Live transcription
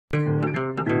Good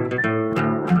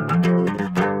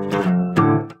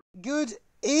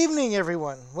evening,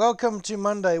 everyone. Welcome to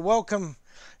Monday. Welcome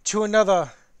to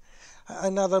another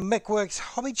MechWorks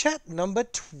Hobby Chat number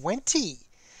 20.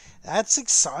 That's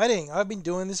exciting. I've been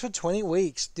doing this for 20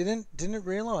 weeks. Didn't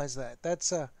realize that.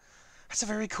 That's a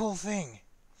very cool thing.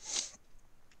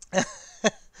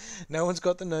 No one's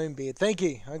got the gnome beard. Thank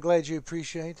you. I'm glad you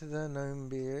appreciate the gnome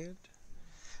beard.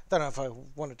 Don't know if I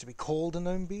want it to be called a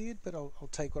gnome beard, but I'll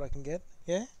take what I can get.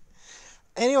 Yeah.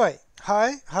 Anyway,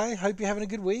 hi. Hope you're having a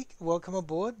good week. Welcome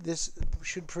aboard. This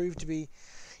should prove to be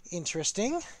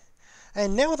interesting.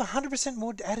 And now with 100%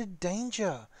 more added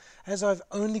danger, as I've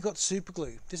only got super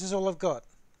glue. This is all I've got.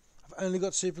 I've only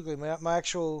got super glue. My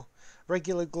actual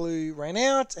regular glue ran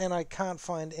out, and I can't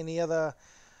find any other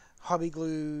hobby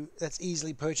glue that's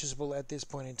easily purchasable at this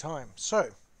point in time. So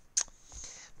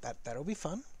that'll be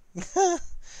fun.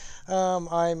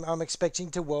 I'm expecting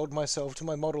to weld myself to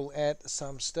my model at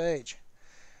some stage.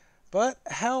 But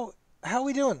how are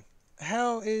we doing?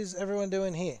 How is everyone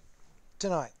doing here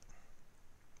tonight?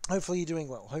 Hopefully you're doing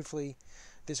well. Hopefully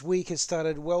this week has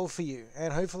started well for you,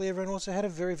 and hopefully everyone also had a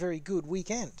very, very good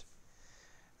weekend.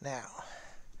 Now,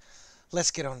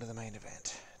 let's get on to the main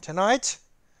event. Tonight,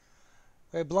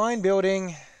 we're blind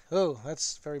building. Oh,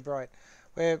 that's very bright.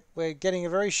 We're getting a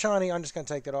very shiny. I'm just going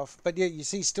to take that off. But yeah, you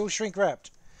see, still shrink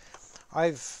wrapped.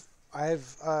 We're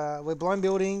blind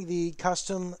building the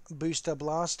custom booster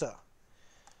blaster.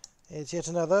 It's yet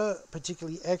another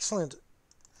particularly excellent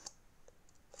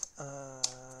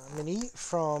mini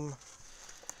from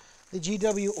the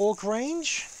GW Orc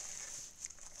range.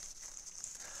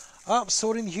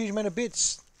 Sorting the huge amount of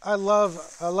bits. I love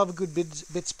a good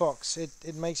bits box.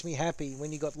 It makes me happy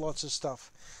when you got lots of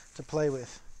stuff to play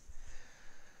with.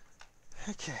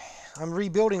 Okay, I'm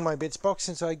rebuilding my bits box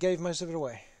since I gave most of it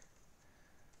away.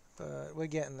 But we're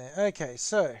getting there. Okay,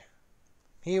 so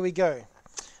here we go.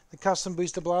 The custom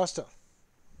booster blaster.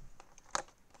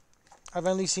 I've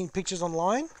only seen pictures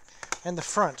online and the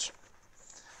front.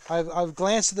 I've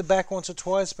glanced at the back once or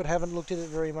twice, but haven't looked at it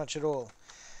very much at all.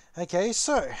 Okay,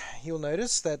 so you'll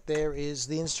notice that there is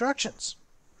the instructions.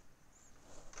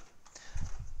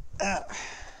 I'm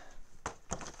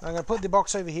going to put the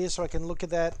box over here so I can look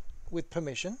at that with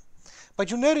permission. But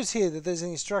you'll notice here that there's the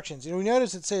instructions. You'll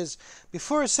notice it says,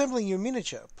 before assembling your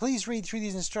miniature, please read through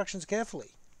these instructions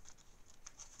carefully.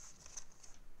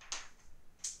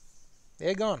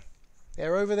 They're gone.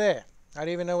 They're over there. I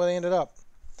don't even know where they ended up.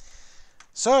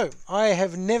 So, I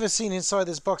have never seen inside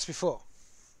this box before.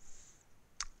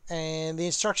 And the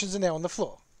instructions are now on the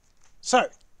floor. So,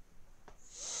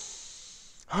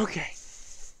 okay.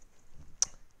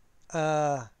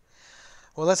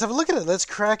 Well, let's have a look at it. Let's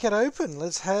crack it open.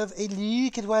 Let's have a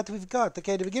look at what we've got.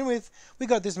 Okay, to begin with, we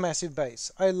got this massive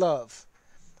base. I love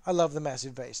the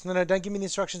massive base. No, don't give me the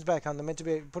instructions back, hon. They're meant to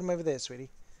be, put them over there, sweetie.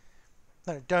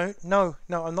 No, don't. No,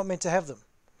 I'm not meant to have them.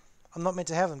 I'm not meant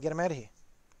to have them. Get them out of here.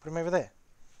 Put them over there.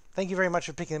 Thank you very much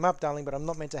for picking them up, darling, but I'm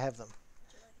not meant to have them.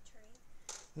 Would you like a tree?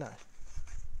 No.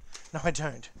 No, I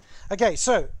don't. Okay,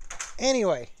 so,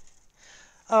 anyway.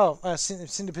 Oh,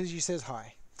 Cinder Pidgey says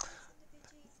hi.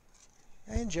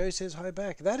 And Joe says hi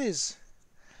back. That's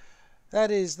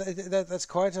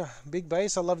quite a big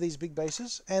base. I love these big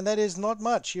bases. And that is not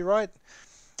much. You're right,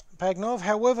 Pagnov.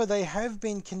 However, they have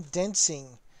been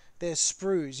condensing their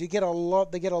sprues. They get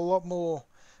a lot more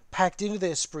packed into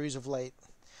their sprues of late.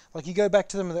 Like you go back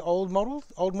to them in the old model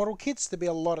kits, there'd be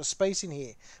a lot of space in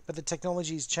here. But the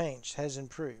technology's changed, has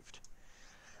improved.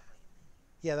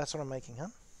 Yeah, that's what I'm making, huh?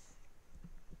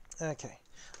 Okay.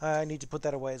 I need to put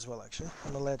that away as well, actually.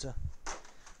 I'm allowed to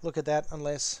look at that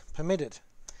unless permitted.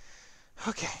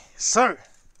 Okay, so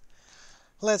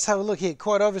let's have a look here.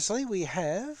 Quite obviously,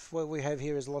 what we have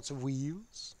here is lots of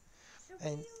wheels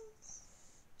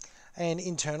and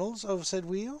internals of said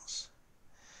wheels.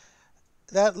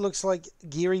 That looks like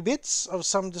geary bits of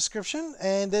some description,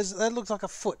 and that looks like a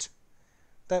foot.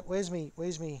 Where's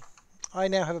me? I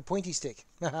now have a pointy stick.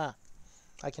 Haha.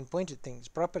 I can point at things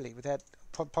properly without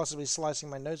possibly slicing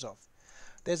my nose off.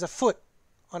 There's a foot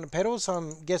on a pedal, so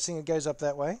I'm guessing it goes up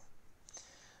that way.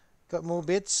 Got more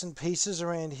bits and pieces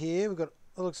around here. We've got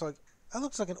that looks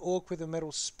like an orc with a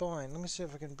metal spine. Let me see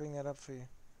if I can bring that up for you.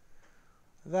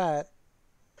 That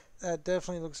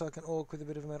definitely looks like an orc with a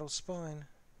bit of a metal spine.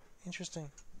 Interesting.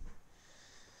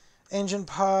 Engine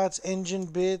parts, engine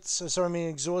bits.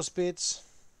 Exhaust bits.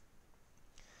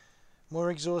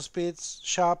 More exhaust bits,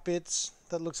 sharp bits.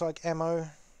 That looks like ammo.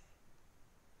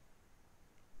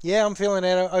 Yeah, I'm feeling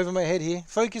it over my head here.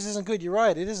 Focus isn't good. You're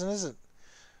right. It isn't, is it?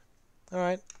 All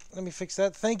right. Let me fix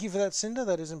that. Thank you for that, Cinder.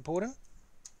 That is important.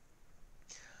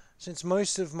 Since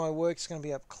most of my work's going to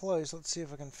be up close, let's see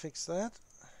if I can fix that.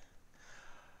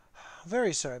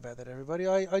 Very sorry about that, everybody.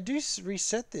 I do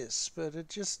reset this, but it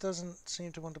just doesn't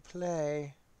seem to want to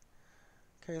play.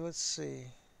 Okay, let's see.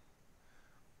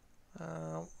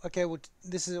 Okay,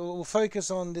 we'll focus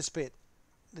on this bit.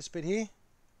 This bit here.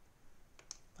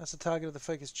 That's the target of the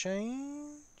focus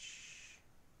change.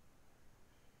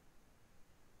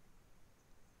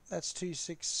 That's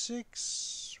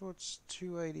 266. What's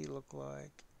 280 look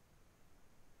like?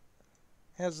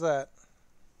 How's that?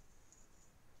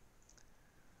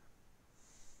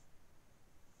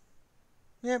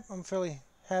 Yep, I'm fairly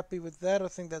happy with that. I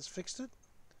think that's fixed it.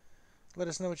 Let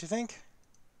us know what you think.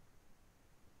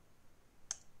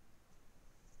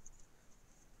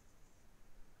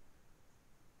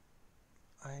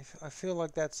 I feel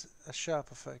like that's a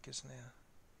sharper focus now.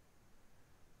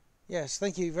 Yes,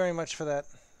 thank you very much for that,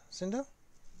 Cinder.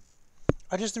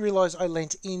 I just realised I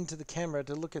leant into the camera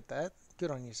to look at that. Good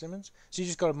on you, Simmons. So you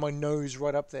just got my nose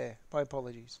right up there. My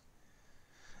apologies.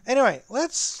 Anyway,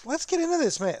 let's get into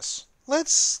this mess.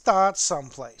 Let's start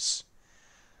someplace.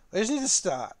 We just need to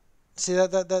start. See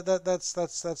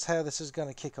that's how this is going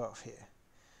to kick off here.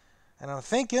 And I'm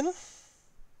thinking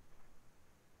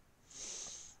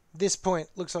this point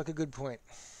looks like a good point.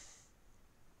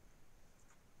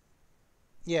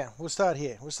 Yeah, we'll start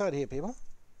here. We'll start here, people.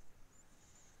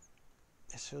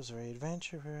 This feels very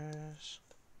adventurous.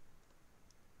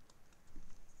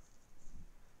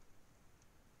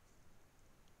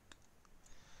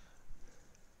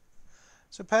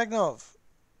 So Pagnov,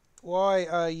 why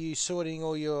are you sorting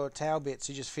all your towel bits?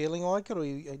 Are you just feeling like it, or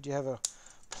do you have a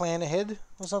plan ahead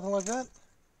or something like that?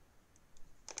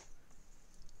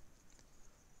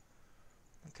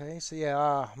 Okay, so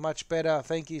yeah, much better.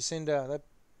 Thank you, Cinder. That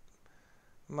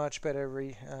much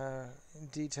better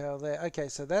detail there. Okay,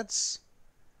 so that's.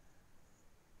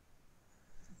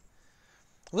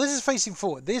 Well, this is facing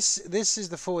forward. This is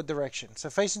the forward direction. So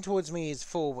facing towards me is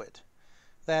forward.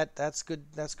 That's good.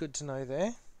 That's good to know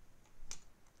there.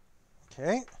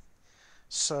 Okay,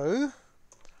 so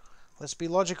let's be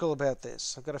logical about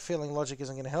this. I've got a feeling logic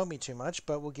isn't going to help me too much,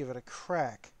 but we'll give it a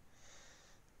crack.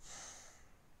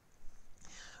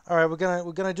 All right, we're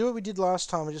gonna do what we did last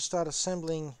time. We just start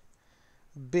assembling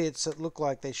bits that look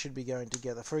like they should be going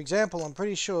together. For example, I'm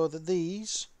pretty sure that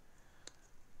this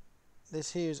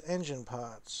here is engine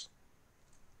parts.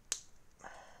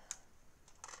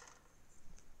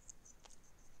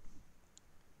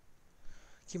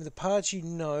 Give me the parts you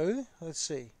know. Let's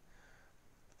see.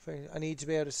 I need to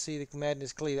be able to see the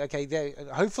madness clear. Okay, there.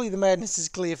 Hopefully the madness is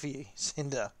clear for you,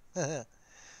 Cinder.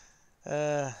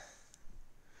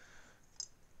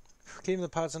 Keeping the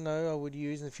parts I know I would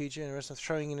use in the future, and the rest of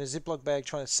throwing in a Ziploc bag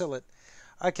trying to sell it.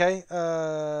 Okay,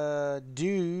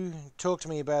 do talk to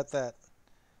me about that.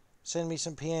 Send me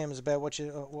some PMs about what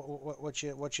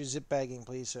you're zip bagging,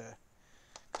 please, sir.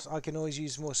 Because I can always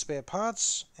use more spare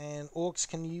parts, and orcs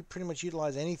can pretty much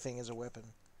utilize anything as a weapon.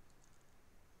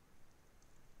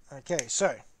 Okay,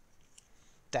 so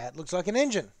that looks like an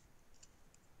engine.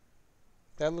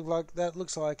 That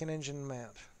looks like an engine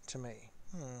mount to me.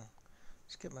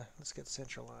 Let's get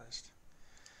centralized.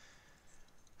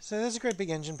 So there's a great big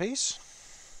engine piece.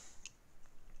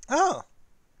 Oh,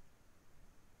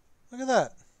 look at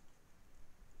that.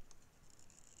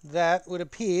 That would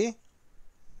appear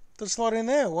to slot in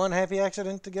there. One happy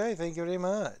accident to go. Thank you very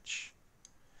much.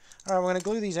 Alright, we're going to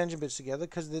glue these engine bits together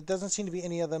because there doesn't seem to be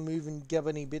any other moving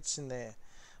gubbiny bits in there.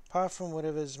 Apart from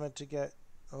whatever's meant to go.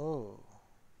 Oh.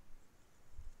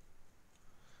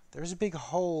 There is a big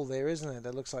hole there, isn't there?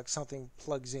 That looks like something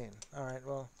plugs in. Alright,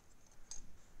 well.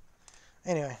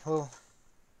 Anyway, well.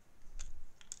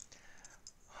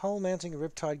 Hole mounting a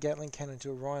Riptide Gatling cannon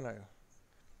to a Rhino.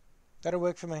 That'll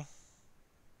work for me.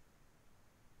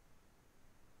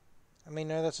 I mean,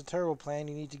 no, that's a terrible plan.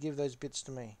 You need to give those bits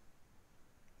to me.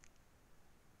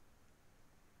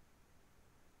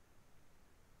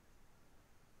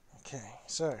 Okay,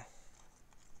 so.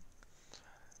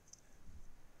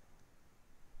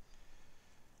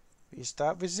 We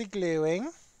start with the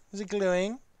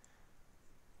gluing.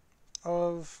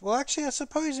 Well, actually, I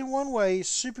suppose in one way,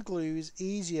 super glue is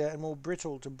easier and more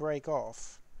brittle to break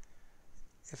off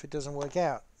if it doesn't work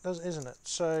out, isn't it?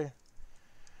 So,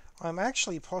 I'm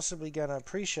actually possibly going to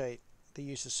appreciate the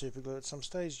use of super glue at some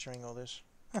stage during all this.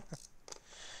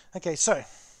 Okay, so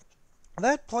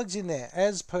that plugs in there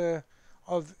as per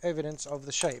of evidence of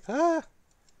the shape.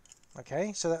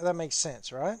 Okay, so that makes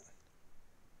sense, right?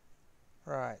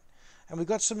 Right. And we've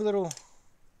got some little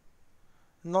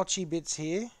notchy bits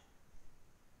here.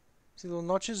 See little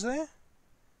notches there?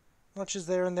 Notches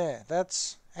there and there.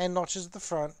 And notches at the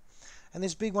front. and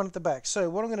this big one at the back. So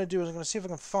what I'm going to do is I'm going to see if I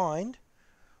can find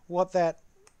what that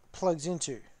plugs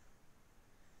into.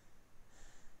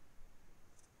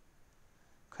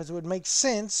 Because it would make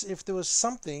sense if there was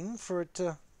something for it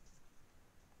to,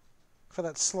 for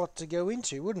that slot to go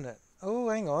into, wouldn't it? Oh,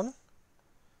 hang on.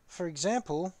 For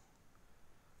example,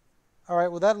 all right,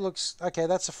 well that looks, okay,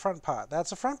 that's a front part.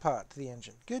 That's a front part to the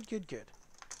engine. Good, good, good.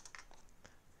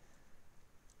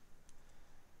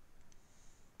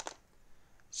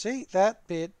 See, that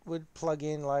bit would plug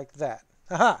in like that.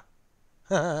 Ha ha!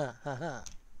 Ha ha!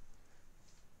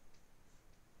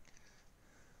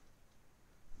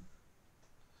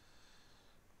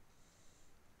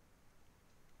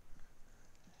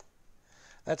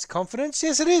 That's confidence?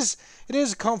 Yes, it is. It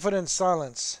is confidence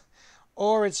silence.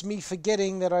 Or it's me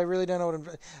forgetting that I really don't know what I'm...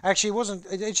 Actually, it wasn't...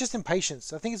 It's just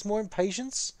impatience. I think it's more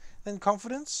impatience than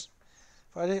confidence.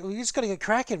 But we just got to get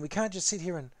cracking. We can't just sit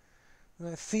here and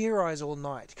theorize all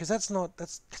night. Because that's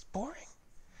boring.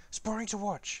 It's boring to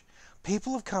watch.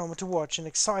 People have come to watch an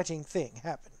exciting thing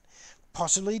happen.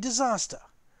 Possibly disaster.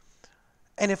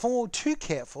 And if I'm all too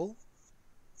careful,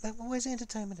 where's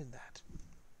entertainment in that?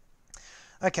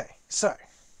 Okay, so...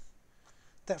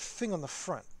 that thing on the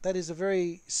front, that is a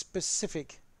very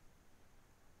specific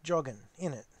jogging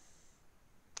in it.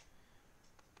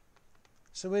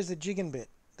 So where's the jigging bit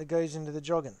that goes into the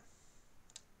jogging?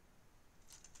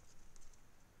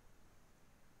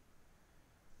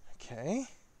 Okay.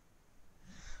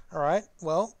 Alright,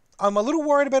 well, I'm a little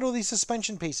worried about all these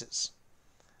suspension pieces.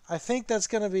 I think that's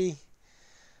going to be,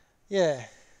 yeah.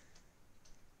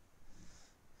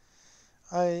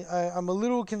 I'm a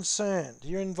little concerned.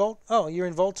 You're in Vault? Oh, you're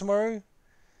in Vault tomorrow?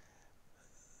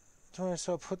 So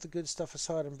I'll put the good stuff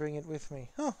aside and bring it with me.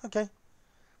 Oh, okay.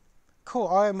 Cool.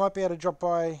 I might be able to drop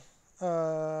by.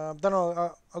 Don't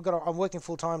know. I'm working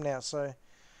full time now, so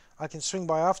I can swing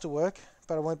by after work,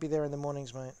 but I won't be there in the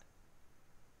mornings, mate.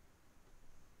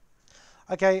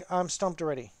 Okay, I'm stumped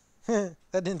already. That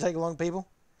didn't take long, people.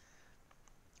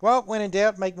 Well, when in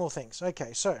doubt, make more things.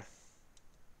 Okay, so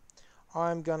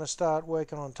I'm going to start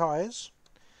working on tires.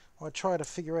 I'll try to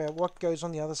figure out what goes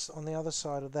on the other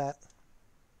side of that.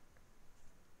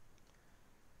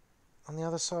 On the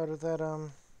other side of that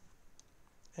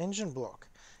engine block.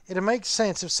 It'd make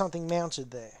sense if something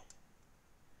mounted there.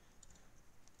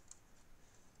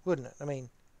 Wouldn't it? I mean,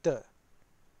 duh.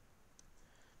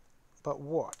 But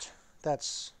what?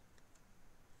 That's...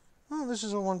 oh, this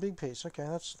is all one big piece. Okay,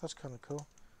 that's kind of cool.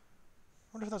 I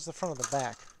wonder if that's the front or the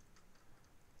back.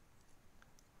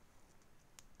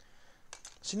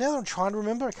 See, now that I'm trying to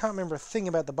remember, I can't remember a thing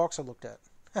about the box I looked at.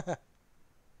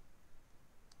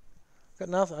 Got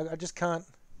nothing. I just can't.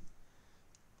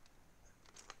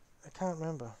 I can't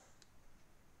remember.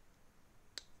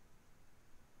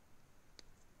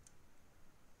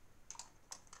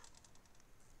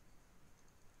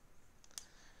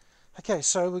 Okay,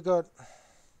 so we got.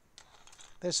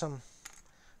 There's some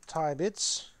tire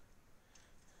bits.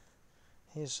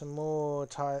 Here's some more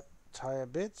tire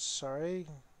bits. Sorry.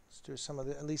 Let's do some of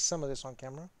at least some of this on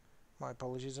camera. My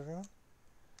apologies, everyone.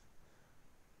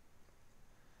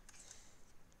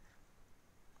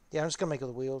 Yeah, I'm just gonna make all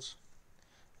the wheels.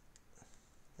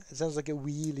 It sounds like a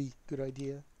really good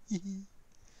idea.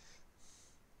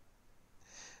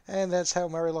 And that's how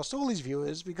Murray lost all his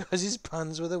viewers, because his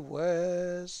puns were the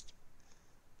worst.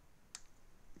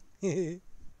 Yeah,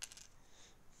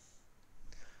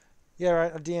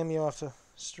 right. I'll DM you after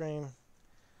stream.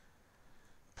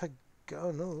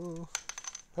 Pagano.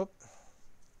 Oh.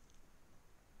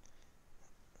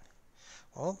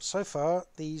 Well, so far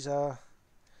these are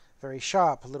very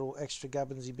sharp little extra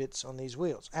gubbins-y bits on these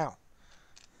wheels. Ow.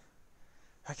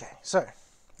 Okay, so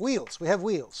wheels. We have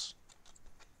wheels.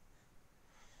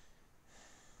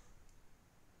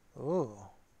 Oh.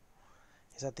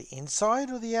 Is that the inside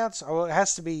or the outside? Oh, it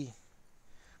has to be...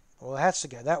 well, it has to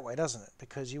go that way, doesn't it?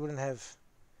 Because you wouldn't have...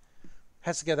 it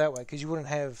has to go that way, because you wouldn't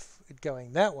have it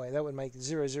going that way. That would make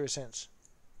zero sense.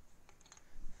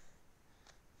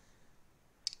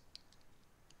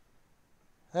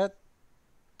 That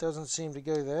doesn't seem to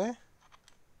go there.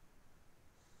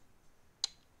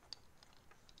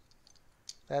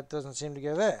 That doesn't seem to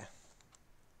go there.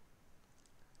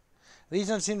 These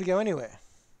don't seem to go anywhere.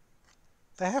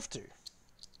 They have to.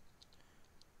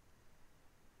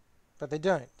 But they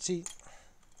don't. See,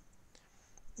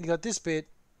 you got this bit,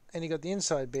 and you got the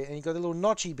inside bit, and you got the little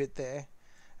notchy bit there.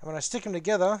 And when I stick them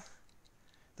together,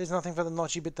 there's nothing for the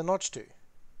notchy bit to notch to.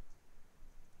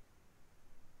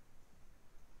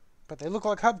 But they look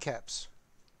like hubcaps.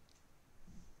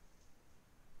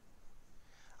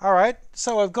 Alright,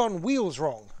 so I've gotten wheels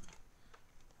wrong.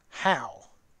 How?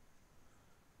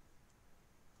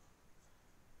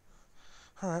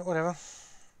 Alright, whatever.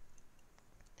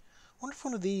 Wonder if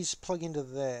one of these plug into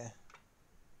there.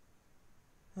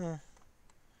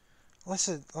 Unless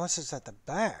it's at the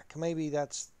back. Maybe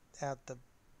that's at the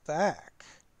back.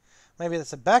 Maybe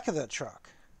that's the back of the truck.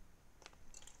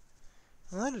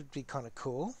 Well, that'd be kind of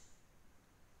cool.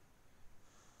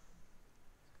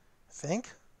 I think.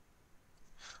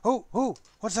 Oh,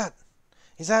 what's that?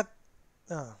 Is that...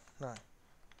 Oh, no.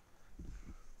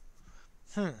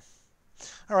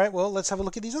 Alright, well, let's have a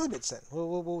look at these other bits then.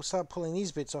 We'll start pulling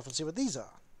these bits off and see what these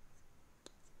are.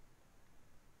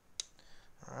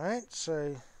 Alright,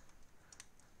 so...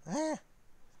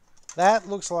 that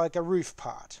looks like a roof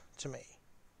part to me.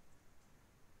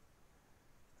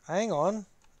 Hang on.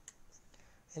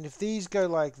 And if these go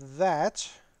like that...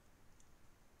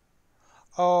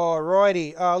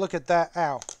 Alrighty. Oh, look at that.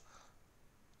 Ow.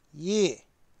 Yeah.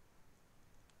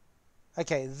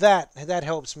 Okay, that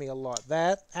helps me a lot.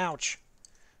 That, ouch.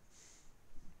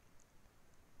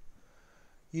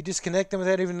 You disconnect them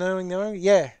without even knowing?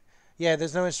 Yeah,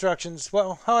 there's no instructions.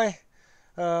 Well, hi.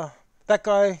 That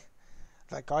guy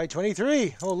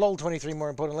 23. Oh, lol 23 more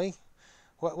importantly.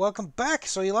 Welcome back.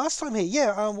 Saw you last time here.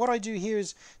 Yeah, what I do here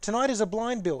is, tonight is a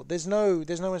blind build. There's no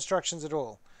instructions at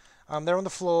all. They're on the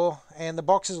floor, and the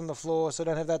box is on the floor, so I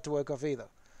don't have that to work off either.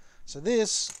 So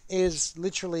this is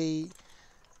literally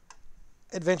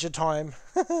adventure time.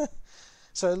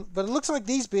 So, but it looks like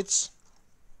these bits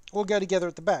all go together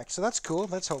at the back. So that's cool.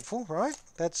 That's helpful, right?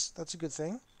 That's a good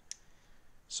thing.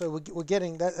 So we're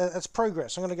getting that. That's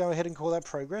progress. I'm going to go ahead and call that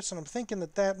progress, and I'm thinking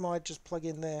that might just plug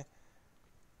in there,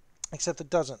 except it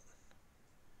doesn't,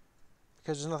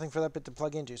 because there's nothing for that bit to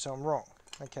plug into. So I'm wrong.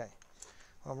 Okay,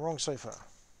 I'm wrong so far.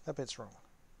 That bit's wrong.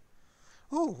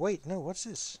 Oh wait, no. What's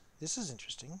this? This is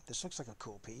interesting. This looks like a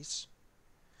cool piece.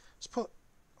 Let's put.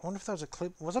 I wonder if that was a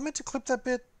clip. Was I meant to clip that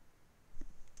bit?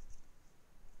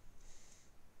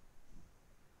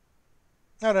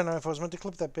 I don't know if I was meant to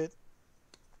clip that bit.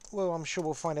 Well, I'm sure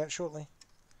we'll find out shortly.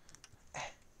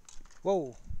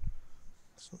 Whoa.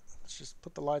 Let's just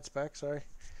put the lights back, sorry.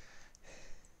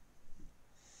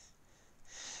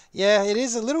 Yeah, it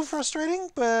is a little frustrating,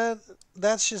 but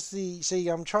that's just the... See,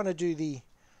 I'm trying to do the...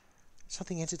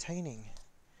 something entertaining,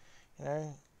 you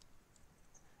know?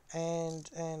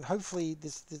 And hopefully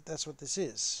that's what this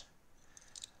is.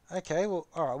 Okay, well,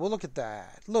 alright, we'll look at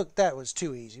that. Look, that was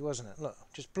too easy, wasn't it? Look,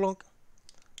 just blunk,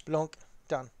 blunk,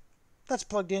 done. That's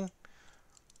plugged in.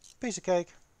 Piece of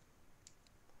cake.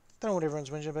 Don't know what everyone's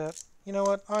whinging about. You know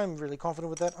what? I'm really confident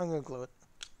with that. I'm going to glue it.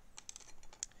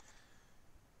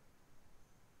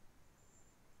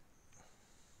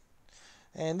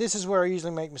 And this is where I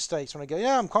usually make mistakes. When I go,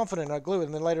 yeah, I'm confident, I glue it.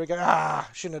 And then later I go,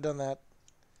 shouldn't have done that.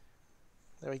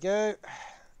 There we go.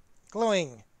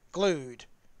 Gluing. Glued.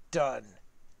 Done.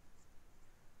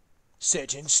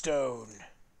 Set in stone.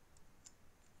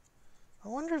 I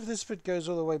wonder if this bit goes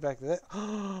all the way back there.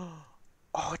 Oh,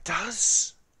 it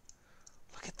does.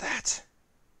 Look at that.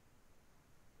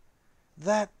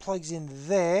 That plugs in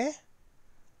there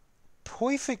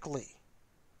perfectly.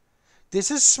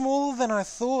 This is smaller than I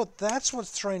thought. That's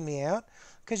what's thrown me out.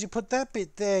 Because you put that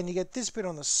bit there and you get this bit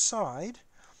on the side.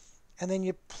 And then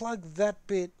you plug that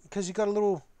bit, because you got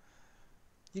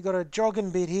a jogging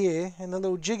bit here, and the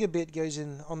little jigger bit goes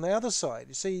in on the other side.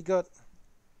 You see, you got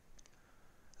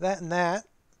that and that,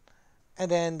 and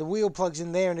then the wheel plugs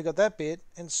in there, and you got that bit,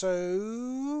 and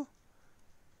so,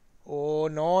 oh,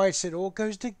 nice! It all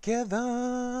goes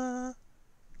together.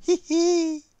 Hee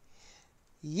hee,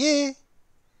 yeah.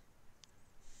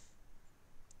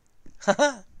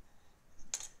 Haha.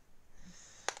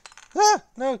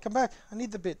 No, come back. I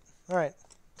need the bit. Alright,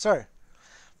 so,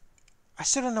 I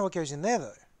still don't know what goes in there,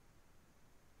 though.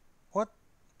 What?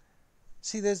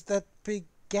 See, there's that big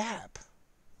gap.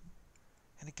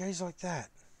 And it goes like that.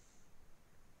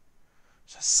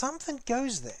 So something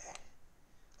goes there.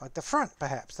 Like the front,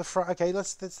 perhaps. The front. Okay,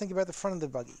 let's think about the front of the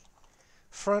buggy.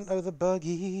 Front of the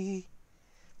buggy.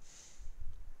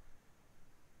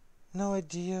 No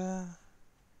idea.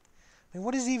 I mean,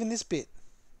 what is even this bit?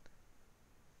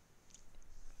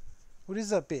 What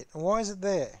is that bit? And why is it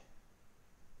there?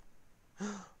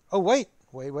 Oh, wait.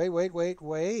 Wait.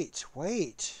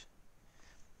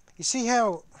 You see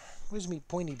how... Where's me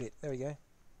pointy bit? There we go.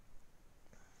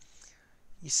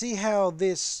 You see how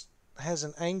this has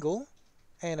an angle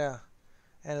and a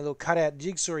little cutout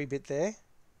jigsaw bit there,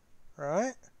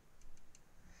 right?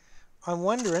 I'm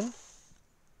wondering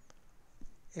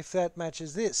if that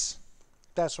matches this.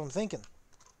 That's what I'm thinking.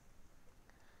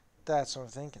 That's what I'm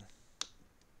thinking.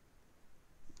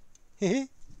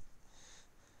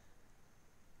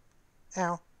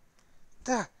 Ow.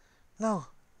 No.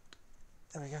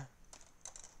 There we go.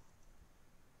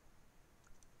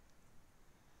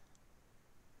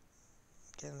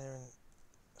 get in there and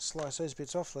slice those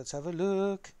bits off. Let's have a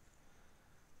look.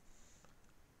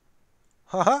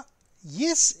 Haha.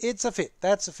 Yes, it's a fit.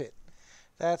 That's a fit.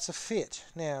 That's a fit.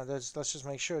 Now, let's just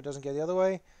make sure it doesn't go the other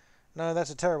way. No, that's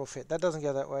a terrible fit. That doesn't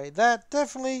go that way. That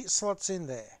definitely slots in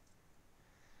there.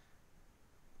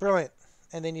 Brilliant.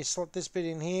 And then you slot this bit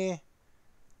in here.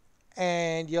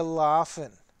 And you're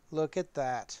laughing. Look at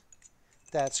that.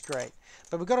 That's great.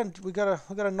 But we got a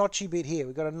notchy bit here.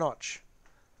 We got a notch.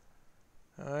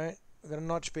 All right. We got a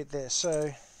notch bit there.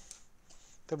 So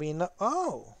there'll be a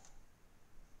oh.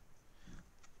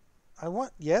 I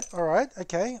want. Yep. All right.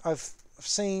 Okay. I've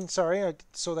seen. Sorry, I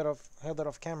saw that. I've held that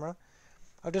off camera.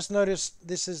 I've just noticed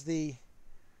this is the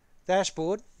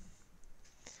dashboard,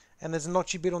 and there's a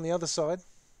notchy bit on the other side,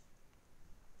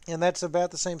 and that's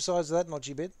about the same size as that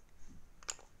notchy bit.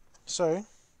 So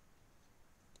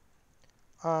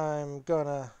I'm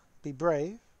gonna be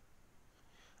brave.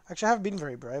 Actually, I haven't been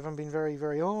very brave. I've been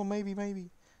very, oh, maybe.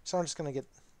 So I'm just gonna get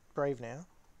brave now.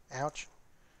 Ouch.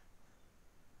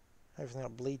 Hopefully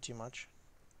not bleed too much.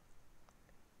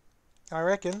 I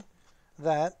reckon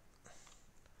that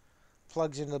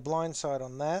plugs into the blind side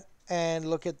on that, and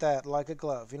look at that, like a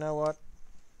glove. You know what?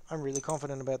 I'm really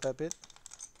confident about that bit.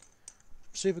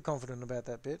 Super confident about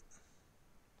that bit.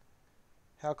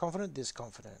 How confident? This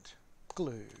confident.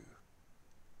 Glue.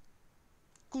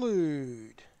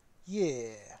 Glued.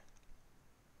 Yeah.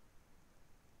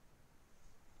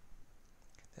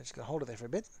 Just gonna hold it there for a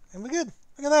bit, and we're good.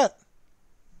 Look at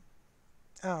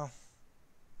that.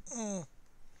 Oh.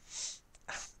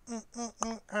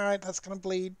 Alright, that's gonna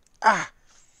bleed. Ah!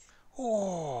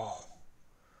 Oh.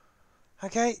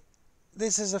 Okay.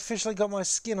 This has officially got my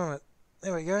skin on it.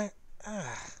 There we go.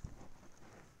 Ah.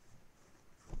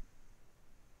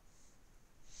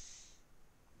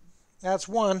 That's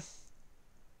one.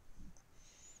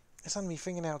 It's on my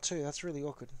fingernail too. That's really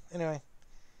awkward. Anyway.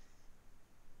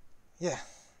 Yeah.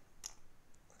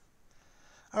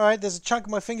 Alright, there's a chunk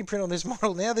of my fingerprint on this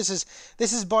model now. This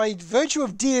is by virtue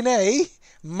of DNA,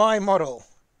 my model.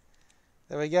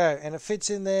 There we go. And it fits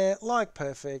in there like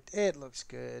perfect. It looks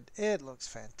good. It looks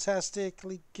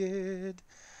fantastically good.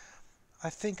 I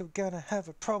think I'm going to have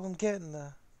a problem getting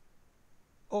the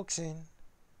aux in.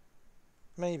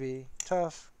 Maybe.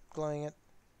 Tough. Gluing it.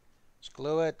 Just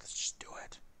glue it. Let's just do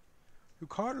it. You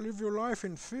can't live your life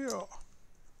in fear.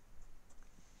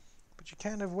 But you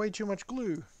can't have way too much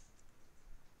glue.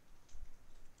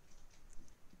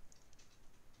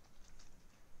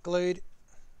 Glued.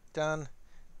 Done.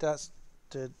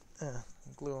 Dusted.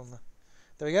 Glue on the...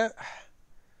 There we go.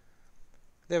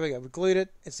 There we go. We glued it.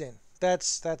 It's in.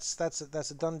 That's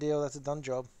a done deal. That's a done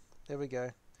job. There we go.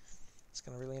 It's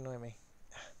going to really annoy me.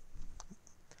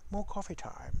 More coffee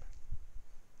time.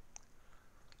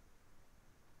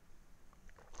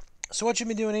 So what you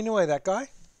been doing anyway, that guy?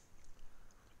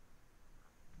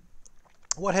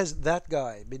 What has that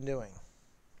guy been doing?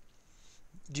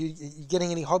 You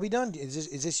getting any hobby done?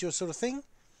 Is this your sort of thing?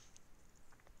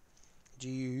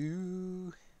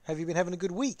 Have you been having a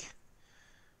good week?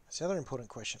 That's the other important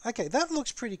question. Okay, that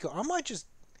looks pretty cool. I might just...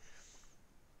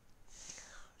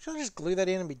 Should I just glue that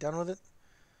in and be done with it?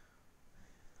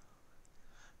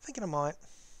 Thinking I might.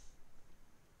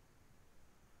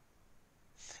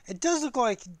 It does look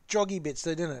like joggy bits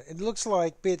though, doesn't it? It looks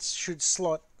like bits should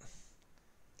slot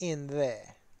in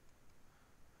there.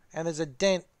 And there's a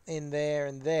dent in there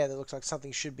and there that looks like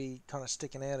something should be kind of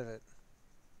sticking out of it.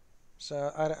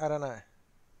 So, I don't know.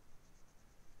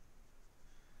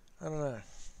 I don't know.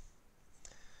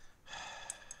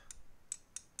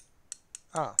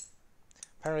 Ah.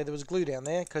 Apparently there was glue down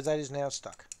there because that is now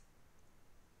stuck.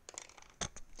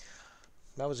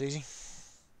 That was easy.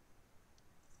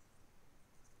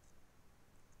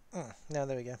 Now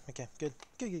there we go. Okay, good.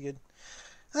 Good.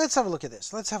 Let's have a look at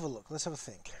this. Let's have a look. Let's have a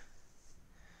think.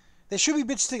 There should be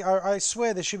bits sticking. I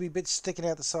swear there should be bits sticking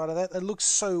out the side of that. It looks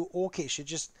so orcish.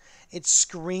 It's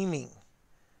screaming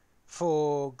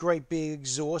for great big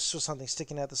exhausts or something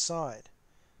sticking out the side,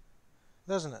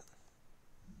 doesn't it?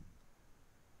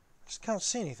 Just can't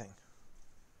see anything.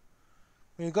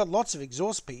 I mean, we've got lots of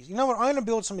exhaust pieces. You know what? I'm going to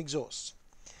build some exhausts.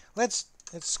 Let's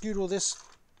scoot all this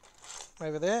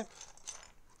over there.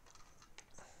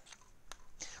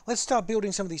 Let's start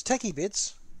building some of these techie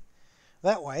bits.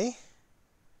 That way,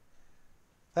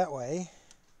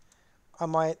 I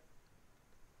might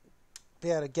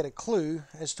be able to get a clue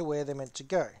as to where they're meant to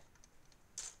go.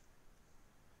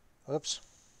 Oops.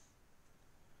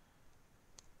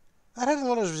 That had a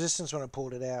lot of resistance when I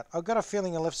pulled it out. I've got a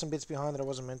feeling I left some bits behind that I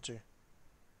wasn't meant to.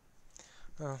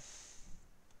 Oh.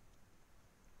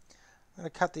 I'm going to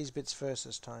cut these bits first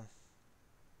this time.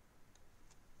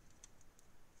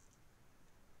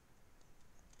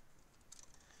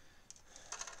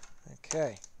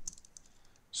 Okay.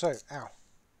 So, ow.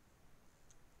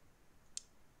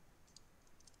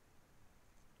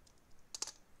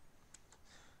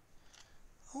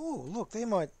 Oh, look, they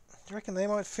might... Do you reckon they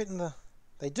might fit in the...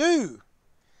 They do!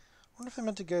 I wonder if they're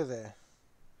meant to go there.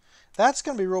 That's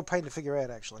going to be real pain to figure out,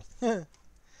 actually.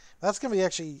 That's going to be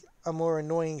actually a more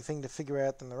annoying thing to figure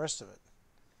out than the rest of it.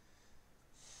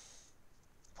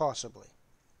 Possibly.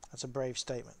 That's a brave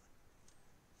statement.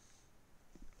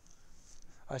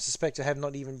 I suspect I have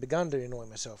not even begun to annoy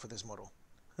myself with this model.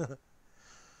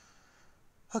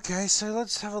 Okay, so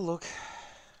let's have a look.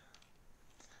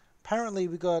 Apparently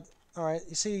we got... Alright,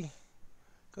 you see...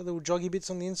 Got little joggy bits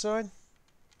on the inside?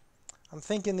 I'm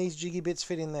thinking these jiggy bits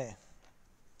fit in there.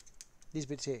 These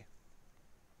bits here.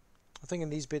 I'm thinking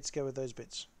these bits go with those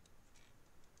bits.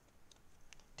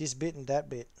 This bit and that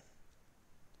bit.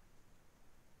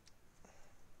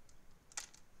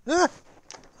 Ah!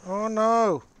 Oh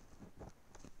no!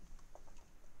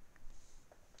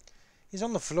 He's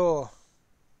on the floor.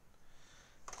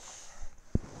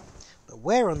 But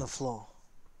where on the floor?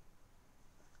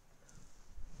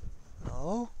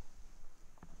 No.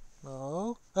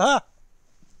 No. Ah!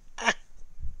 Ah!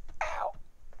 Ow!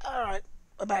 Alright,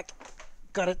 we're back.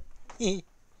 Got it.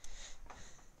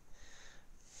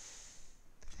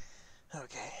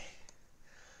 Okay.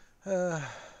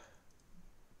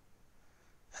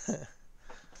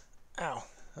 Ow.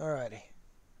 Alrighty.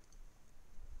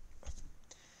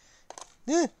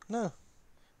 Yeah, no.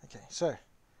 Okay, so.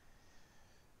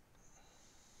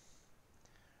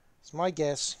 It's my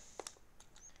guess.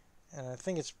 And I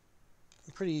think it's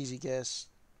a pretty easy guess.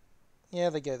 Yeah,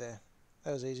 they go there.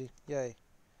 That was easy. Yay.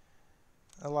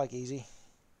 I like easy.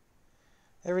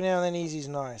 Every now and then easy's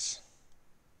nice.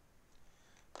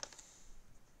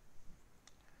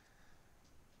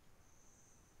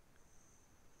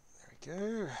 There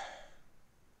we go.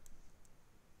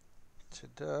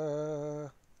 Ta-da.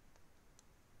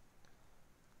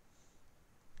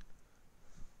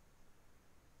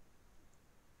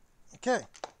 Okay.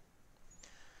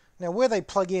 Now where they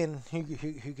plug in, who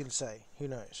can say? Who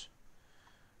knows?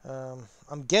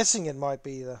 I'm guessing it might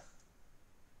be the...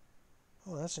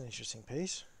 Oh, that's an interesting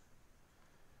piece.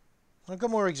 I've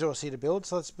got more exhausts here to build,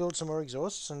 so let's build some more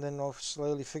exhausts and then I'll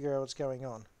slowly figure out what's going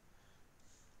on.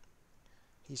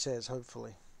 He says,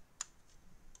 hopefully.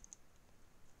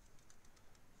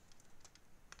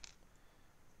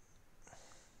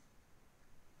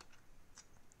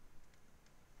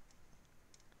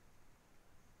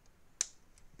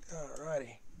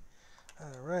 Alrighty.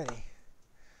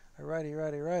 Alrighty.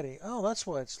 Alrighty. Oh, that's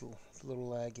why it's a little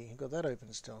laggy. Got that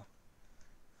open still.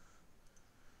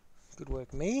 Good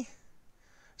work, me.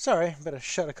 Sorry, better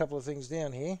shut a couple of things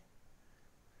down here.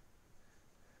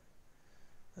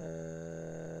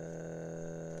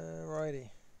 Righty.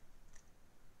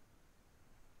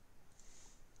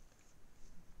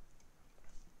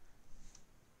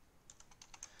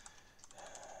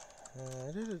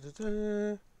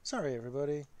 Sorry,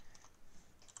 everybody.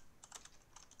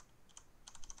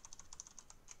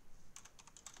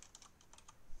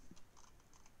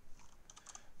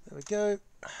 There we go.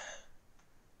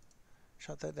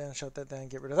 Shut that down,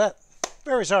 get rid of that.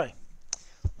 Very sorry.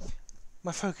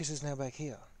 My focus is now back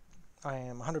here. I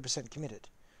am 100% committed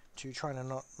to trying to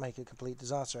not make a complete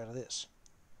disaster out of this.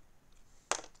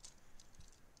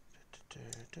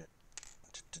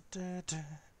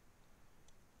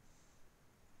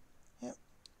 Yep.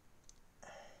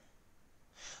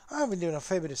 I've been doing a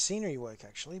fair bit of scenery work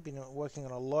actually. Been working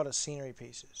on a lot of scenery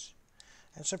pieces.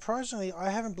 And surprisingly, I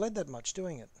haven't bled that much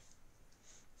doing it.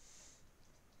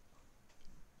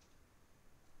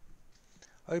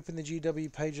 Open the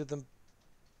GW page of them.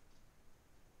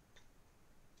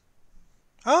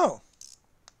 Oh!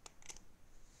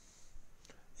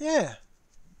 Yeah.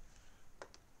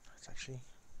 That's actually...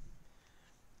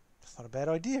 That's not a bad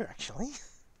idea, actually. I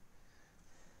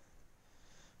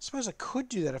suppose I could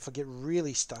do that if I get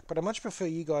really stuck, but I much prefer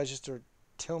you guys just to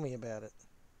tell me about it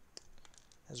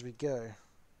as we go.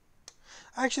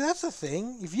 Actually, that's the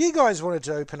thing. If you guys wanted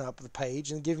to open up the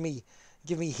page and give me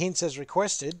hints as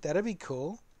requested, that'd be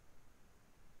cool.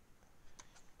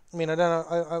 I mean, I don't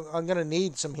know. I'm going to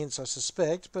need some hints, I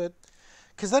suspect, but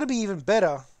because that'd be even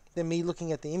better than me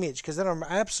looking at the image, because then I'm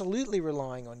absolutely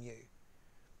relying on you.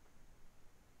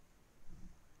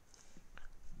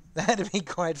 That'd be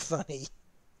quite funny.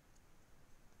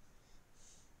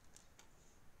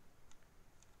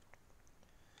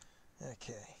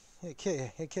 Okay.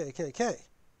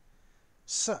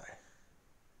 So,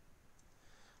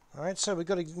 alright, so we've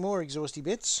got more exhausty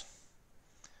bits.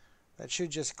 That should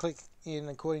just click in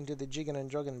according to the jigging and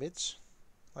jogging bits.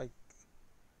 Like,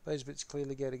 those bits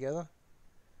clearly go together.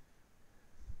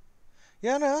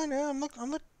 Yeah, no,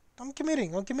 I'm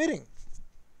committing. I'm committing.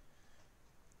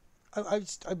 I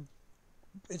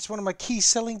it's one of my key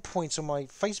selling points on my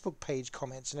Facebook page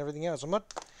comments and everything else. I'm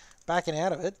not backing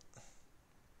out of it.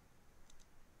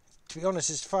 To be honest,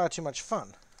 it's far too much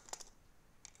fun.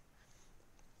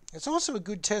 It's also a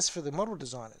good test for the model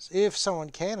designers, if someone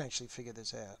can actually figure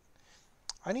this out.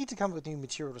 I need to come up with new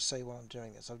material to say while I'm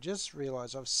doing this. I've just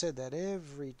realized I've said that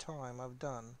every time I've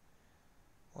done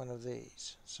one of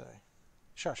these. So,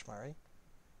 shush, Murray.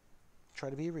 Try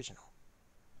to be original.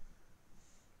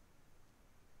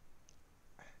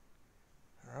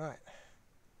 Alright.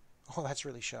 Oh, that's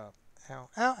really sharp. Ow,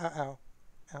 ow, ow, ow.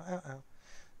 Ow, ow, ow.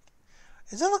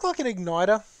 Does that look like an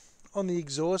igniter on the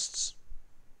exhausts?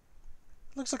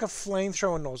 It looks like a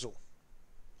flamethrower nozzle.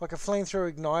 Like a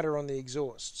flamethrower igniter on the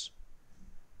exhausts.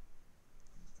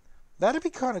 That'd be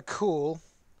kind of cool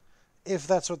if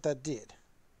that's what that did.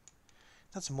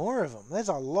 That's more of them. There's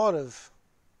a lot of...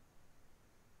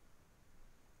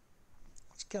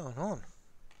 What's going on?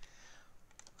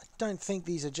 I don't think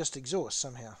these are just exhausts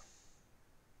somehow.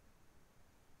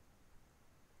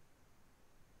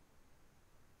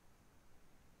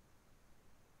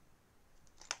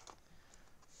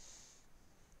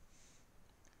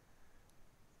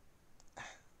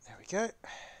 There we go.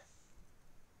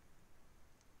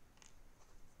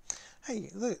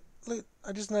 Hey, look,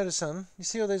 I just noticed some. You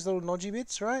see all those little nodgy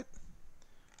bits, right?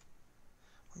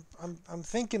 I'm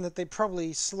thinking that they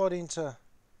probably slot into...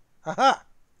 Aha!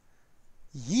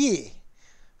 Yeah!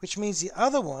 Which means the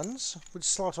other ones would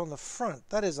slot on the front.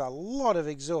 That is a lot of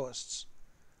exhausts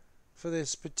for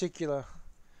this particular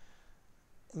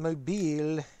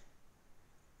mobile.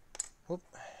 Whoop.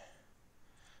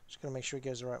 Just gotta make sure it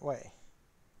goes the right way.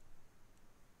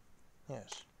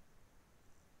 Yes.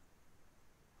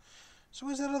 So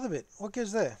where's that other bit? What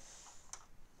goes there?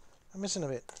 I'm missing a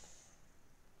bit.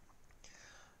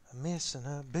 I'm missing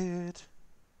a bit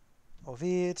of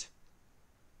it.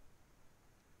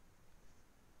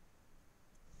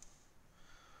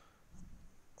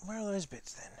 Where are those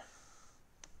bits then?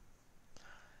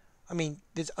 I mean,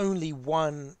 there's only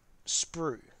one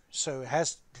sprue, so it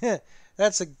has.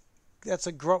 that's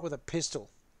a grot with a pistol.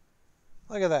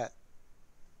 Look at that.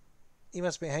 He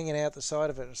must be hanging out the side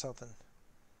of it or something.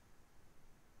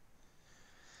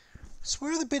 So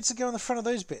where are the bits that go on the front of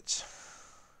those bits?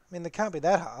 I mean, they can't be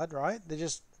that hard, right?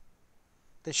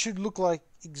 They should look like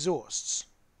exhausts.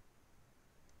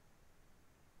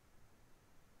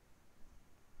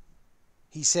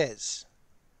 He says,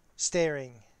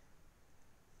 staring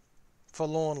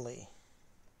forlornly.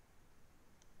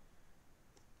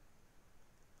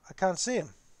 I can't see him.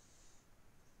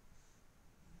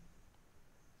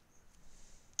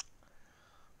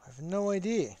 I have no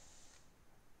idea.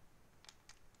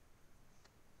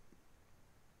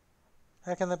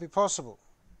 How can that be possible?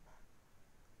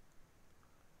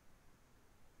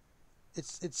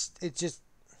 It's just...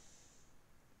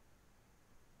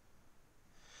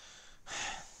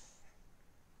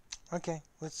 Okay,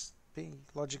 let's be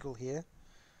logical here.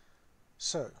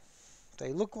 So,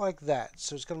 they look like that.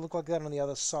 So it's going to look like that on the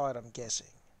other side, I'm guessing.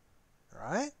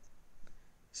 Right?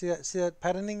 See that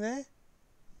patterning there?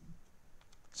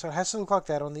 So it has to look like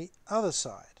that on the other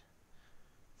side.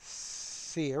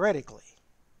 Theoretically.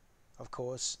 Of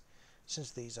course, since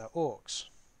these are orcs.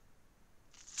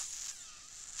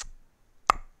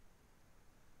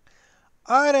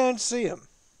 I don't see them.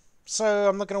 So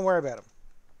I'm not going to worry about them.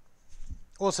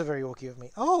 Also very orky of me.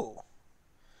 Oh!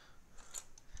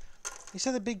 You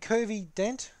see the big curvy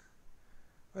dent?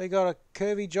 Where you got a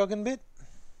curvy jogging bit?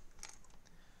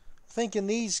 I'm thinking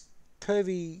these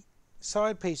curvy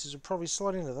side pieces would probably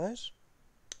slot into those.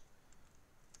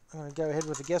 I'm going to go ahead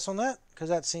with a guess on that, because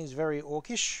that seems very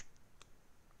orcish.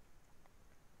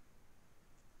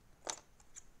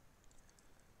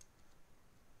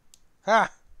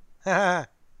 Ha! Ha ha!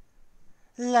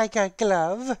 Like a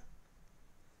glove.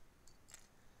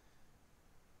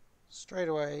 Straight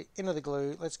away into the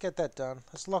glue. Let's get that done.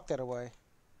 Let's lock that away.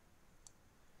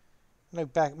 No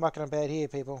mucking about here,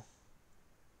 people.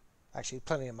 Actually,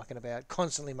 plenty of mucking about.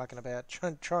 Constantly mucking about.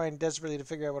 Trying desperately to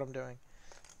figure out what I'm doing.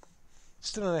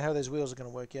 Still don't know how those wheels are going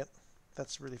to work yet.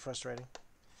 That's really frustrating.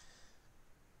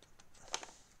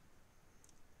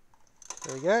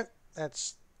 There we go.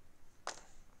 That's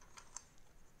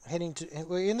heading to...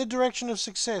 We're in the direction of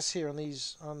success here on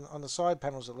these, on the side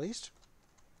panels at least.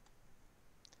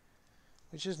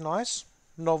 Which is nice.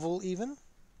 Novel even.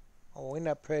 Oh, isn't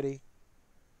that pretty?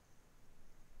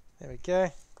 There we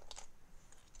go.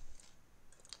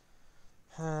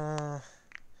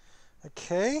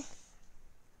 Okay.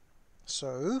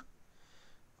 So,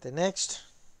 the next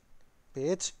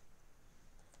bit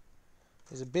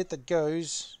is a bit that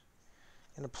goes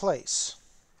in a place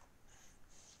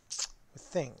with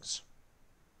things.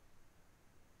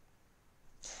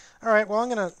 All right, well I'm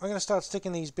gonna start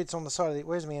sticking these bits on the side of the.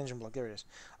 Where's my engine block? There it is.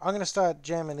 I'm gonna start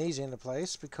jamming these into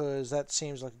place because that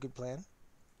seems like a good plan.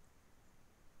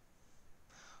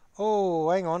 Oh,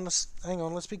 hang on,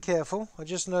 let's be careful. I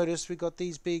just noticed we got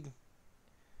these big.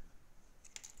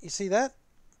 You see that?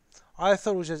 I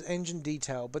thought it was just engine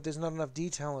detail, but there's not enough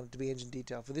detail on it to be engine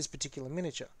detail for this particular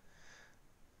miniature.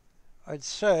 I'd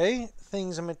say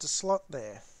things are meant to slot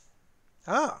there.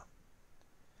 Ah,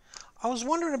 I was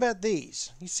wondering about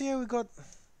these. You see how we got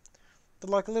the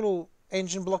like a little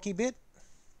engine blocky bit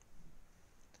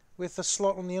with the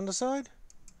slot on the underside?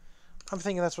 I'm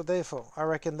thinking that's what they're for. I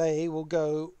reckon they will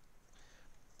go.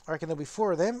 I reckon there'll be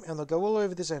 4 of them, and they'll go all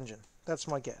over this engine. That's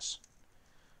my guess.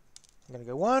 I'm going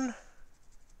to go 1.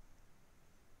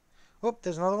 Oh,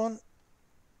 there's another one.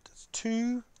 That's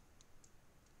 2.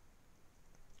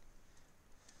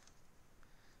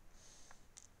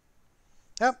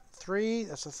 Yep, 3.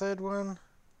 That's the 3rd one.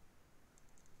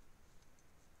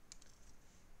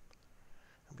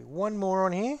 There'll be 1 more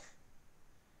on here.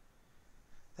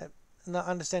 That, not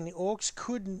understanding orcs,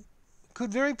 could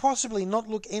very possibly not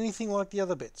look anything like the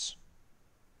other bits.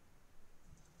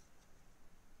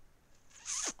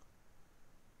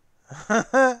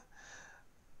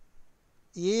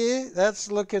 Yeah,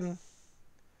 that's looking.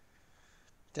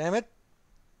 Damn it.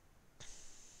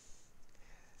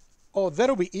 Oh,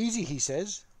 that'll be easy, he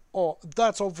says. Oh,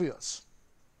 that's obvious.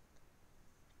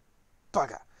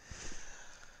 Bugger.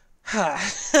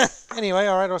 Anyway,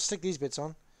 alright, I'll stick these bits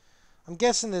on. I'm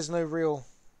guessing there's no real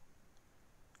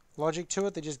logic to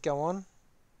it. They just go on.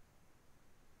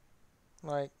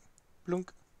 Like,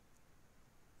 blunk.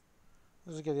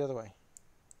 Does it go the other way?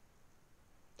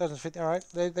 Doesn't fit. Alright,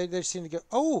 they seem to go.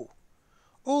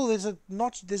 Oh, there's a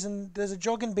notch. There's a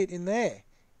jogging bit in there.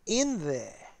 In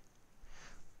there.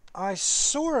 I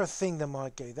saw a thing that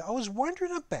might go there. I was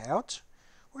wondering about.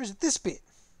 Where is it? This bit.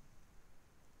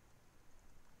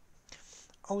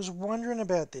 I was wondering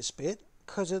about this bit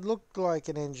because it looked like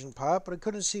an engine part, but I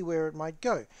couldn't see where it might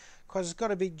go because it's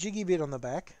got a big jiggy bit on the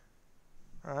back.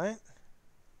 Right.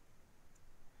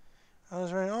 I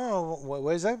was wondering, oh,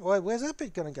 where's that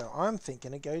bit going to go? I'm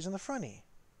thinking it goes in the front here.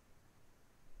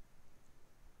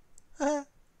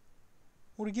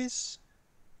 What a guess.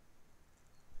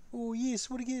 Oh, yes,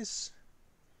 what a guess.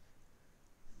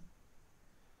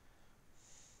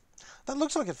 That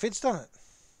looks like it fits, doesn't it?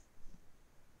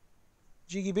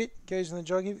 Jiggy bit goes in the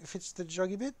joggy, fits the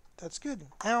joggy bit. That's good.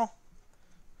 Ow.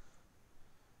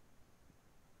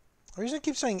 The reason I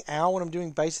keep saying ow when I'm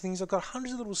doing basic things, I've got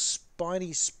hundreds of little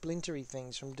spiny, splintery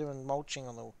things from doing mulching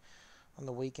on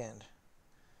the weekend.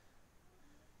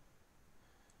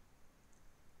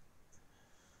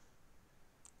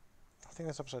 I think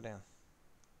that's upside down.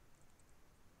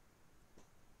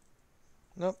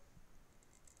 Nope.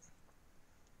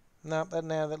 Nope,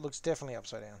 that looks definitely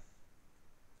upside down.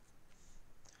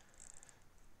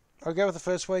 I'll go with the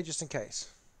first way just in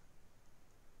case.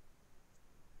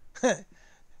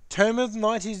 Term of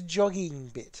night is jogging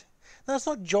bit. No, it's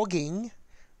not jogging.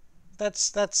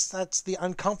 That's the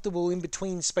uncomfortable in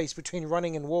between space between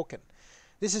running and walking.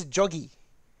 This is joggy.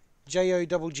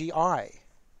 Joggi.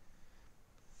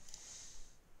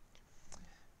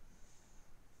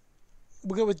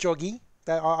 We'll go with joggy.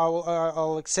 That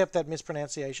I'll accept that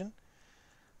mispronunciation,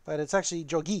 but it's actually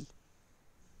joggy.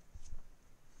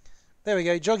 There we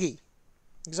go, joggy.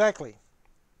 Exactly.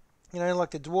 You know, like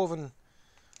the dwarven.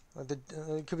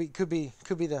 It could be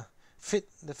the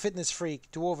fitness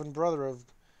freak dwarven brother of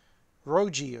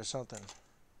Roji or something.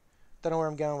 Don't know where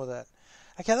I'm going with that.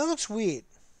 Okay, that looks weird.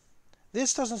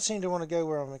 This doesn't seem to want to go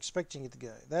where I'm expecting it to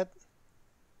go.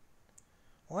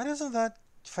 Why doesn't that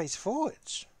face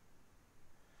forwards?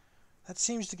 That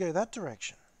seems to go that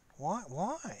direction. Why?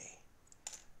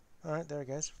 All right, there it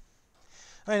goes.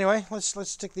 Anyway, let's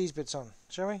stick these bits on,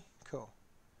 shall we? Cool.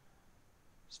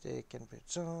 Sticking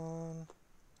bits on.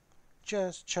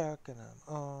 Just chucking them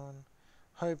on.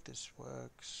 Hope this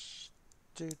works.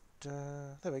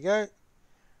 There we go.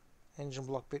 Engine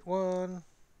block bit 1.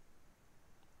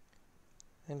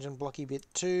 Engine blocky bit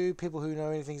 2. People who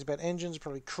know anything about engines are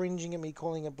probably cringing at me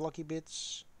calling it blocky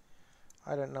bits.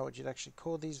 I don't know what you'd actually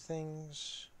call these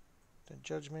things. Don't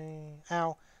judge me.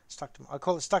 Ow. I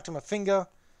call it stuck to my finger.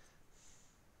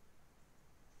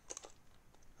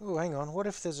 Oh, hang on. What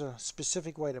if there's a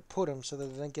specific way to put them so that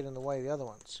they don't get in the way of the other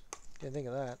ones? Didn't think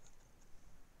of that.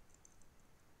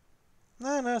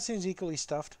 No, it seems equally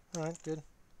stuffed. Alright, good.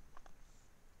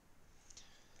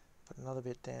 Put another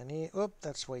bit down here. Oop,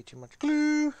 that's way too much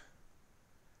glue.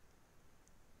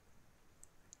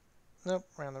 Nope,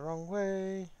 round the wrong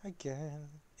way again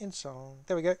in song.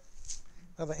 There we go.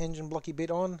 Another engine blocky bit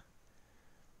on.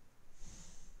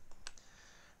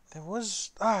 There was...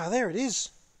 there it is.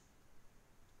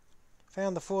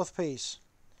 Found the fourth piece.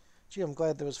 Gee, I'm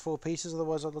glad there was 4 pieces,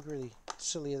 otherwise I'd look really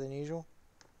sillier than usual.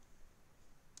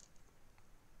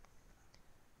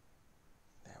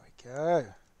 There we go.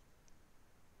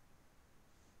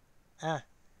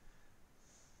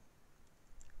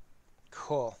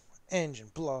 Cool.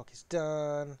 Engine block is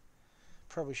done.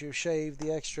 Probably should have shaved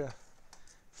the extra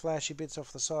flashy bits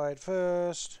off the side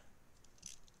first.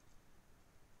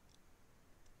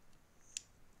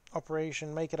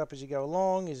 Operation make it up as you go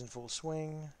along is in full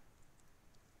swing.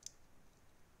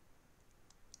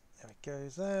 There it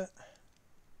goes, that.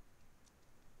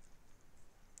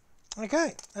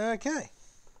 Okay.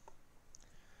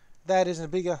 That isn't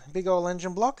a big old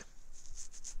engine block.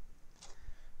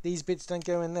 These bits don't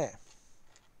go in there.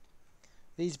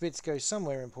 These bits go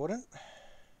somewhere important.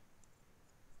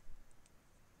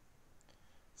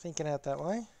 Thinking out that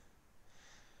way.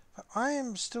 But I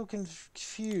am still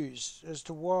confused as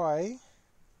to why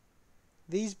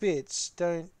these bits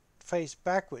don't face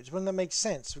backwards. Wouldn't that make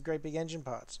sense for great big engine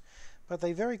parts? But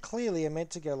they very clearly are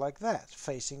meant to go like that,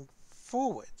 facing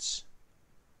forwards.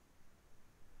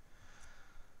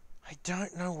 I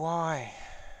don't know why.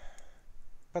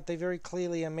 But they very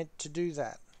clearly are meant to do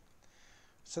that.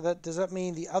 So does that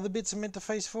mean the other bits are meant to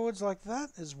face forwards like that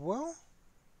as well?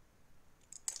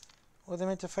 Or they're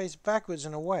meant to face backwards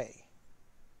and away?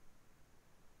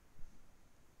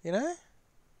 You know?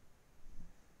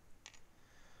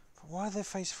 But why do they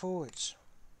face forwards?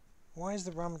 Why is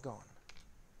the rum gone?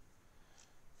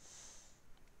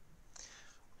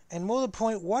 And more to the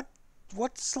point, what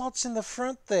slots in the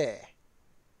front there?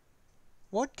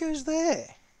 What goes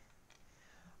there?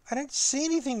 I don't see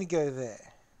anything to go there.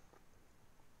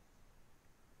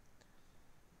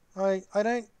 I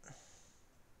don't...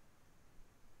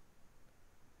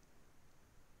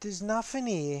 There's nothing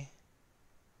here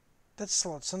that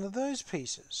slots into those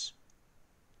pieces.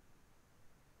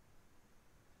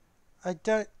 I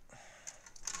don't...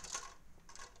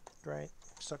 Great,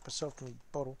 stuck myself in the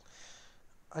bottle.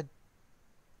 I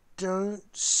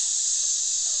don't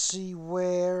see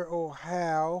where or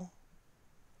how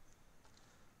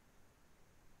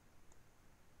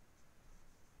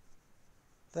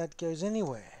that goes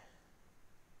anywhere.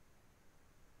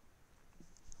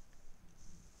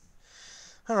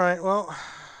 Alright, well,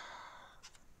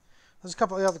 there's a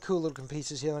couple of other cool little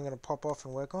pieces here that I'm going to pop off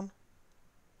and work on.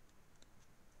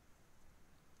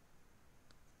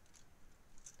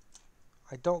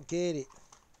 I don't get it.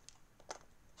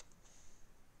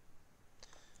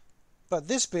 But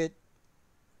this bit,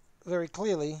 very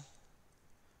clearly,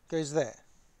 goes there.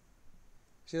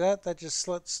 See that? That just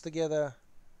slots together.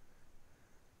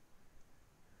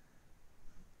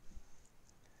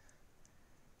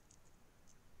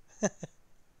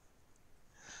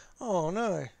 Oh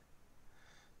no.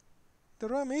 The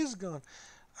rum is gone.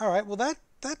 Alright, well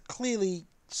that clearly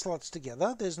slots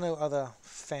together. There's no other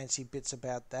fancy bits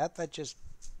about that. That just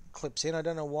clips in. I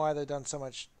don't know why they've done so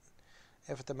much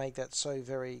effort to make that so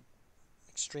very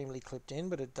extremely clipped in,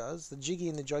 but it does. The jiggy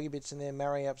and the joggy bits in there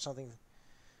marry up something.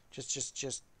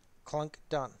 Just clunk,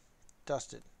 done.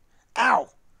 Dusted. Ow!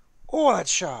 Oh,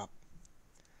 that's sharp.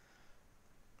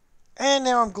 And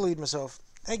now I'm glued myself.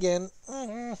 Again.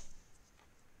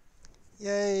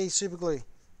 Yay, super glue.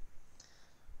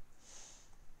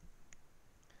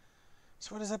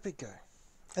 So where does that bit go?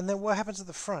 And then what happens at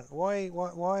the front? Why?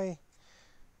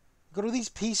 Got all these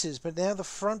pieces, but now the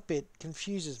front bit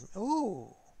confuses me.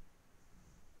 Ooh.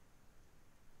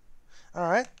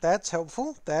 Alright, that's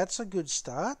helpful. That's a good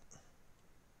start.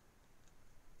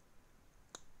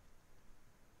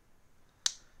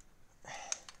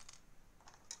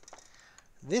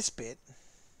 This bit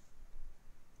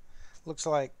looks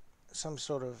like some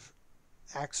sort of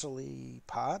axle-y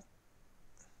part.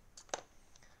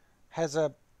 Has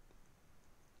the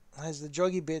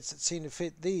joggy bits that seem to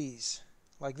fit these,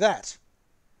 like that.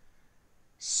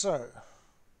 So,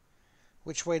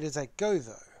 which way does that go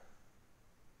though?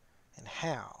 And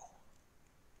how?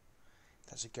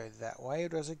 Does it go that way or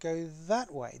does it go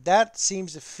that way? That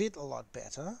seems to fit a lot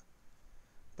better.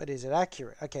 But is it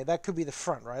accurate? Okay, that could be the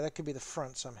front, right? That could be the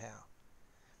front somehow.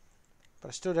 But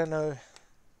I still don't know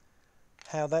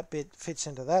how that bit fits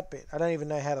into that bit. I don't even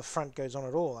know how the front goes on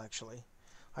at all, actually.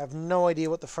 I have no idea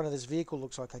what the front of this vehicle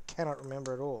looks like. I cannot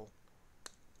remember at all.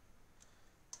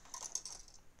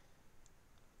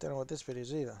 Don't know what this bit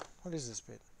is either. What is this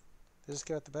bit? Does this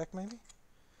go at the back, maybe?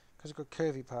 Because it's got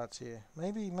curvy parts here.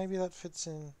 Maybe that fits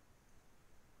in...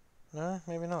 No,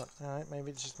 maybe not. Alright,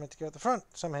 maybe it's just meant to go at the front,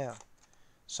 somehow.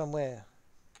 somewhere.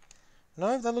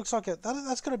 No, that looks like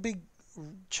that's got a big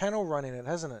channel run in it,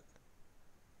 hasn't it?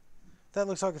 That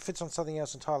looks like it fits on something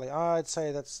else entirely. I'd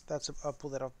say I'll pull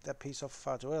that piece off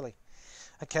far too early.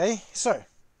 Okay, so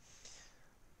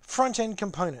front end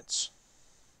components.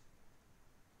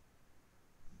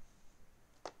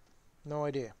 No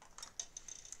idea.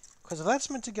 Because if that's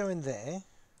meant to go in there,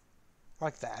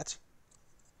 like that,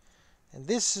 and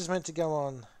this is meant to go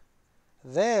on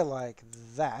there like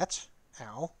that,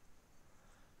 ow.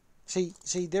 See,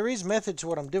 there is method to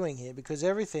what I'm doing here, because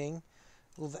everything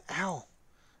will, ow,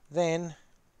 then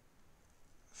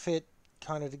fit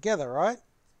kind of together, right?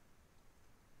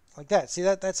 Like that. See,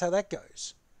 that's how that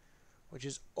goes, which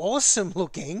is awesome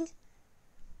looking.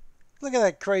 Look at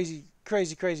that crazy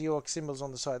orc symbols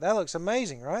on the side. That looks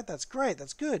amazing, right? That's great.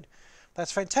 That's good.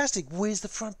 That's fantastic. Where's the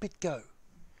front bit go?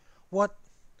 What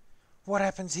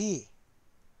happens here?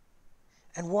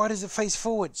 And why does it face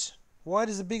forwards? Why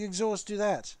does the big exhaust do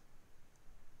that?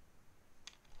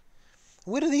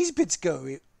 Where do these bits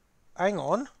go? Hang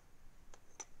on.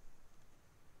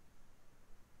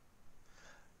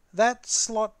 That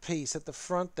slot piece at the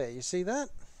front there, you see that?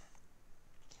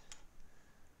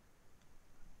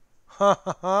 Ha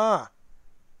ha ha.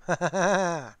 Ha ha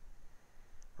ha.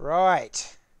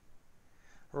 Right.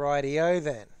 Rightio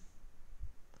then.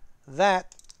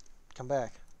 That, come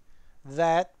back.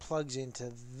 That plugs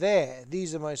into there.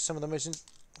 These are some of the most...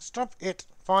 Stop it.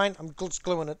 Fine, I'm just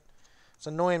gluing it. It's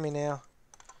annoying me now.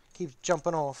 Keeps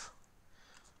jumping off.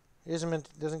 It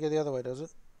doesn't go the other way, does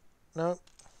it? No.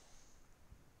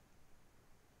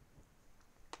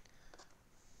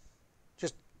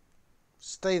 Just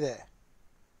stay there.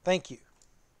 Thank you.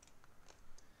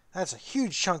 That's a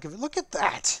huge chunk of it. Look at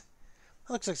that.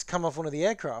 That looks like it's come off one of the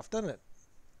aircraft, doesn't it?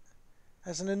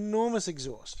 That's an enormous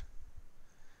exhaust.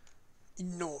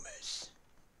 Enormous.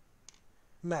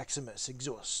 Maximus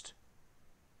exhaust.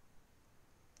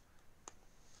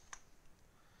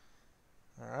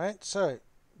 Alright, so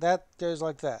that goes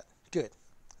like that. Good.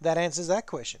 That answers that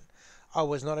question. I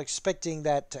was not expecting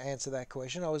that to answer that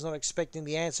question. I was not expecting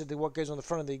the answer to what goes on the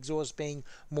front of the exhaust being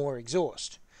more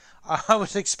exhaust. I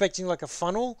was expecting like a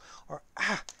funnel or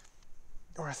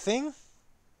a thing.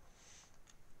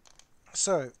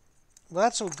 So, well,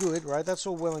 that's all good, right? That's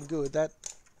all well and good. That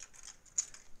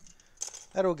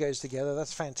all goes together.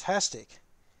 That's fantastic.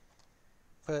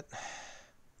 But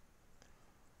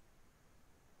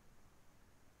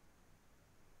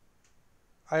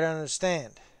I don't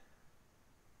understand.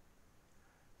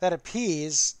 That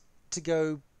appears to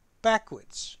go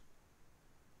backwards.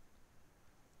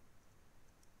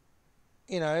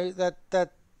 You know,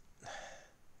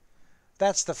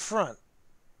 that's the front.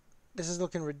 This is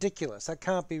looking ridiculous. That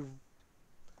can't be...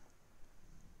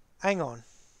 Hang on.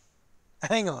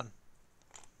 Hang on.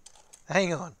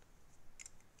 Hang on.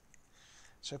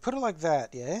 So put it like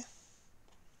that, yeah?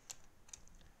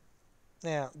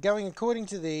 Now, going according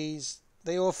to these,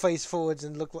 they all face forwards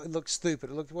and look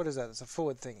stupid. What is that? It's a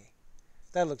forward thingy.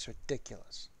 That looks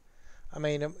ridiculous. I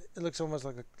mean, it looks almost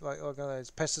like one of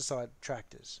those pesticide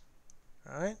tractors.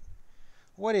 Alright?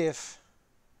 What if...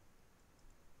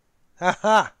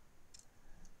 Ha!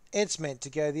 It's meant to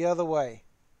go the other way.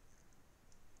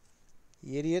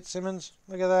 You idiot, Simmons.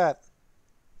 Look at that.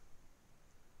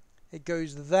 It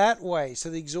goes that way, so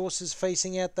the exhaust is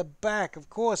facing out the back, of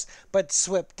course, but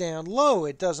swept down low.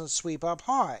 It doesn't sweep up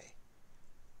high.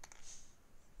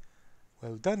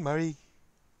 Well done, Murray.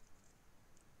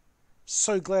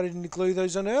 So glad I didn't glue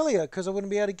those on earlier, because I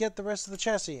wouldn't be able to get the rest of the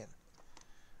chassis in.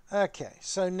 Okay,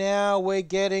 so now we're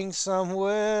getting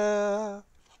somewhere.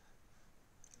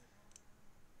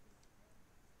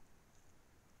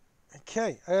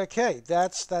 Okay,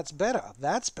 that's better.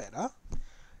 That's better.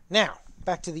 Now,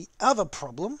 back to the other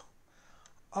problem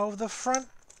of the front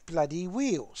bloody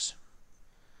wheels,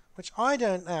 which I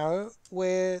don't know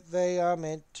where they are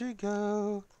meant to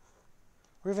go,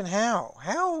 or even how.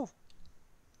 How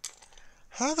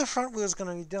are the front wheels going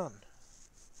to be done?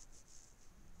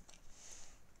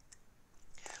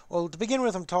 Well, to begin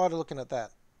with, I'm tired of looking at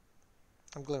that.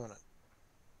 I'm gluing it.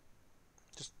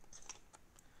 It's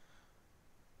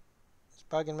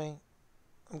bugging me.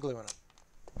 I'm gluing it.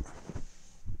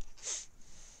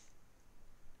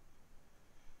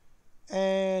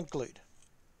 And glued.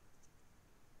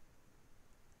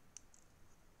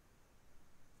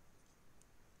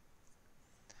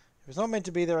 If it's not meant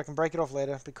to be there, I can break it off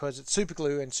later because it's super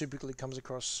glue, and super glue comes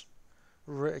across,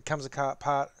 it comes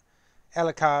apart, a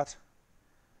la carte,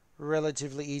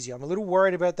 relatively easy. I'm a little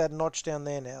worried about that notch down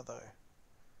there now,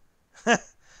 though.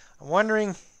 I'm wondering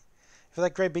if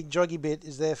that great big joggy bit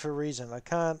is there for a reason. I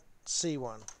can't see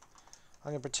one.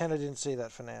 I'm going to pretend I didn't see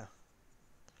that for now.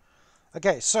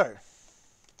 Okay, so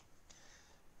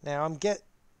now if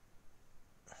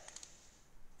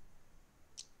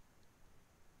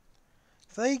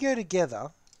they go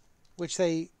together, which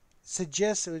they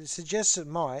suggest it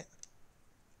might,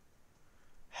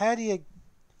 how do you...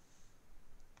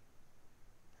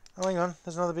 Oh, hang on,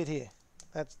 there's another bit here.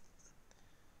 What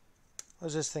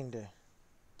does this thing do?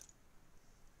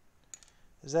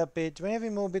 Is that bit... Do we have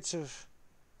any more bits of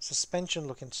suspension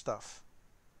looking stuff?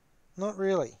 Not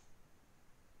really.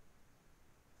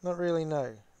 Not really,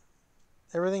 no.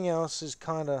 Everything else is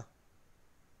kind of...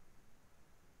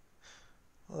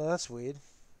 Well, that's weird.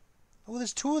 Oh,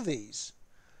 there's two of these.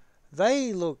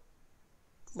 They look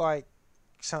like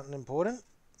something important.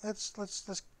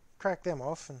 Let's crack them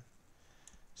off and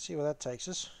see where that takes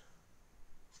us.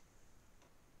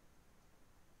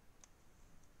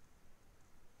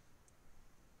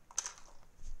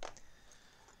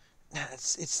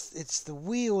 It's the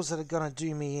wheels that are gonna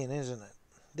do me in, isn't it?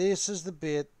 This is the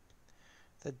bit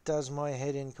that does my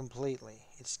head in completely.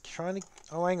 It's trying to...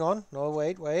 Oh, hang on. No,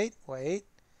 wait.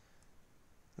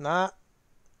 Nah.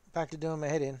 Back to doing my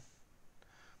head in.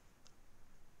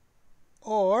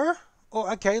 Or,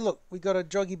 okay, look. We got a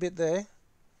joggy bit there.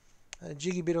 A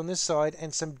jiggy bit on this side.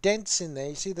 And some dents in there.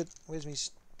 You see the... Where's my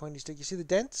pointy stick? You see the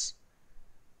dents?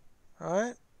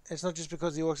 Alright. It's not just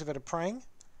because the orcs have had a prang.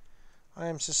 I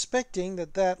am suspecting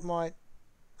that might...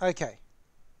 Okay.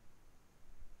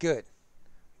 Good.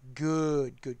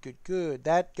 Good.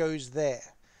 That goes there.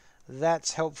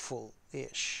 That's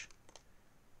helpful-ish.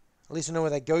 At least I know where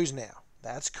that goes now.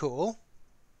 That's cool.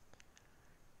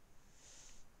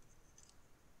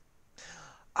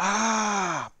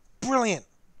 Ah! Brilliant!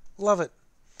 Love it.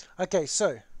 Okay,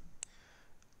 so...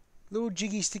 Little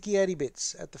jiggy sticky addy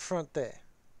bits at the front there.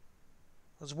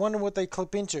 I was wondering what they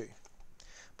clip into.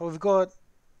 But we've got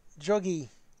joggy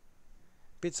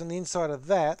bits on the inside of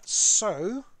that,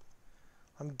 so...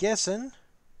 I'm guessing...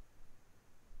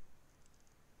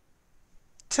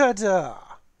 Ta-da!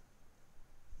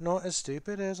 Not as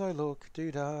stupid as I look.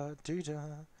 Doo-da, doo-da.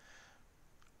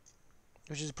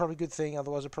 Which is probably a good thing,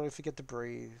 otherwise I'd probably forget to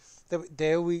breathe.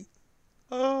 There we...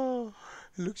 Oh,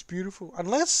 it looks beautiful.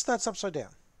 Unless that's upside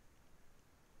down.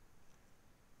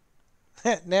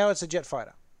 Now it's a jet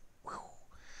fighter. Whew.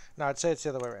 No, I'd say it's the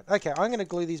other way around. Okay, I'm going to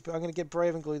glue these... I'm going to get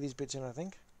brave and glue these bits in, I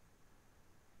think.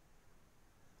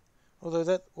 Although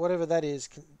that... Whatever that is...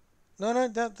 No,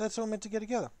 that's all meant to get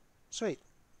together. Sweet.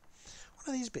 What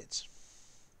are these bits?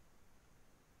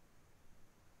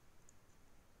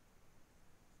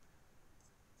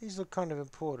 These look kind of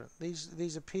important.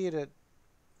 These appear to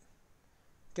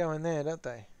go in there, don't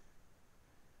they?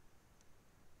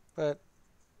 But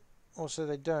also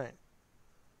they don't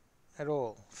at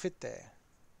all fit there.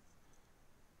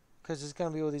 Because there's going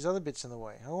to be all these other bits in the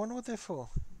way. I wonder what they're for.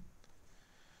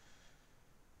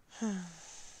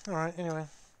 Alright, anyway.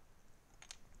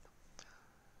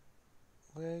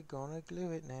 We're gonna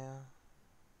glue it now.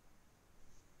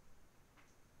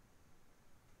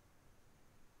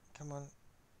 Come on.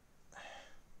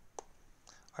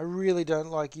 I really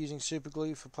don't like using super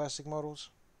glue for plastic models.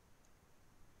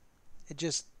 I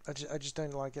just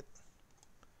don't like it.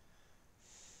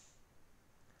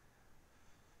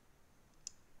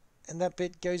 And that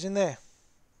bit goes in there.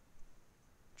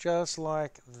 Just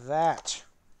like that.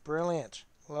 Brilliant.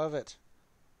 Love it.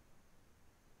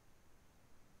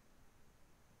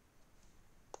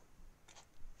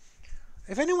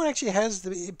 If anyone actually has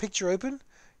the picture open,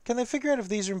 can they figure out if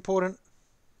these are important?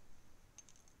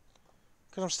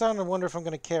 Because I'm starting to wonder if I'm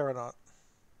going to care or not.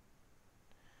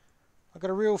 I've got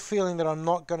a real feeling that I'm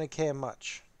not going to care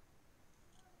much.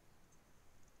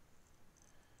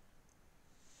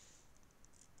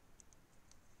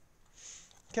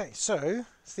 Okay, so,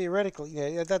 theoretically,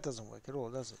 yeah, that doesn't work at all,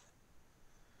 does it?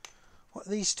 What are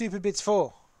these stupid bits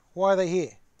for? Why are they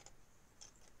here?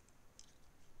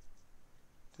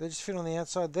 Do they just fit on the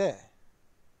outside there?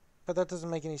 But that doesn't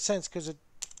make any sense because it...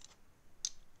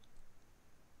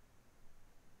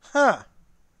 Huh.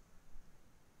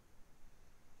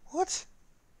 What?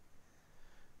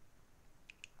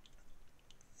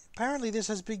 Apparently this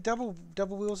has big double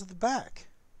wheels at the back.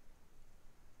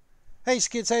 Hey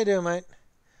Skids, how you doing, mate?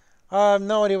 I have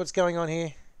no idea what's going on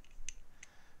here.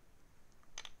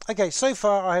 Okay, so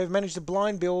far I have managed to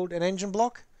blind build an engine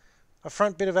block, a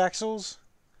front bit of axles.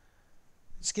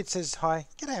 Skid says hi.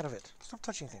 Get out of it. Stop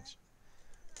touching things.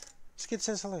 Skid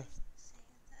says hello.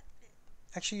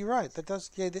 Actually, you're right. That does,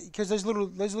 yeah, because those little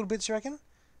bits, you reckon?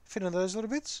 Fit into those little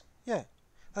bits? Yeah,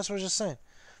 that's what I was just saying.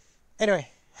 Anyway,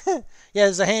 yeah,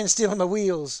 there's a hand still on the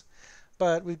wheels,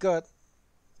 but we've got.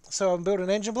 So I'm building an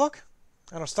engine block.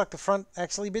 And I've stuck the front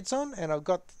axle bits on, and I've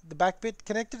got the back bit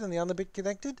connected and the under bit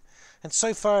connected, and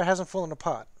so far it hasn't fallen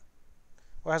apart,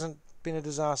 or hasn't been a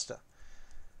disaster.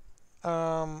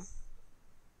 Now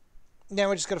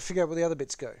we just got to figure out where the other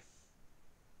bits go.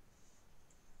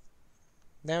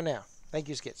 Now. Thank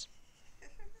you, Skits.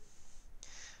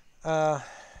 So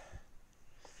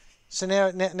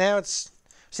now it's...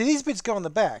 See, these bits go on the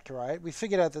back, right? We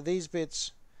figured out that these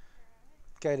bits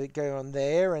go on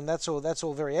there, and that's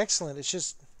all very excellent. It's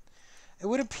just... It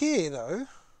would appear, though...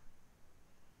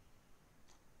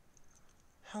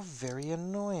 How very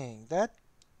annoying. That...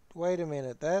 Wait a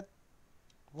minute, that...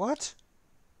 What?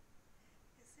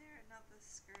 Is there another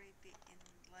screwy bit in,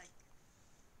 like...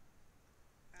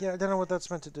 Yeah, I don't know what that's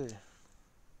meant to do.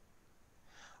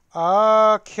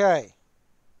 Okay.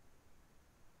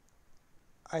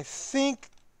 I think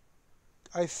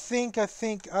we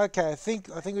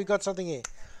got something here.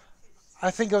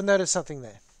 I think I've noticed something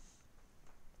there.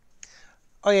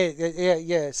 Oh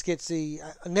yeah, Skits. I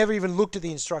never even looked at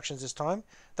the instructions this time.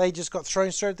 They just got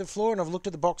thrown straight at the floor, and I've looked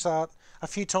at the box art a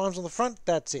few times on the front.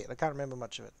 That's it. I can't remember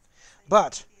much of it.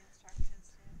 But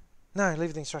no,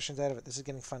 leave the instructions out of it. This is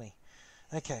getting funny.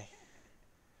 Okay.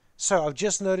 So I've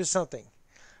just noticed something.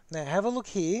 Now have a look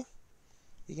here.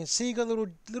 You can see you got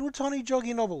little tiny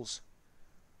joggy knobbles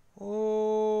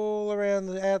all around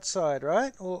the outside,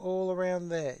 right? All around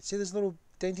there. See those little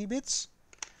denty bits?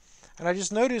 And I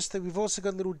just noticed that we've also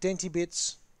got little denty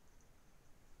bits.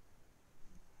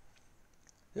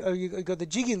 Oh, you got the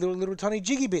jiggy little tiny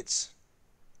jiggy bits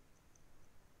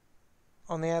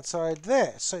on the outside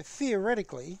there. So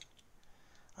theoretically,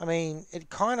 I mean, it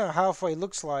kind of halfway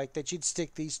looks like that you'd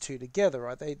stick these two together,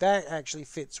 right? That actually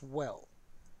fits well.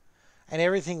 And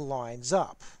everything lines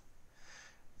up.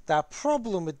 The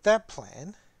problem with that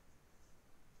plan...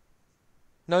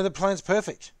 No, the plan's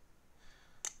perfect.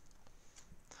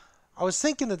 I was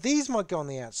thinking that these might go on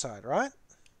the outside, right?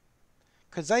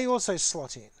 Because they also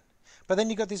slot in. But then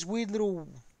you got this weird little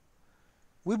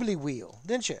wibbly wheel,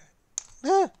 didn't you?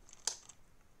 Yeah.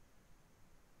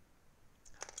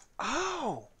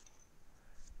 Oh!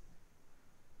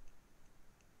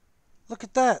 Look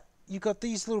at that. You got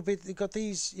these little bits. You got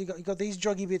these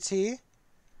joggy bits here,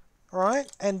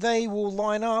 right? And they will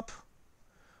line up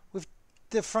with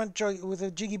the front with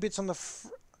the jiggy bits on the.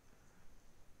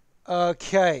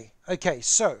 Okay.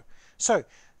 So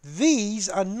these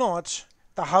are not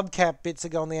the hubcap bits that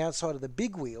go on the outside of the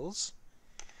big wheels.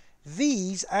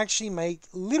 These actually make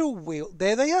little wheel.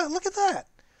 There they are. Look at that.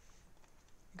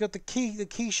 You got the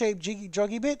key-shaped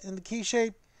joggy bit and the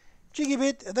key-shaped jiggy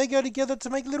bit. They go together to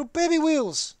make little baby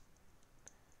wheels.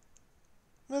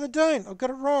 No, they don't. I've got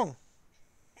it wrong.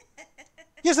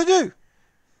 Yes, I do.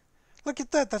 Look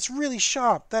at that. That's really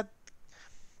sharp. There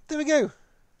we go.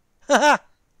 Ha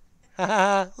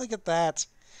ha. Look at that.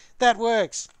 That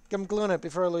works. I'm gluing it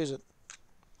before I lose it.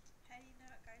 How do you know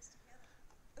it goes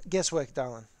together? Guesswork,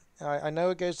 darling. I know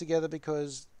it goes together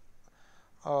because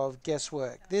of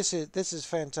guesswork. This is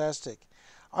fantastic.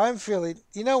 I'm feeling.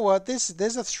 You know what?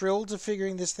 There's a thrill to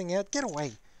figuring this thing out. Get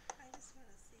away. I just want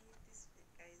to see if this bit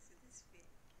goes with this bit.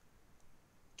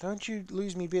 Don't you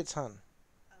lose me bits, hun.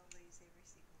 I'll lose every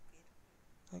single bit.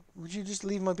 Like, would you just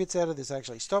leave my bits out of this?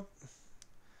 Actually, stop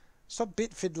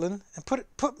bit fiddling and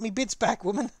put me bits back,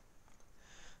 woman. It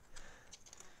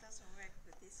doesn't work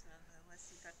with this one unless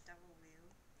you've got double wheel.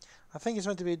 I think it's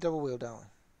meant to be a double wheel, darling.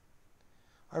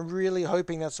 I'm really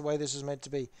hoping that's the way this is meant to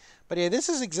be. But yeah, this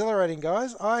is exhilarating,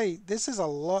 guys. This is a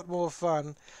lot more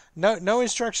fun. No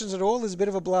instructions at all. There's a bit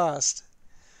of a blast.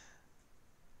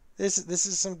 This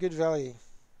is some good value.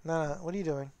 No, what are you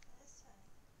doing?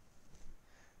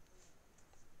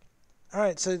 All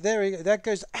right, so there we go. That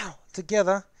goes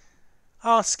together.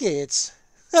 Oh, Skits.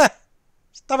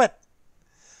 Stop it.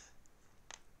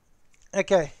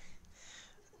 Okay.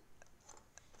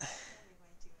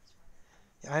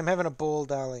 I'm having a ball,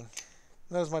 darling.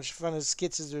 Not as much fun as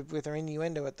Skits is with her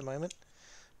innuendo at the moment.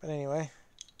 But anyway.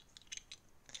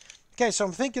 Okay, so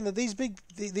I'm thinking that these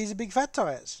are big fat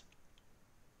tires.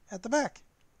 At the back.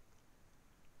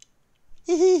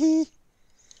 Hee hee hee.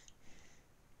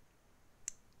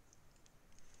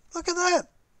 Look at that.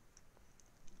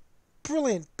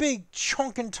 Brilliant. Big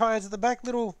chonking tires at the back.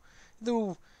 Little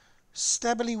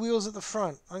stabbly wheels at the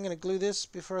front. I'm going to glue this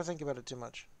before I think about it too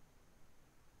much.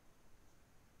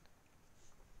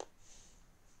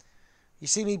 You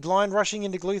see me blind rushing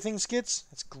into glue things, Skits?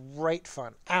 It's great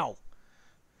fun. Ow.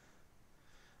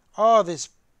 Oh, this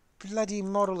bloody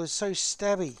model is so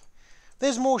stabby.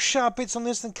 There's more sharp bits on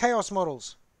this than Chaos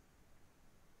models.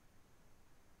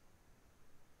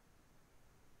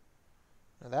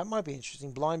 Now that might be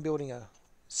interesting. Blind building a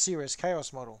Cirrus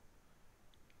Chaos model.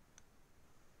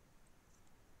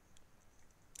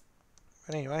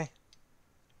 But anyway.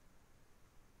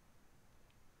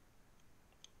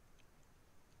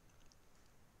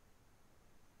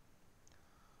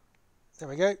 There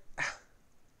we go.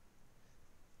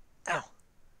 Ow.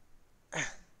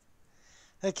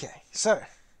 Okay, so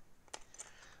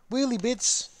wheelie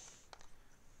bits.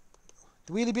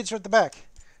 The wheelie bits are at the back.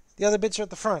 The other bits are at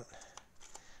the front.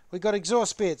 We got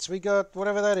exhaust bits. We got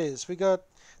whatever that is. We got,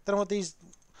 don't know what these.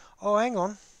 Oh, hang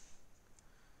on.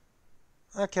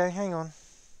 Okay, hang on.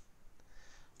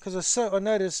 Because I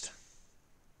noticed.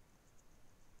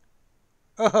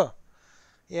 Oh,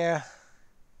 yeah.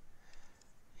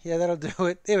 Yeah, that'll do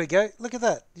it. There we go. Look at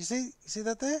that. You see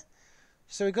that there?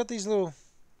 So we got these little.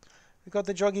 We got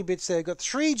the joggy bits there. We've got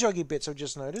 3 joggy bits. I've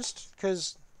just noticed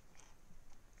because.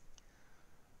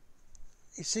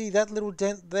 You see that little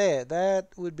dent there? That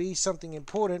would be something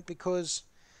important because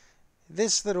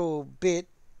this little bit,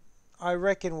 I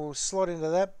reckon, will slot into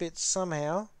that bit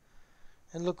somehow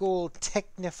and look all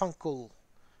technifunkel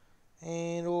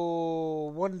and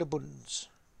all wonderbuns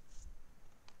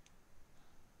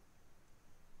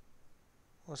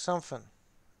or something.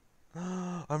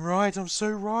 I'm right. I'm so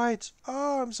right.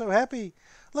 Oh, I'm so happy.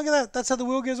 Look at that. That's how the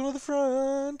wheel goes on the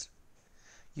front.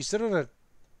 You stood on a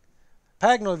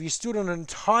Pagnov, you stood on an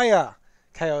entire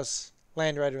Chaos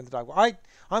Land Raider in the dark.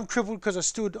 I'm crippled because I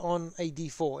stood on a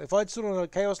D4. If I'd stood on a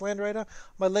Chaos Land Raider,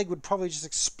 my leg would probably just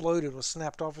exploded or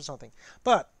snapped off or something.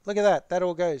 But look at that. That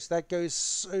all goes. That goes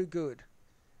so good.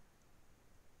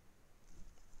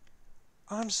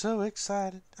 I'm so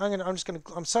excited.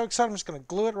 I'm so excited. I'm just gonna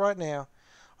glue it right now.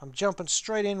 I'm jumping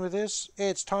straight in with this.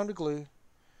 It's time to glue.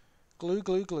 Glue,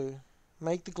 glue, glue.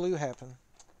 Make the glue happen.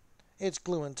 It's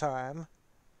gluing time.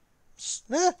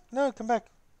 No, come back a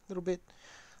little bit.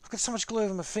 I've got so much glue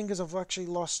over my fingers. I've lost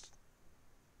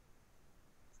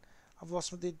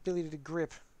the ability to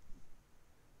grip.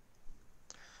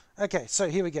 Okay, so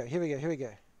here we go.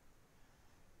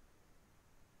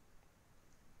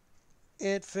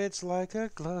 It fits like a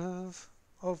glove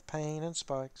of pain and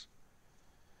spikes.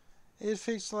 It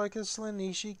fits like a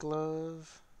Slanishi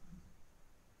glove.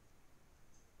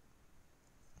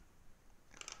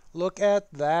 Look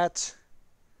at that.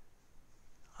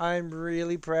 I'm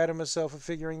really proud of myself for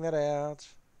figuring that out.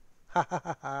 Ha ha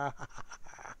ha ha ha.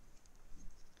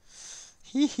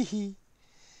 Hee hee hee.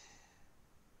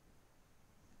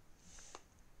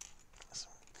 I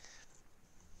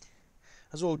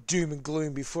was all doom and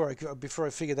gloom before I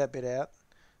figured that bit out.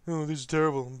 Oh, this is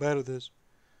terrible. I'm bad at this.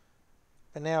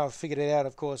 But now I've figured it out,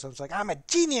 of course. I was like, I'm a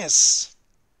genius!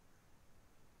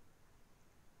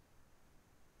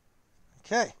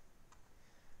 Okay.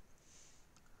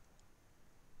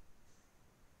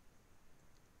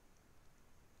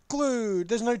 Glued!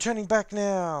 There's no turning back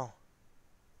now.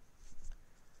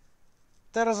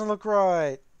 That doesn't look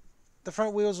right. The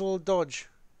front wheels all dodge.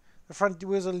 The front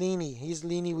wheels are leany. Here's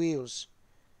leany wheels.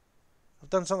 I've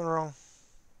done something wrong.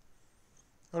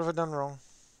 What have I done wrong?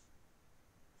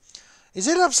 Is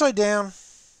it upside down?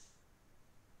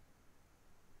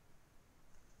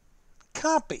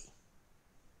 Can't be.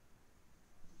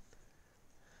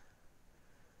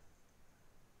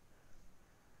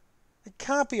 It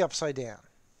can't be upside down.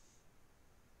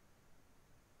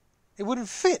 It wouldn't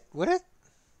fit, would it?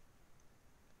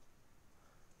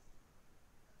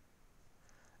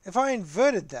 If I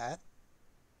inverted that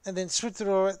and then switched it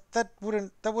over, that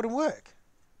wouldn't work.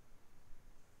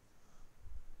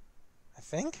 I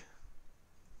think.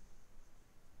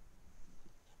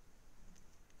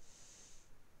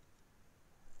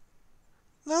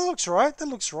 No, that looks right. That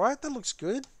looks right. That looks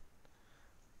good.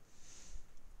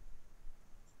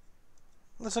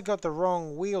 Unless I got the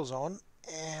wrong wheels on.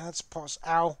 Yeah, that's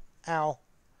ow. Ow.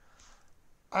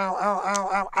 Ow, ow, ow,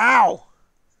 ow, ow!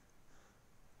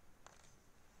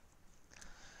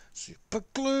 Super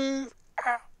glue.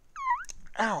 Ow.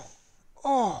 Ow.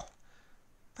 Oh,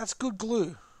 that's good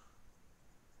glue.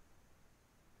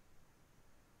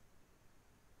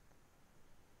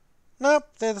 Nope,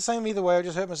 they're the same either way. I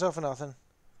just hurt myself for nothing.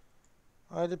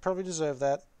 I did probably deserve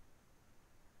that.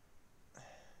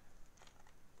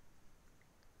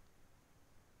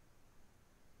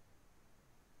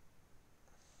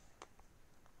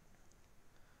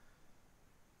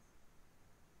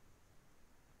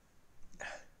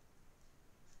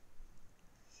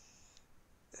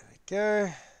 Go.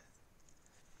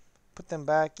 Put them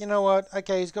back. You know what?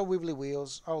 Okay, he's got wibbly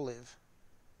wheels. I'll live.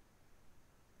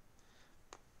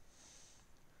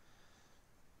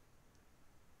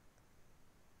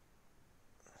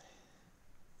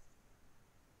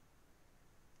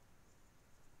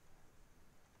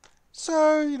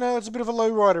 So, you know, it's a bit of a low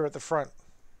rider at the front.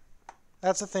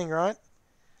 That's the thing, right?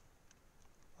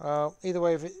 Either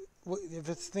way, if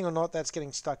it's a thing or not, that's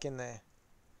getting stuck in there.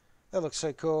 That looks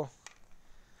so cool.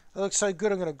 That looks so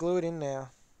good, I'm going to glue it in now.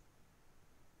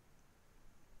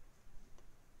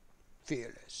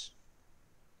 Fearless.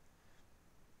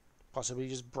 Possibly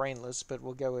just brainless, but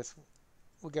we'll go with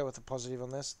the positive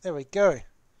on this. There we go.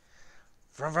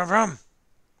 Vroom vroom vroom.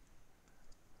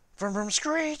 Vroom vroom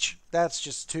screech. That's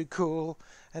just too cool.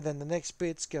 And then the next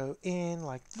bits go in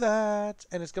like that,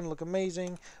 and it's going to look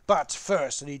amazing. But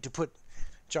first I need to put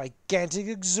gigantic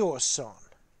exhausts on.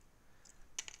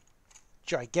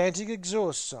 Gigantic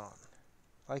exhausts on.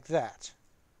 Like that.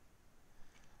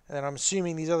 And then I'm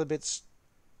assuming these other bits...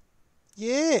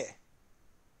 Yeah!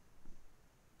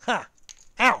 Ha!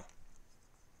 Ow!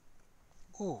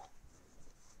 Ooh.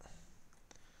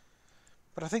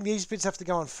 But I think these bits have to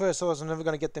go on first, otherwise I'm never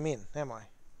going to get them in, am I?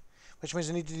 Which means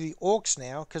I need to do the orcs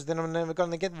now, because then I'm never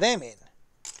going to get them in.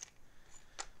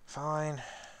 Fine.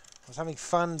 I was having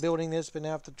fun building this, but now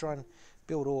I have to try and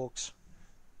build orcs.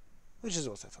 Which is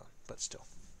also fun, but still.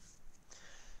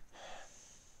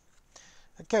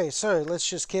 Okay, so let's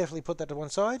just carefully put that to one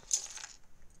side.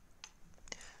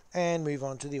 And move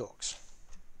on to the orcs.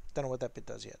 Don't know what that bit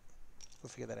does yet. We'll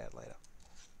figure that out later.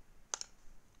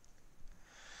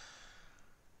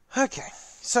 Okay,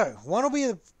 so one will be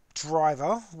the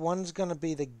driver, one's going to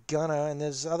be the gunner, and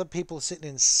there's other people sitting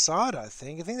inside, I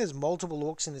think. I think there's multiple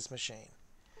orcs in this machine.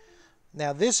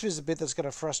 Now, this is a bit that's going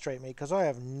to frustrate me, because I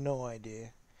have no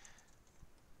idea.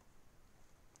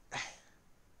 I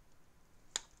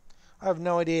have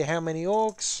no idea how many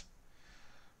orcs,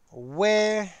 or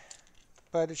where,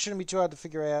 but it shouldn't be too hard to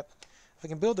figure out. If I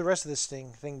can build the rest of this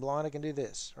thing blind, I can do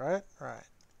this, right? Right.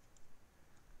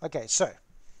 Okay, so.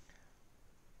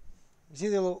 You see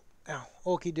the little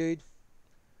orky dude?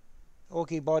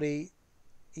 Orky body.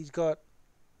 He's got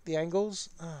the angles.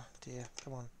 Oh, dear.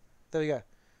 Come on. There we go.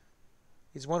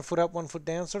 He's 1 foot up, 1 foot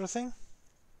down sort of thing.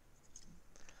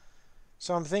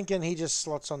 So I'm thinking he just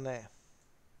slots on there.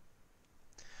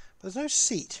 But there's no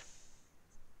seat.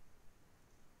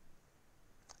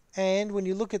 And when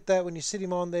you look at that, when you sit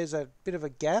him on, there's a bit of a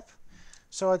gap.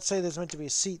 So I'd say there's meant to be a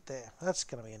seat there. That's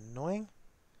going to be annoying.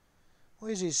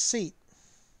 Where's his seat?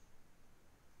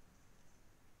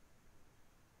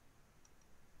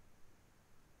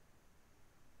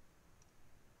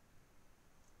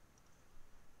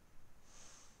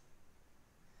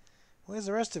 Where's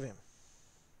the rest of him?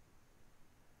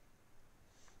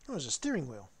 Oh, there's a steering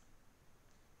wheel.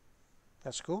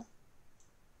 That's cool.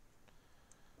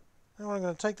 Now I'm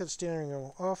going to take that steering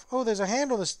wheel off. Oh, there's a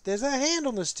hand on the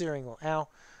steering wheel. Ow.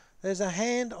 There's a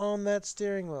hand on that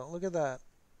steering wheel. Look at that.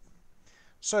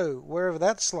 So, wherever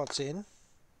that slots in,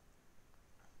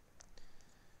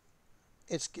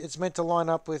 it's meant to line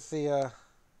up with the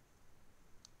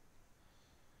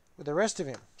rest of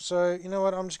him. So, you know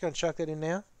what? I'm just going to chuck that in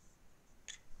now.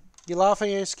 You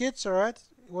laughing at your skits? Alright.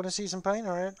 You want to see some pain?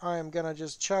 Alright. I am going to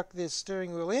just chuck this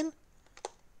steering wheel in.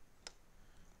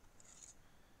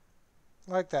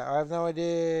 Like that. I have no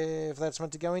idea if that's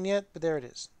meant to go in yet, but there it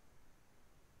is.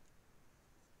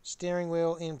 Steering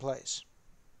wheel in place.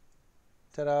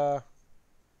 Ta-da.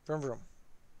 Vroom vroom.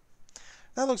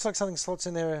 That looks like something slots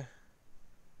in there.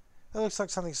 That looks like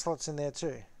something slots in there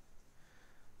too.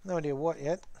 No idea what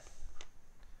yet.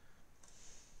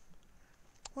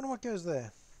 Wonder what goes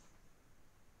there.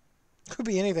 Could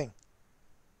be anything.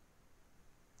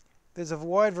 There's a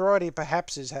wide variety of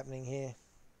perhapses happening here.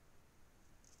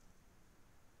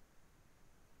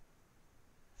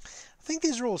 I think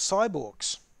these are all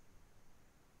cyborgs.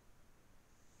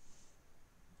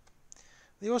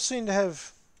 They all seem to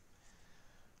have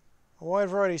a wide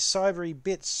variety of cybery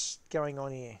bits going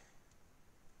on here.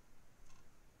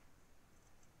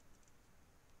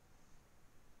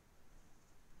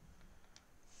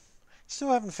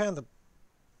 Still haven't found the...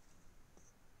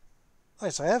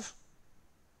 Yes, I have.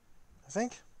 I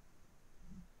think.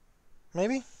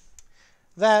 Maybe.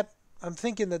 That, I'm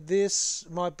thinking that this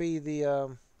might be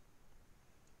the...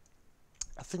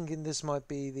 I'm thinking this might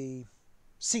be the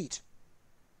seat.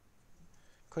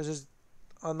 Because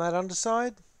on that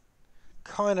underside,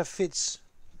 kind of fits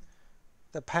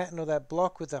the pattern of that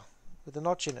block with the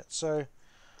notch in it. So,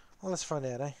 well, let's find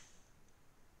out, eh?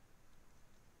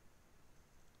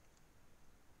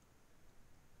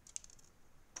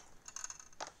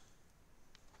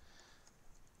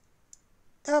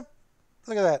 Yep,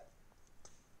 look at that.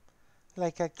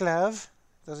 Like a glove.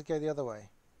 Does it go the other way?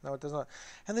 No, it does not.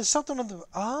 And there's something on the...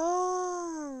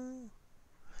 Oh!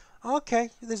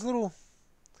 Okay, there's little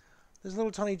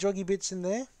tiny joggy bits in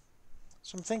there.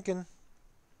 So I'm thinking...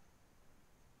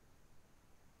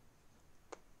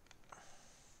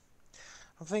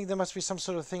 there must be some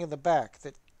sort of thing in the back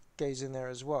that goes in there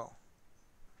as well.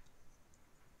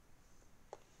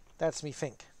 That's me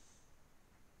think.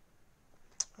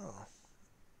 Oh.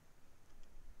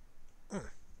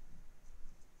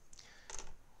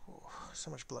 Oh, so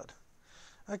much blood.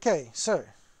 Okay, so.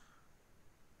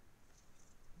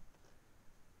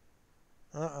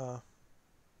 Uh-oh.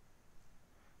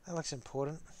 That looks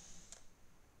important.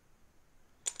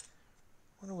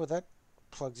 Wonder where that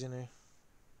plugs into.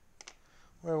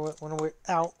 Wonder where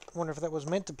out. Wonder if that was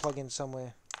meant to plug in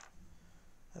somewhere.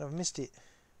 And I've missed it.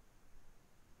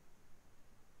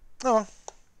 Oh well.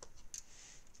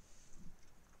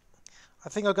 I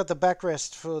think I got the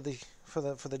backrest for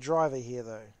the driver here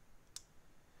though.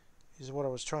 Is what I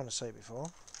was trying to say before.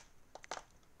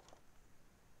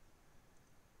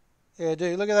 Yeah,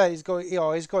 dude, look at that. He's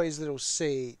got his little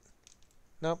seat.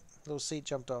 Nope, little seat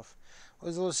jumped off. Well,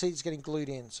 his little seat's getting glued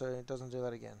in, so it doesn't do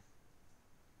that again.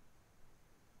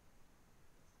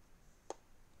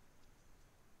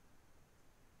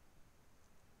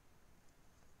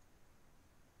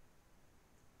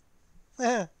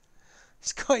 Yeah,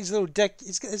 he's got his little deck.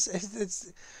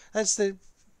 That's the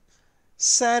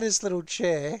saddest little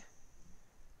chair.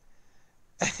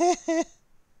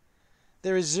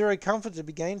 There is zero comfort to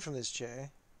be gained from this chair.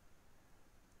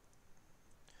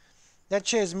 That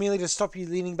chair is merely to stop you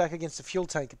leaning back against the fuel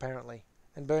tank, apparently,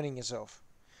 and burning yourself.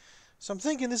 So I'm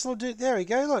thinking this little dude, there we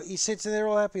go, look, he sits there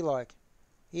all happy like.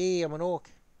 Yeah, I'm an orc.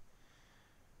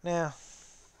 Now,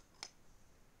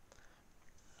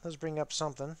 let's bring up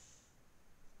something.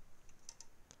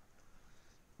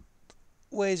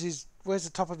 Where's the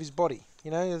top of his body?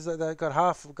 You know, they've got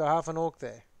half an orc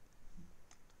there.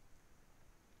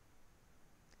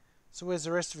 So where's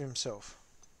the rest of himself?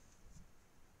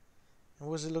 And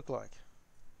what does it look like?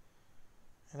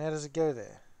 And how does it go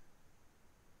there?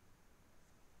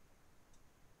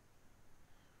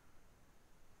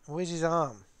 And where's his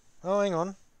arm? Oh, hang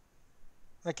on.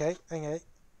 Okay. I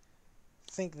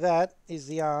think that is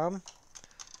the arm.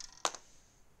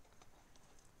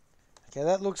 Okay,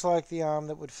 that looks like the arm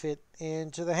that would fit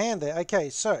into the hand there. Okay,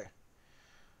 so.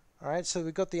 Alright, so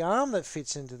we've got the arm that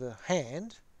fits into the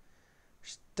hand.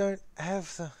 Just don't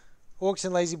have the... Orcs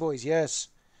and lazy boys, yes.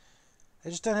 They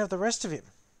just don't have the rest of him.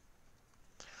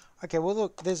 Okay, well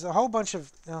look, there's a whole bunch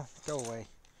of... Oh, go away.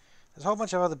 There's a whole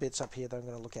bunch of other bits up here that I'm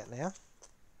going to look at now.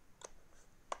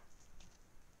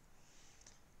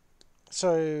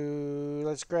 So,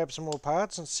 let's grab some more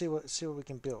parts and see what we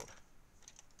can build.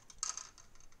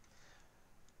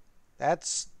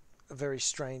 That's a very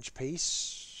strange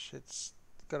piece. It's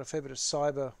got a fair bit of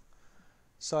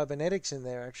cybernetics in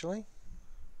there, actually.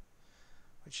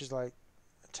 Which is like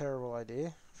a terrible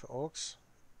idea for orcs.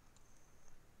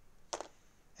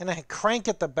 And a crank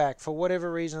at the back. For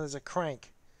whatever reason, there's a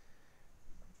crank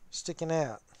sticking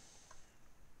out.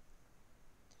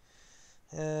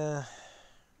 Looks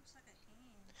like a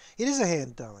hand. It is a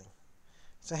hand, darling.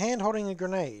 It's a hand holding a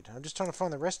grenade. I'm just trying to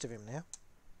find the rest of him now.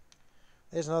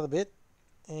 There's another bit.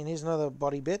 And here's another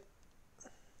body bit.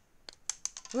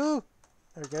 Woo!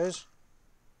 There it goes.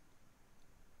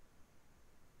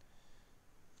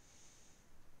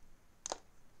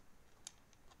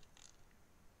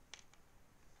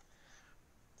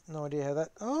 No idea how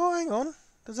that... Oh, hang on.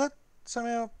 Does that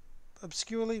somehow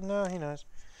obscurely... No, who knows.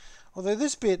 Although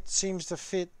this bit seems to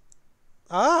fit...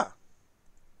 Ah!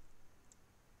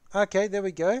 Okay, there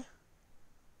we go.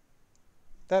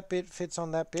 That bit fits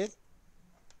on that bit.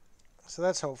 So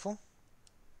that's helpful.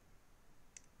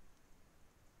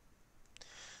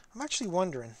 I'm actually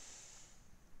wondering.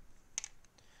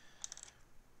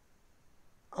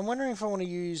 I'm wondering if I want to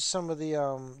use some of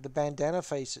the bandana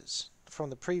faces from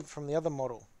the other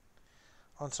model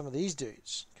on some of these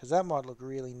dudes, because that might look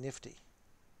really nifty.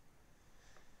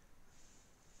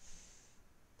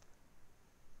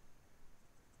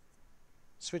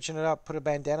 Switching it up, put a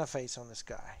bandana face on this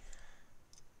guy.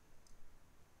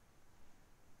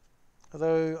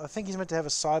 Although I think he's meant to have a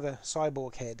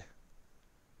cyborg head.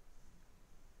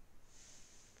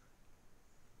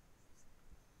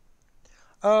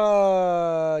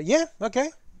 Yeah, okay.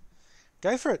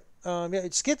 Go for it. Yeah,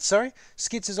 it's Skits, sorry.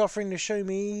 Skits is offering to show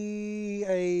me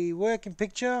a working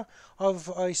picture of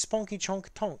a Sponky Chonk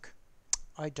Tonk.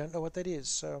 I don't know what that is,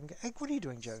 so I'm hey, what are you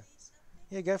doing, Joe?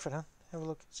 Yeah, go for it, huh? Have a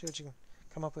look. See what you can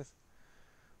come up with.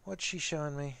 What's she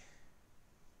showing me?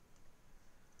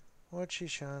 What's she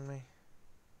showing me?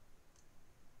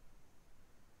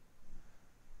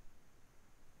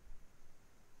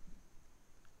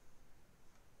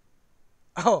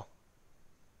 Oh.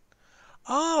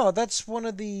 Oh, that's one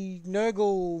of the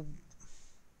Nurgle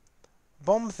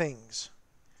bomb things.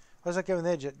 How's that going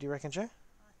there, do you reckon, Joe? I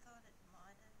thought it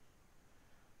might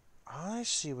I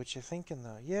see what you're thinking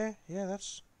though. Yeah, yeah,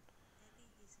 that's...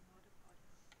 Maybe he's an Autobot.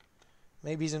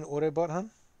 Maybe he's an Autobot, huh?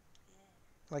 Yeah.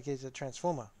 Like he's a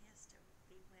Transformer. He has to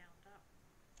be wound up.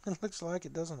 It looks like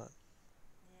it, doesn't it?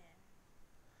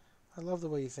 Yeah. I love the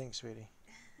way you think, sweetie.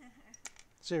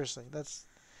 Seriously, that's...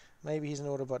 Maybe he's an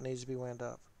Autobot, needs to be wound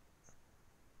up.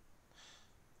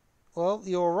 Well,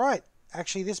 you're right.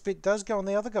 Actually, this bit does go on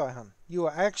the other guy, hun. You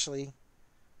are actually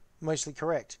mostly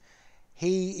correct.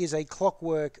 He is a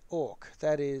clockwork orc.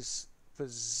 That is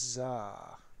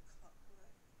bizarre.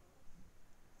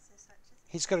 Is there such a thing?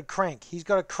 He's got a crank. He's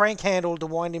got a crank handle to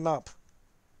wind him up.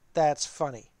 That's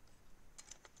funny.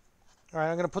 Alright,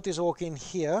 I'm going to put this orc in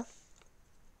here.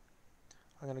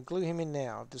 I'm going to glue him in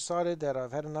now. I've decided that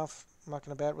I've had enough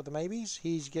mucking about with the maybes.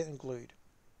 He's getting glued.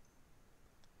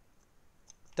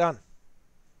 Done.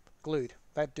 Glued.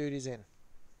 That dude is in.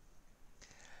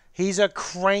 He's a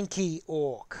cranky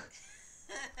orc.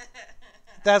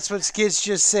 That's what Skits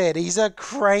just said. He's a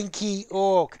cranky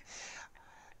orc.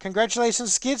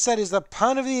 Congratulations, Skits. That is the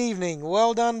pun of the evening.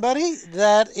 Well done, buddy.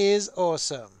 That is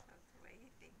awesome. Love the way you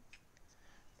think.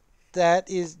 That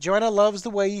is... Joanna loves the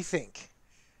way you think.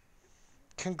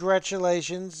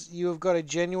 Congratulations. You have got a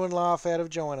genuine laugh out of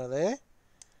Joanna there.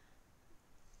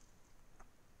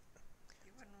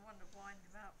 You wouldn't want to wind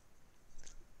him up.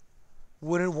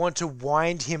 Wouldn't want to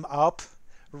wind him up?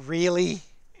 Really?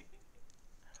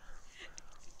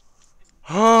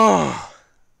 Oh.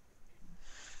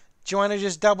 Joanna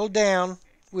just doubled down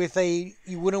with a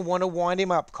 "you wouldn't want to wind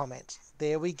him up" comment.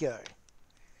 There we go.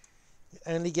 It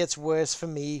only gets worse for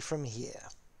me from here.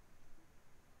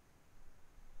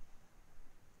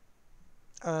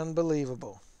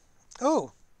 Unbelievable.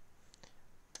 Oh.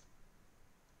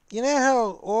 You know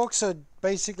how orcs are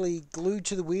basically glued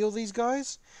to the wheel, these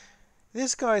guys?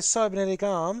 This guy's cybernetic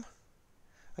arm...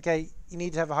 Okay, you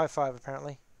need to have a high five,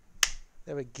 apparently.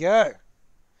 There we go.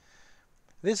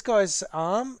 This guy's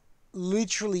arm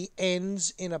literally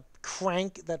ends in a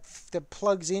crank that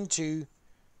plugs into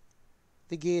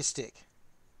the gear stick.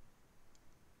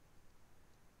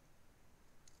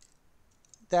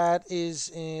 That is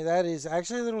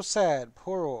actually a little sad.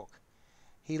 Poor orc.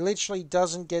 He literally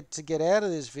doesn't get to get out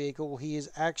of this vehicle. He is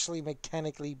actually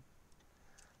mechanically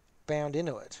bound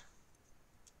into it.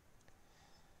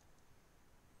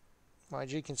 Mind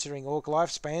you, considering orc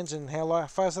lifespans and how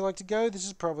fast they like to go, this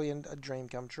is probably a dream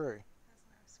come true. Doesn't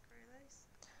have a screw loose.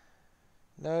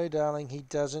 No, darling, he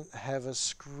doesn't have a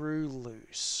screw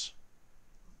loose.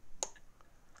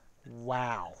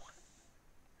 Wow.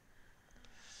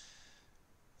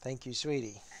 Thank you,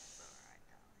 sweetie. That's alright,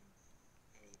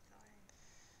 darling.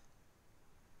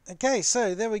 Anytime. Okay,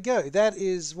 so there we go. That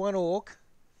is one orc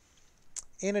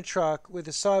in a truck with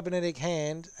a cybernetic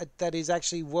hand that is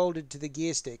actually welded to the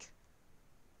gear stick.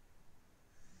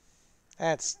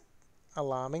 That's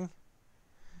alarming.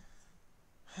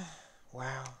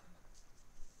 Wow.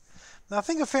 Now I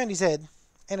think I found his head,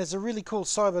 and it's a really cool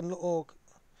cyber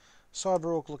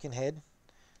orc looking head.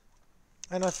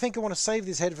 And I think I want to save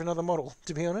this head for another model,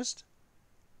 to be honest.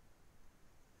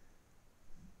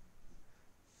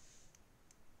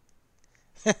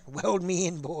 Weld me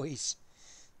in, boys.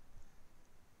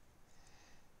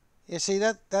 You see,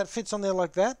 that fits on there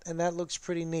like that, and that looks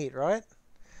pretty neat, right?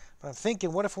 But I'm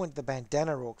thinking, what if I went the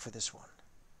bandana orc for this one?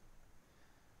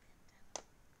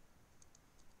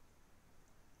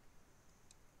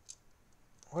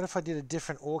 What if I did a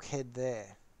different orc head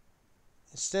there?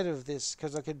 Instead of this,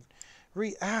 because I could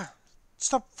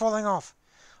stop falling off.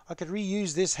 I could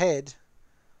reuse this head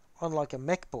on like a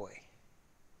mech boy.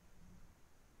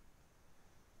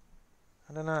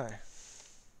 I don't know.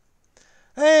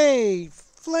 Hey,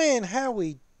 Flynn, how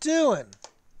we doing?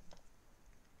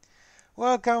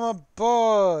 Welcome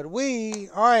aboard. We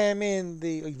are in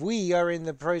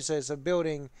the process of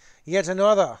building yet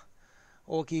another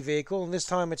Orky vehicle, and this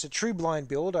time it's a true blind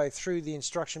build. I threw the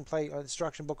instruction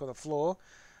book on the floor,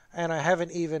 and I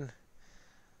haven't even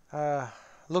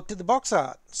looked at the box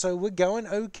art. So we're going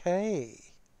okay.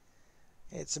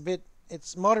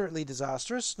 It's moderately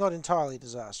disastrous, not entirely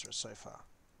disastrous so far.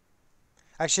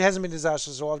 Actually, it hasn't been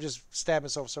disastrous at all. I've just stabbed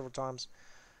myself several times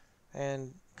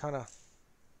and kind of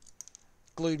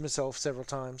glued myself several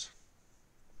times.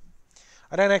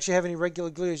 I don't actually have any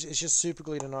regular glue. It's just super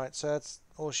glue tonight, so that's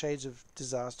all shades of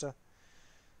disaster.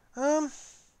 Do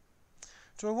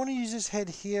I want to use this head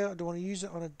here, or do I want to use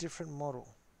it on a different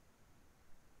model?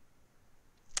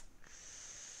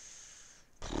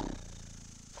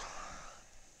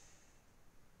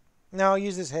 No, I'll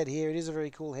use this head here. It is a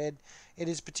very cool head. It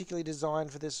is particularly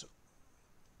designed for this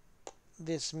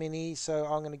mini, so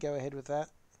I'm going to go ahead with that.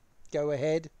 Go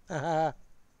ahead.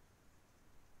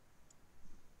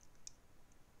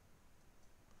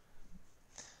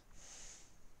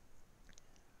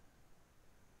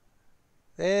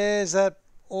 There's that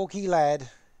orky lad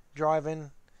driving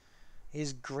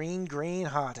his green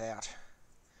heart out.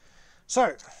 So,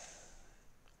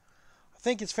 I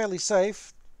think it's fairly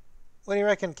safe. What do you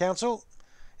reckon, Council?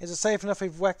 Is it safe enough if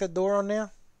we've whacked that door on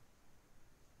now?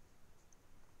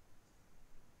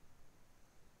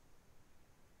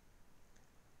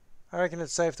 I reckon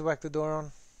it's safe to whack the door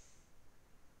on.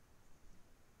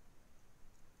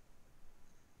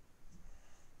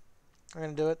 I'm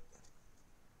going to do it.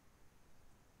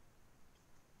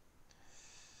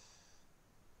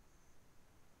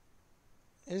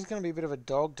 It is going to be a bit of a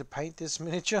dog to paint this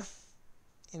miniature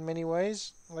in many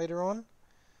ways later on.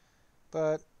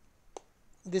 But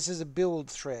this is a build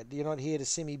thread. You're not here to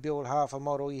see me build half a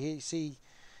model. You're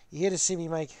here to see me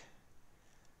make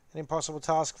an impossible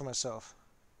task for myself.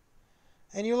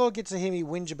 And you'll all get to hear me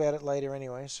whinge about it later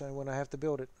anyway, so when I have to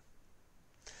build it.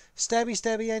 Stabby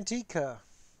stabby antique car.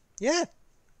 Yeah.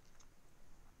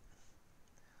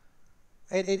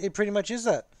 It pretty much is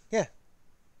that. Yeah.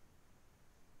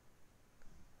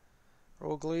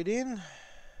 All glued in.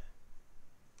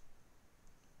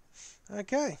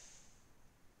 Okay.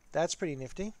 That's pretty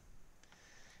nifty.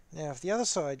 Now if the other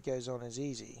side goes on as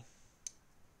easy,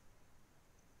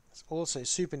 it's also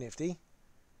super nifty.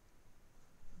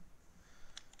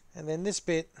 And then this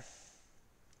bit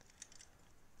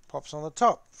pops on the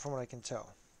top, from what I can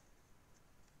tell.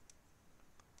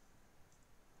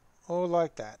 All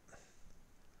like that.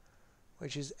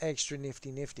 Which is extra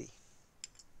nifty.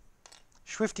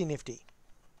 Swifty nifty.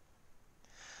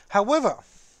 However,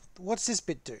 what's this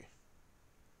bit do?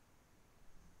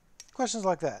 Questions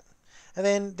like that. And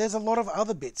then there's a lot of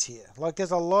other bits here. Like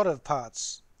there's a lot of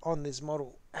parts on this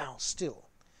model. Ow, still.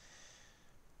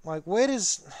 Like where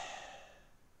does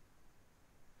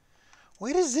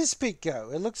this bit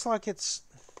go? It looks like it's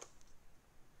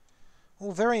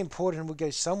well very important, would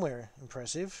go somewhere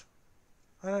impressive.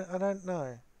 I don't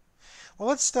know. Well,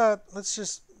 let's start. Let's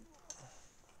just.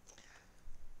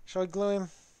 Shall I glue him?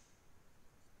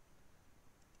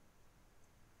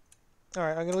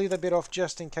 Alright, I'm going to leave that bit off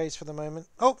just in case for the moment.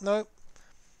 Oh, no.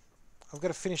 I've got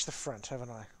to finish the front, haven't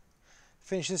I?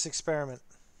 Finish this experiment.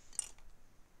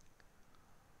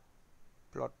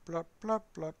 Blot, blot, blot,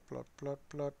 blot, blot, blot,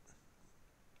 blot.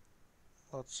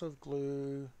 Lots of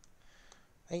glue.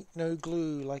 Ain't no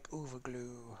glue like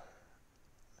overglue.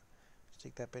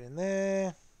 Stick that bit in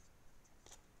there.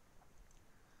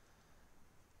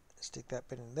 Stick that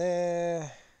bit in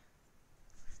there.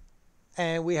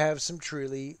 And we have some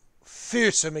truly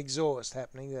fearsome exhaust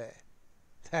happening there.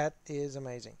 That is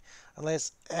amazing.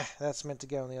 Unless that's meant to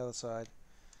go on the other side.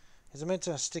 Is it meant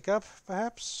to stick up,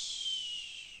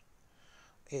 perhaps?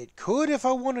 It could if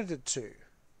I wanted it to.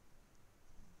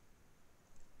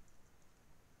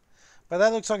 But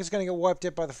that looks like it's going to get wiped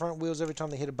out by the front wheels every time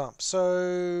they hit a bump.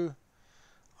 So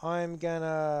I'm going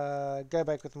to go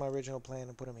back with my original plan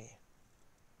and put them here.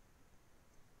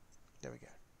 There we go.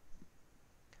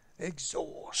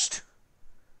 Exhaust.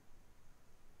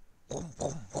 Boom,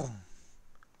 boom, boom.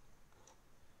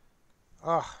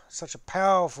 Ah, such a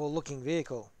powerful looking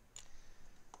vehicle.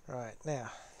 Right, now,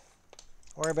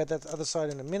 worry about that other side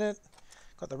in a minute.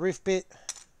 Got the roof bit.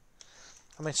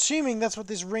 I'm assuming that's what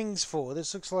this ring's for.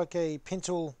 This looks like a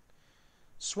pintle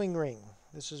swing ring.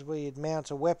 This is where you'd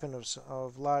mount a weapon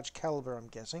of large caliber, I'm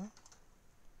guessing.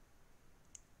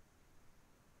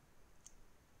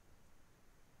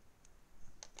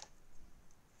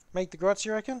 Make the grots,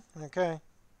 you reckon? Okay.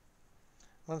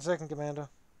 1 second, Commander.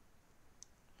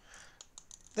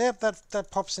 Yep,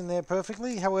 that pops in there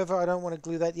perfectly. However, I don't want to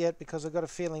glue that yet because I've got a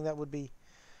feeling that would be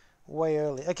way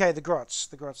early. Okay, the grots.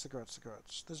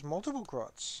 There's multiple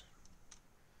grots.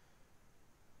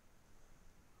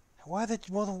 Why is there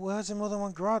more than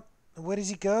one grot? Where does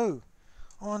he go?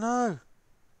 Oh no.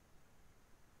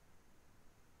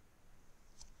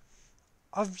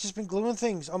 I've just been gluing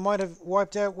things. I might have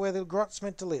wiped out where the grot's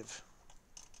meant to live.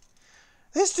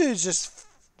 This dude's just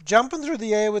jumping through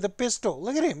the air with a pistol.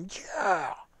 Look at him.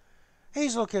 Yeah.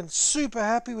 He's looking super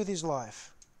happy with his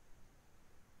life.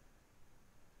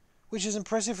 Which is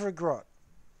impressive for a grot.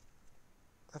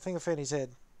 I think I found his head.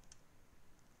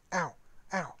 Ow.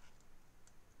 Ow.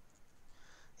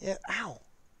 Yeah, ow.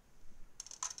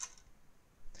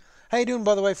 How you doing,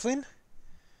 by the way, Flynn?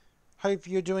 Hope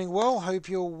you're doing well. Hope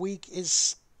your week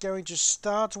is going to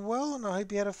start well, and I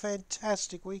hope you had a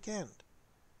fantastic weekend.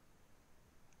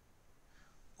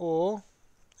 Or,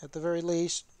 at the very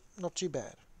least, not too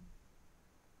bad.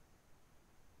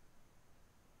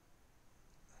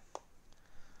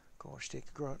 Gotta stick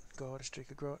a grot, gotta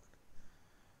stick a grot,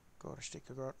 gotta stick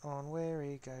a grot on where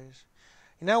he goes.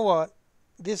 You know what?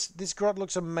 This grot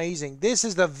looks amazing. This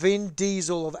is the Vin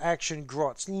Diesel of action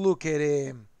grots. Look at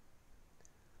him.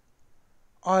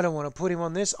 I don't want to put him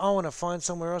on this. I want to find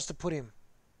somewhere else to put him.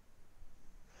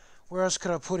 Where else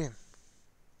could I put him?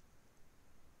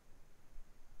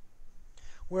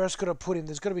 Where else could I put him?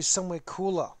 There's got to be somewhere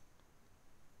cooler.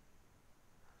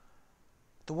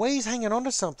 The way he's hanging on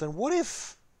to something. What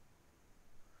if...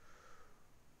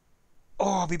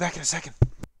 Oh, I'll be back in a second.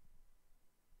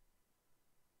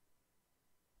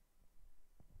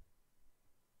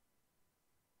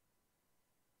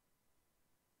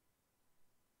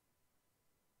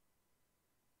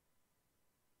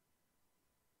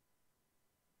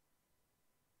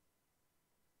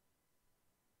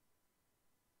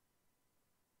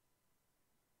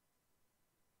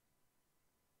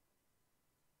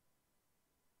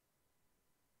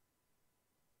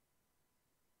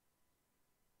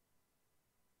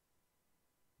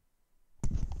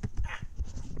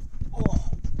 Oh.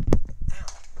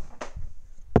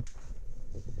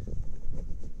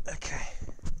 Okay.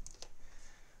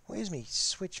 Where's me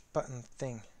switch button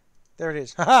thing? There it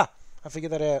is. Haha! I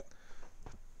figured that out.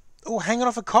 Oh, hanging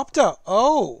off a copter.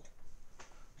 Oh!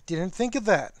 Didn't think of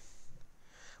that.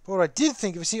 But what I did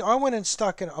think of, see, I went and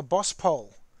stuck a boss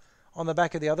pole on the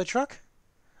back of the other truck.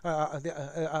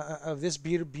 Of this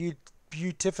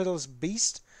beautiful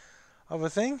beast of a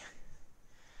thing.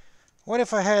 What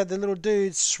if I had the little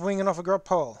dude swinging off a grot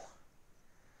pole?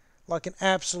 Like an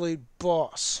absolute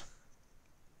boss.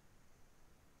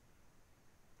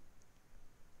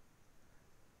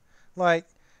 Like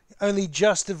only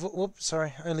just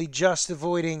avoiding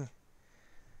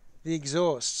the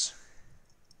exhausts.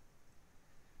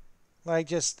 Like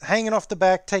just hanging off the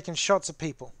back, taking shots at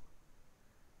people.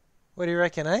 What do you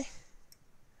reckon, eh?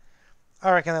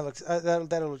 I reckon that looks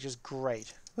that'll look just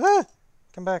great. Ah!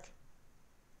 Come back.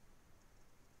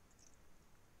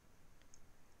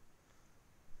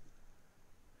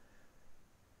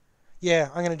 Yeah,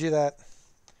 I'm gonna do that.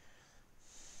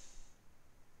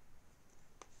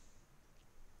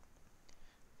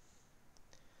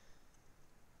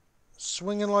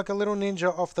 Swinging like a little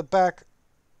ninja off the back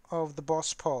of the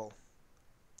boss pole.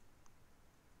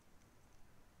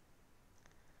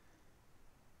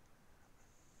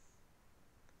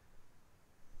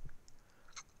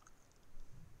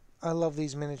 I love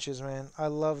these miniatures, man. I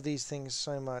love these things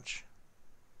so much.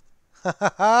 Ha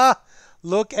ha ha!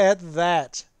 Look at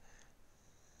that.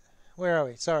 Where are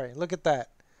we? Sorry, look at that.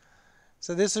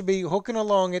 So this would be hooking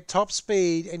along at top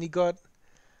speed, and you got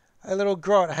a little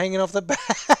grot hanging off the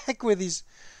back with his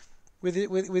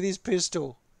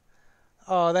pistol.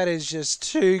 Oh, that is just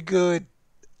too good.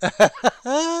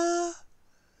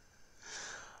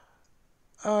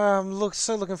 I'm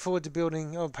so looking forward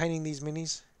to painting these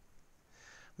minis.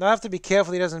 Now I have to be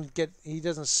careful he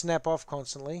doesn't snap off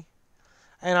constantly.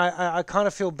 And I kind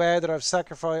of feel bad that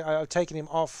I've taken him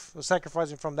off, or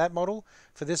sacrificing from that model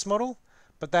for this model.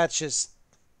 But that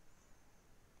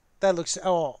looks,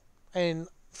 and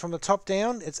from the top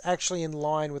down, it's actually in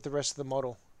line with the rest of the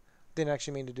model. Didn't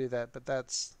actually mean to do that, but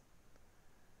that's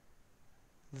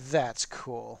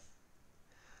cool.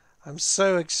 I'm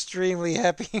so extremely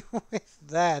happy with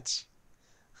that.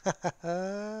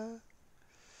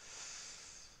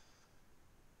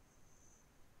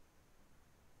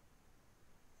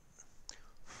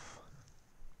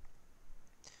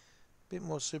 Bit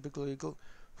more super glue.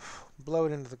 Blow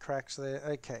it into the cracks there.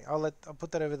 Okay, I'll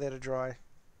put that over there to dry.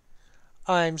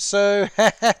 I'm so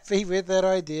happy with that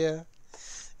idea.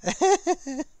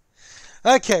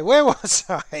 Okay, where was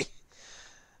I?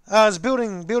 I was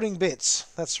building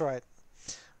bits. That's right.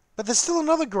 But there's still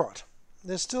another grot.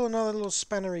 There's still another little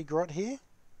spannery grot here.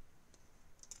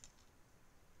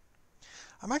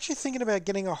 I'm actually thinking about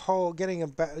getting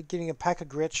a pack of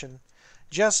Gretchen,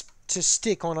 just to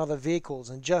stick on other vehicles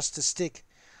and just to stick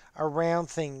around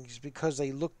things because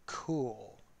they look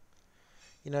cool.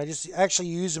 You know, just actually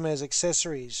use them as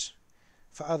accessories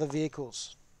for other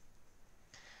vehicles.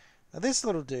 Now this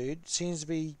little dude seems to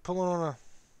be pulling on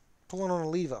a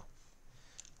lever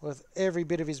with every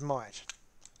bit of his might.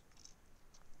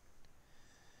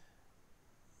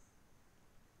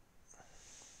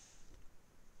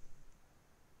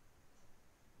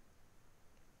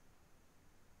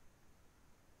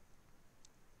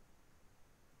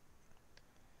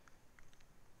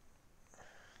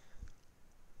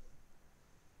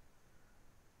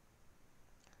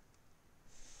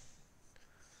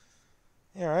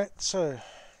 Alright, so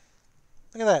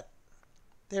look at that.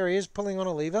 There he is, pulling on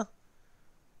a lever.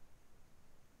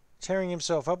 Tearing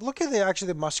himself up. Look at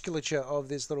the musculature of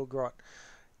this little grot.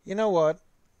 You know what?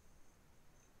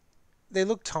 They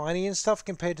look tiny and stuff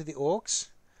compared to the orcs,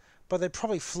 but they'd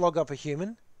probably flog up a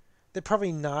human. They're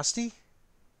probably nasty.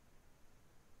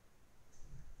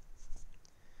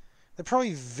 They're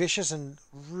probably vicious and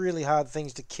really hard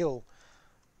things to kill.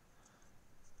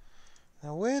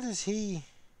 Now, where does he...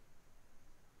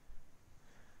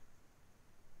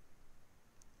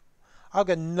 I've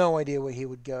got no idea where he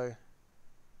would go.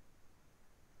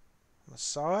 On the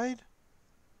side?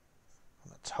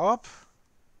 On the top?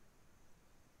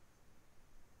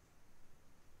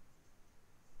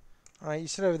 Alright, you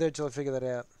sit over there till I figure that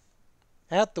out.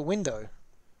 Out the window.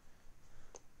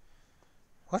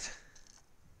 What?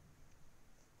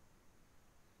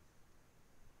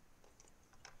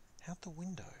 Out the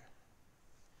window.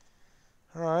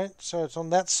 Alright, so it's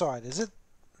on that side, is it?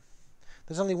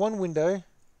 There's only one window.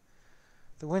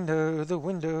 The window,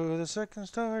 the second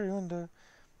story window.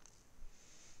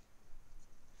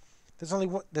 There's only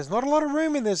one, there's not a lot of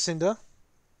room in this, Cinder.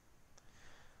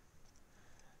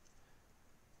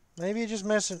 Maybe you're just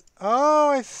messing. Oh,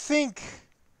 I think.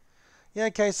 Yeah,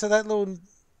 okay, so that little,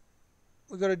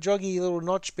 we've got a joggy little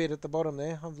notch bit at the bottom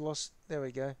there. I've lost, there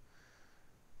we go.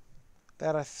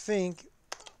 That I think,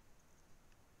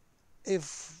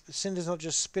 if Cinder's not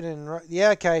just spinning right,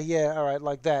 yeah, okay, yeah, all right,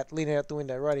 like that, leaning out the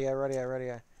window,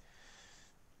 rightio.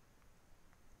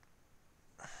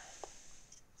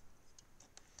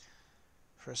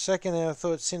 For a second there, I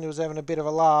thought Cinder was having a bit of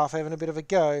a laugh, having a bit of a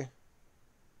go.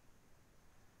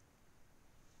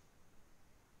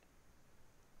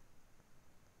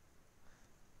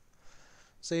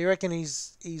 So you reckon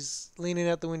he's leaning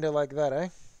out the window like that, eh?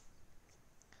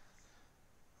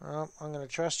 Well, I'm going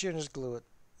to trust you and just glue it.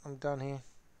 I'm done here.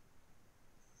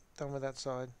 Done with that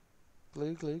side.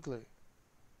 Glue. Go.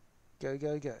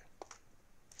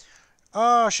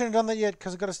 Oh, I shouldn't have done that yet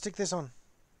because I've got to stick this on.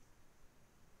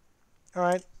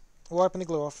 Alright, wiping the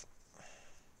glue off.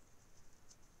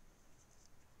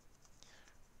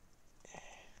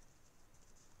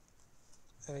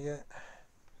 There we go.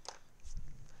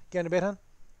 Going to bed, hon?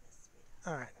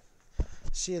 Alright.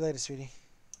 See you later, sweetie.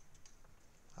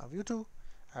 Love you too.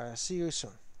 See you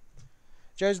soon.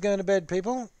 Joe's going to bed,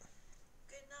 people.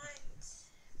 Good night,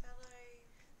 fellow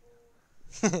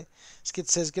people. Skit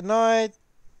says good night.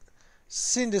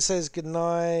 Cinder says good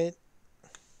night.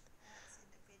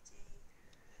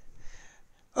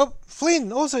 Oh,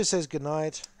 Flynn also says good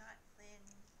night.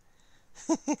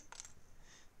 Good night, Flynn.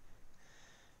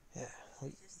 Yeah.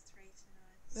 Just 3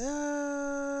 tonight.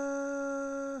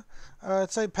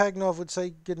 I'd say Pagnov would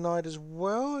say good night as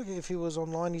well if he was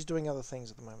online. He's doing other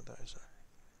things at the moment though. So.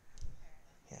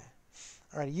 Yeah.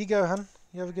 Alright, you go, hun.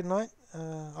 You have a good night.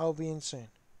 I'll be in soon.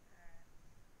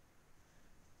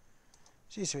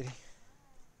 See you, sweetie.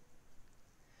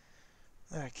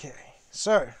 Okay,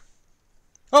 so.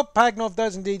 Oh, Pagnov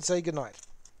does indeed say good night.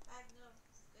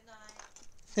 Good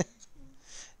night.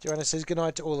 Joanna says good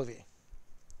night to all of you.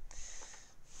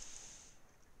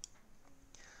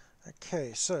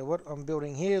 Okay, so what I'm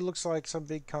building here looks like some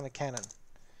big kind of cannon,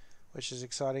 which is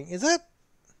exciting. Is that?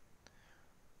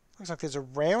 Looks like there's a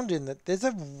round in the. There's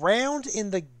a round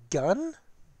in the gun.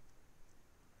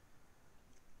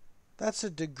 That's a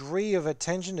degree of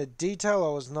attention to detail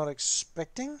I was not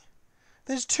expecting.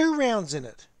 There's 2 rounds in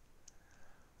it.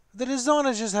 The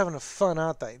designers just having a fun,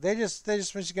 aren't they? They're just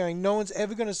going, no one's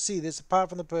ever going to see this apart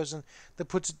from the person that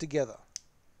puts it together.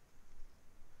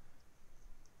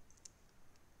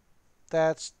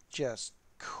 That's just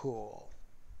cool.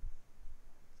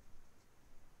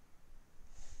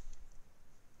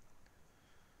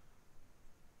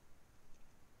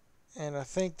 And I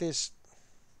think this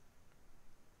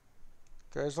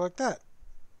goes like that.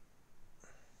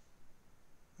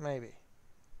 Maybe.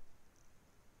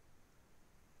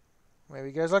 Maybe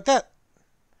it goes like that.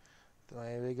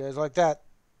 Maybe it goes like that.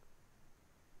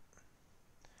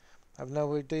 I have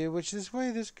no idea which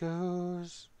way this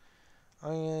goes. I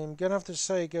am going to have to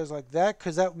say it goes like that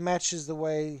because that matches the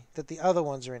way that the other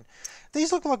ones are in.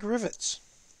 These look like rivets.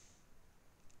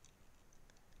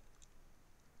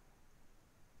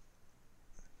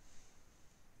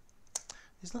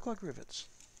 These look like rivets.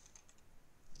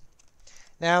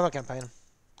 Now I'm not going to paint them.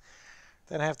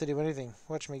 Don't have to do anything.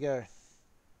 Watch me go.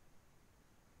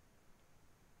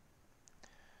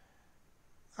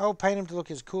 I'll paint them to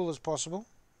look as cool as possible.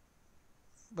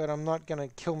 But I'm not going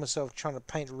to kill myself trying to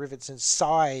paint rivets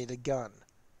inside a gun.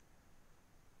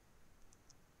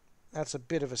 That's a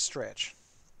bit of a stretch.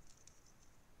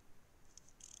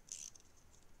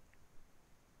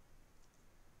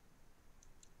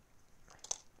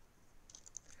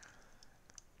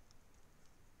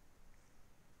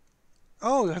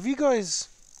 Oh, have you guys?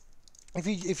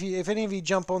 If any of you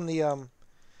jump on the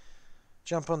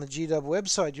GW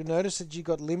website, you'll notice that you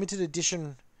got limited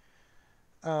edition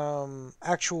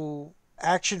actual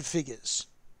action figures,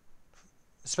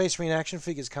 Space Marine action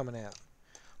figures coming out.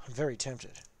 I'm very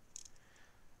tempted.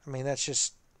 I mean, that's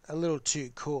just a little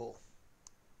too cool.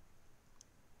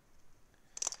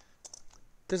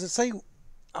 Does it say...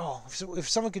 Oh, if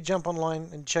someone could jump online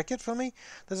and check it for me,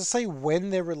 does it say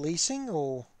when they're releasing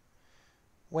or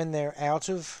when they're out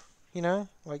of,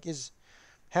 like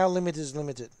how limited is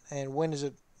limited and when is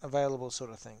it available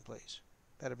sort of thing, please?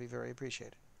 That'd be very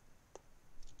appreciated.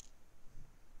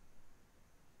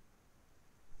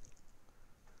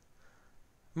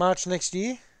 March next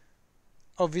year,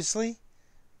 obviously.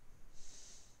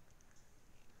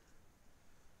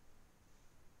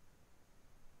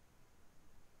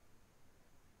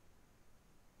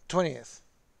 '20th.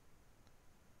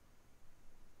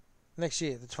 Next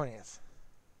year, the 20th.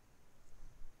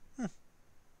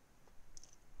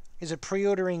 Is it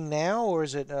pre-ordering now or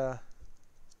is it Okay.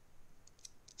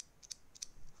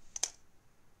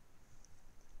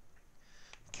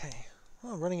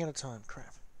 Oh, I'm running out of time.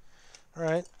 Crap.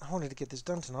 Alright, I wanted to get this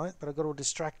done tonight, but I got all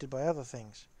distracted by other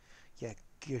things. Yeah,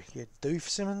 you doof,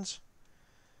 Simmons.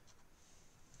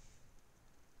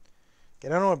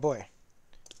 Get on it, boy.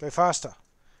 Go faster.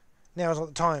 Now is not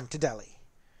the time to dally.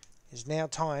 It is now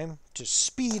time to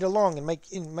speed along and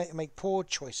make poor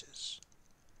choices.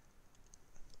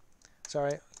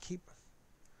 Sorry,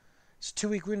 it's a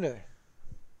 2-week window.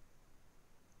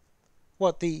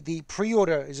 What, the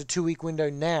pre-order is a 2-week window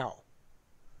now.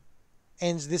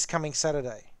 Ends this coming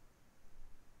Saturday.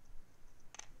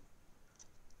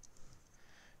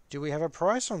 Do we have a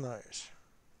price on those?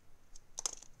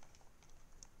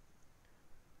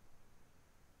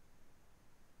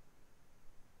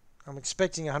 I'm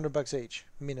expecting $100 each,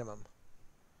 minimum.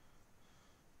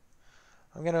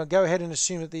 I'm going to go ahead and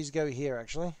assume that these go here,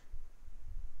 actually.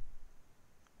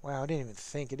 Wow, I didn't even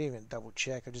think. I didn't even double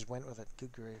check. I just went with it.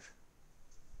 Good grief.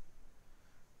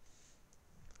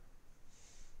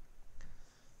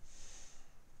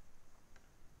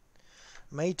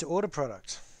 Made to order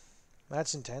product.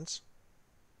 That's intense.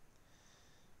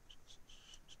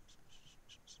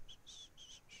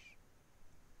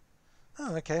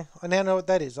 Oh, okay. I now know what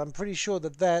that is. I'm pretty sure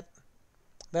that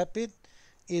bit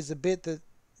is the bit that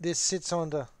this sits on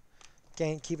to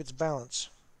keep its balance.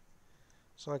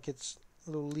 It's like it's a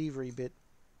little levery bit.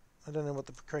 I don't know what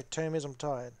the correct term is. I'm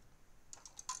tired.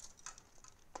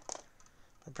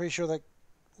 I'm pretty sure that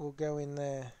will go in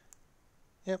there.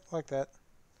 Yep, like that.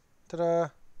 Ta-da!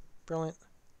 Brilliant.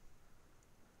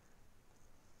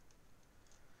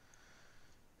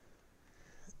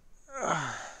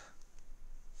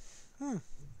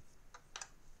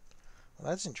 Well,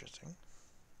 that's interesting.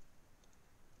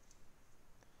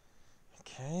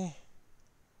 Okay.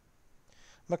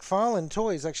 McFarlane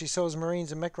Toys actually sells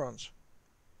Marines and Necrons.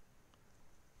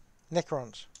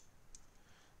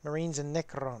 Marines and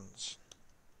Necrons.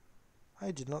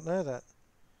 I did not know that.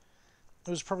 It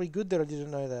was probably good that I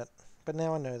didn't know that. But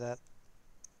now I know that.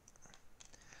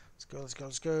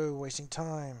 Let's go. Wasting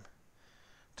time.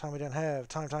 Time we don't have.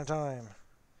 Time.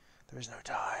 There is no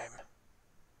time.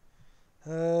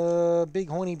 Big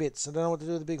horny bits. I don't know what to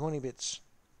do with the big horny bits.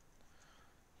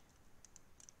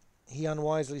 He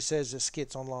unwisely says there's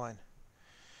skits online.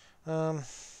 That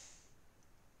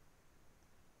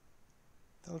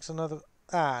looks another...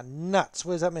 Ah, nuts.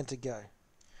 Where's that meant to go?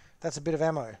 That's a bit of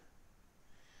ammo.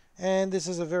 And this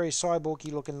is a very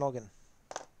cyborgy looking noggin.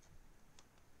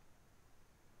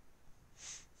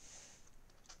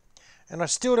 And I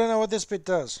still don't know what this bit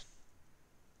does.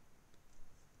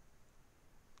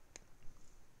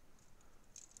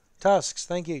 Tusks,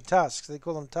 thank you. Tusks. They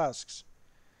call them tusks.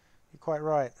 You're quite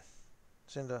right,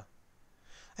 Cinder.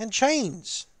 And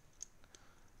chains.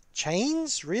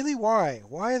 Chains? Really? Why?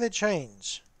 Why are there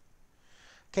chains?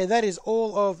 Okay, that is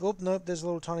all of... Oh, nope, there's a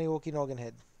little tiny Orky noggin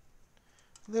head.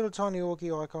 Little tiny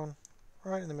Orky icon.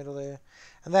 Right in the middle there.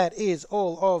 And that is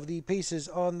all of the pieces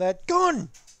on that gun!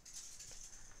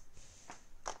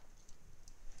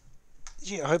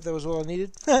 Gee, I hope that was all I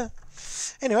needed.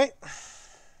 Anyway.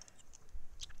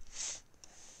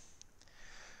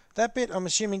 That bit, I'm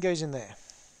assuming, goes in there.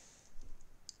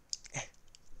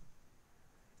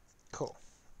 Cool.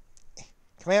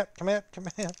 Come out.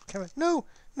 No,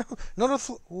 not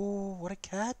a... Oh, what a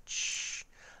catch.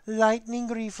 Lightning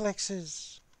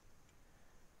reflexes.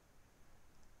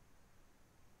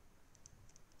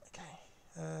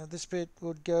 Okay. This bit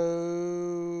would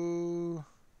go...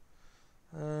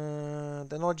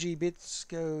 the nodgy bits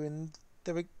go in...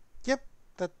 There we... Yep,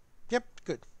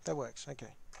 good. That works.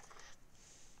 Okay.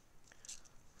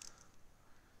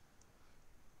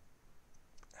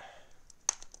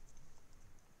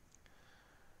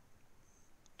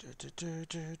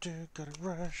 Gotta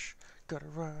rush, gotta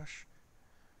rush.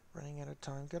 Running out of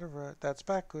time, gotta rush. That's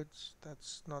backwards.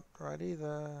 That's not right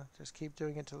either. Just keep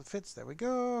doing it till it fits. There we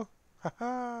go.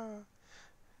 Haha.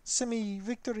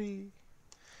 Semi-victory.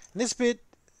 And this bit,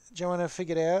 Joanna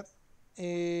figured out,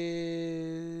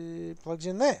 it plugs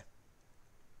in there.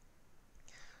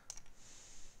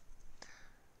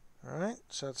 Alright,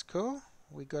 so that's cool.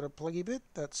 We got a pluggy bit.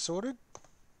 That's sorted.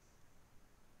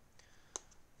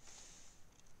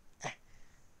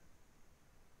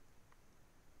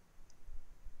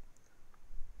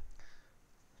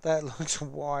 That looks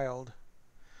wild.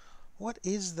 What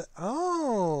is the...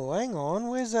 Oh, hang on.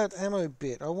 Where's that ammo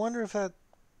bit? I wonder if that...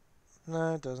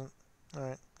 No, it doesn't.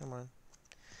 Alright, never mind.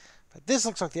 But this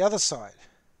looks like the other side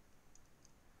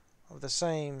of the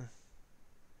same...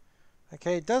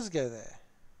 Okay, it does go there.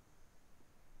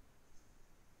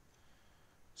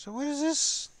 So what is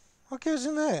this? What goes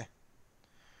in there?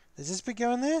 Does this bit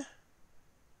go in there?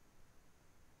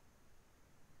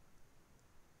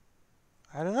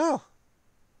 I don't know.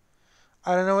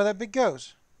 I don't know where that bit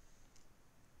goes.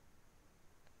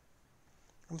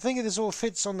 I'm thinking this all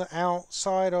fits on the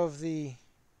outside of the...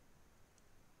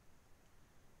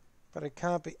 But it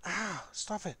can't be... Ah,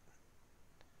 stop it.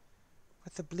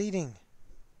 With the bleeding.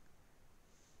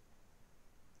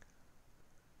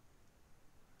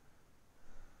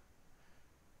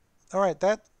 Alright,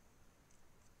 that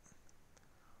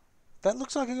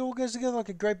looks like it all goes together like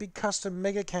a great big custom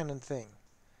mega cannon thing.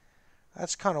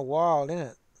 That's kind of wild, isn't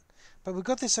it? But we've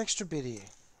got this extra bit here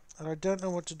that I don't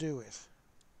know what to do with.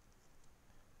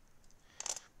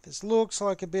 This looks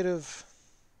like a bit of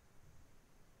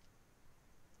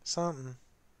something.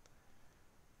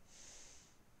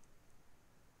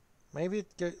 Maybe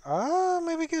it goes... Ah,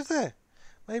 maybe it goes there.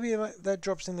 Maybe that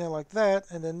drops in there like that,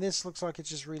 and then this looks like it's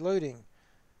just reloading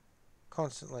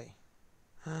constantly.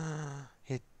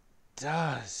 It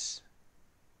does.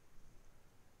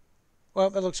 Well,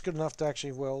 that looks good enough to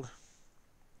actually weld.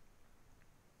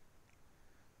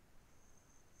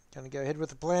 Gonna go ahead with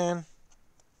the plan.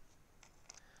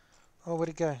 Oh, where'd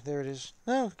it go? There it is.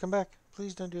 No, come back.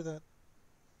 Please don't do that.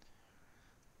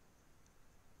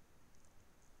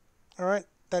 Alright,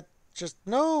 that just...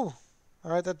 No!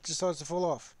 Alright, that just starts to fall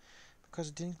off. Because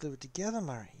it didn't glue it together,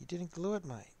 Murray. You didn't glue it,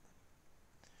 mate.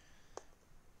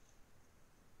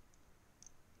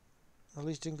 At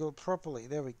least didn't glue it properly.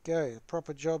 There we go.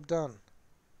 Proper job done.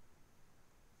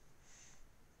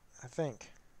 I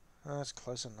think. Oh, that's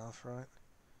close enough, right?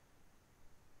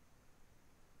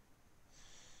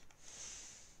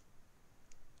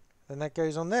 Then that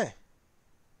goes on there.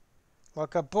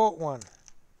 Like I bought one.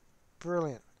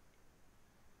 Brilliant.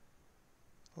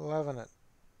 Loving it.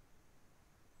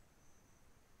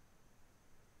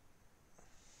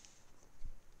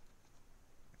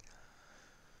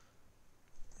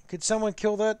 Could someone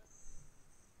kill that?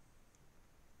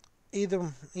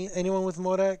 Either anyone with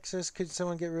mod access, could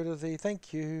someone get rid of the...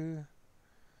 Thank you.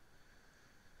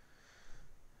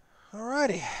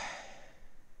 Alrighty.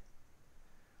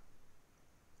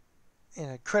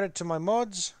 Credit to my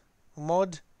mod,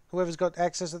 whoever's got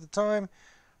access at the time.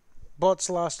 Bots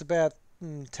last about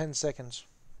 10 seconds.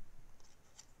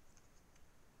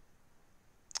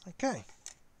 Okay.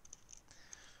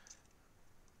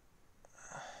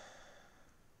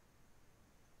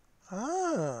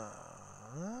 Ah,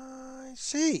 I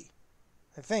see.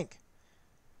 I think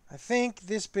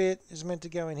this bit is meant to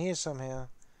go in here somehow,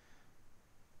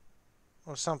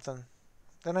 or something.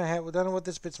 Don't know what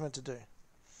this bit's meant to do.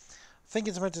 I think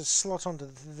it's meant to slot onto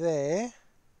there.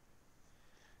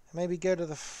 Maybe go to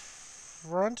the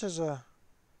front as a...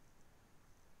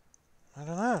 I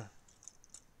don't know.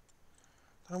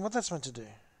 I don't know what that's meant to do.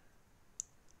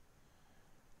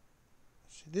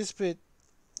 See, this bit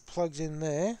plugs in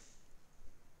there.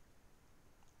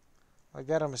 Like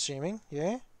that, I'm assuming,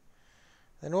 yeah?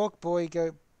 Then Orc Boy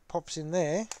pops in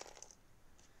there.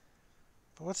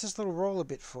 But what's this little roller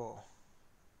bit for?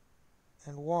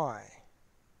 And why?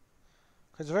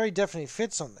 Because it very definitely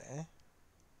fits on there.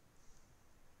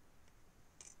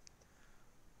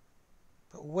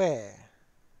 But where?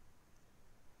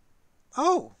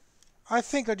 Oh! I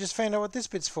think I just found out what this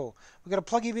bit's for. We've got a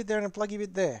pluggy bit there and a pluggy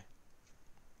bit there.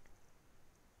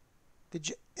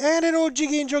 And it all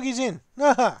jiggy and joggies in.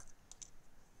 Aha!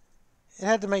 It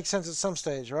had to make sense at some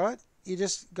stage, right? You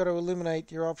just got to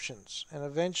eliminate your options, and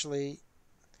eventually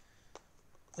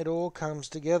it all comes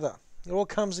together. It all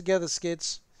comes together,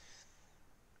 skits.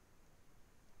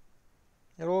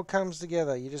 It all comes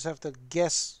together. You just have to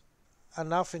guess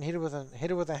enough and hit it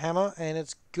with a hammer, and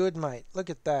it's good, mate. Look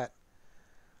at that.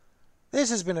 This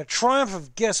has been a triumph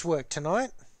of guesswork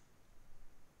tonight.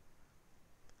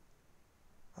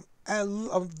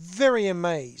 I'm very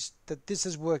amazed that this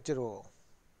has worked at all.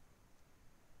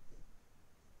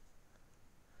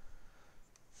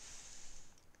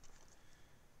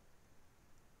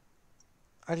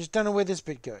 I just don't know where this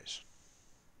bit goes.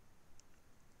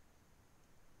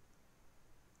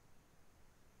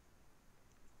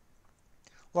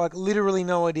 Like, literally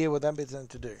no idea what that bit's meant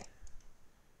to do.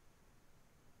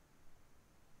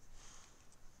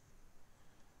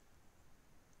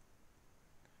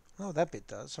 I know what that bit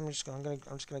does. I'm just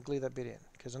gonna glue that bit in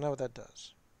because I know what that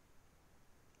does.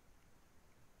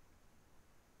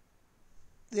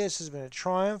 This has been a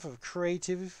triumph of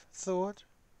creative thought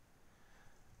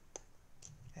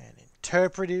and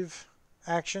interpretive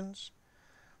actions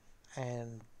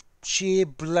and sheer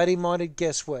bloody-minded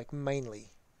guesswork, mainly.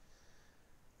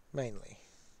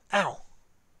 Ow!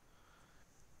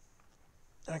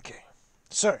 Okay,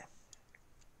 so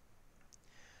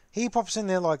he pops in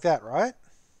there like that, right?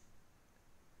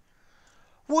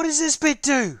 What does this bit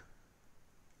do?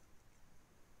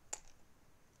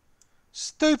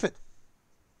 Stupid.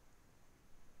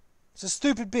 It's a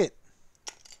stupid bit.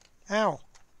 Ow.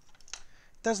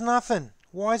 Does nothing.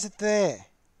 Why is it there?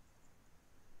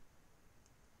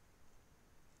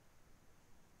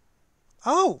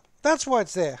 Oh, that's why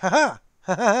it's there. Ha ha.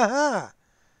 Ha ha ha.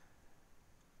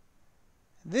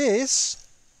 This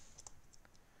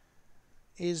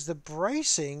is the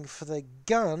bracing for the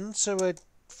gun so it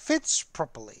fits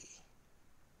properly.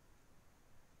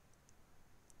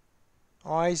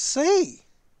 I see.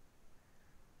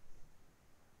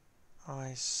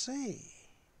 I see.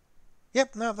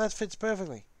 Yep, no, that fits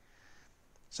perfectly.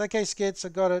 It's okay, Skits, I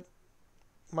got it.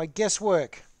 My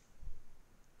guesswork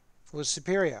was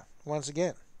superior, once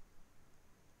again.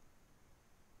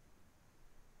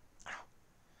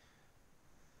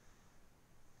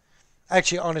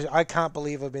 Actually, honestly, I can't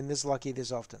believe I've been this lucky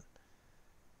this often.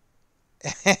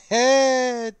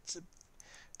 It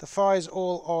defies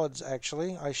all odds,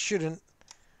 actually. I shouldn't.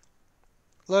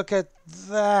 Look at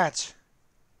that.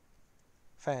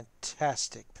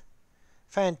 Fantastic.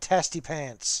 Fantastic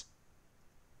pants.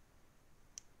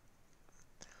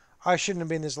 I shouldn't have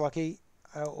been this lucky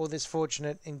or this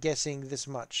fortunate in guessing this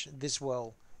much, this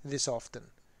well, this often.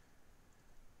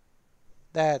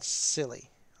 That's silly.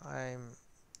 Ow.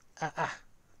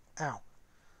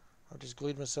 I just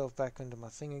glued myself back into my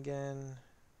thing again.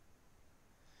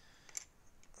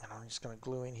 And I'm just going to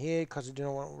glue in here because I do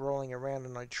not want it rolling around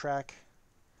on my track.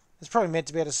 It's probably meant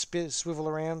to be able to swivel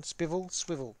around.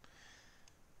 Swivel.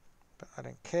 But I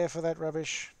don't care for that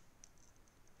rubbish.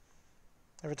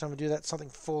 Every time I do that, something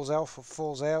falls off or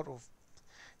falls out or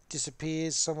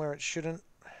disappears somewhere it shouldn't.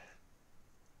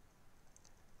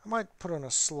 I might put on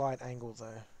a slight angle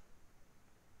though.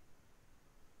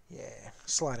 Yeah,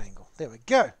 slight angle. There we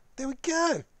go. There we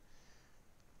go.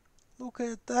 Look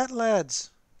at that, lads.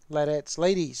 Ladettes,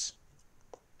 ladies.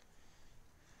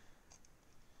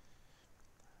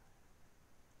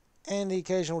 And the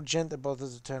occasional gent that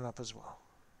bothers to turn up as well.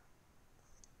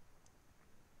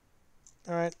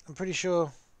 Alright, I'm pretty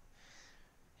sure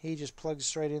he just plugs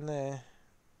straight in there.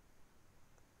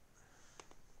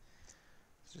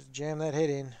 Just jam that head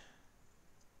in.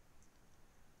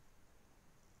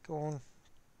 Go on,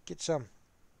 get some.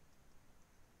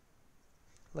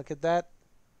 Look at that.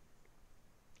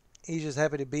 He's just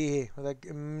happy to be here with that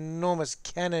enormous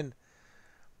cannon.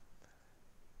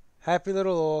 Happy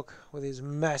little orc with his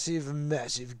massive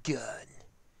gun.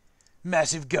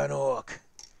 Massive gun orc.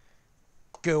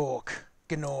 Gork.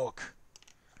 Gnork.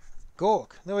 Gork.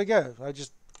 There we go.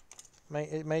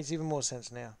 It makes even more sense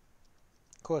now.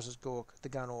 Of course it's Gork, the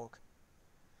gun orc.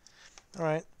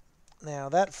 Alright. Now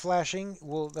that flashing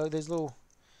will, though these little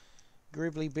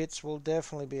gribbly bits will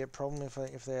definitely be a problem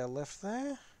if they are left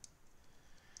there.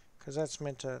 Because that's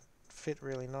meant to fit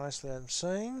really nicely, I'm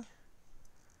seeing.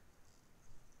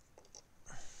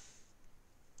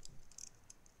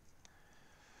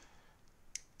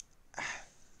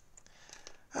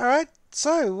 Alright,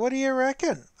 so what do you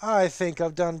reckon? I think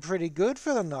I've done pretty good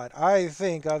for the night. I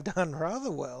think I've done rather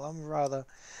well. I'm rather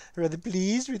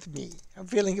pleased with me. I'm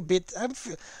feeling a bit...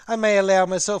 I may allow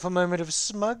myself a moment of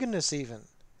smugness even.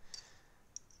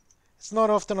 It's not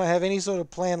often I have any sort of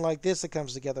plan like this that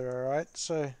comes together, alright?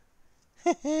 So...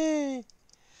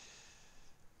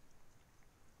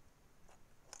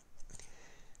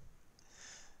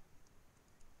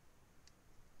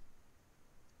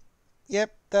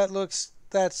 Yep,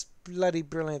 that's bloody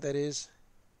brilliant, that is.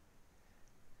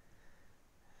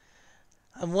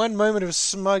 And one moment of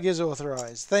smug is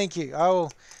authorized. Thank you. I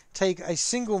will take a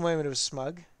single moment of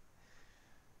smug.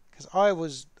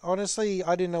 Because honestly,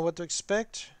 I didn't know what to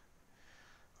expect.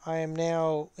 I am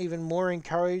now even more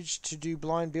encouraged to do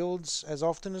blind builds as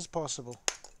often as possible.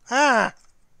 Ah!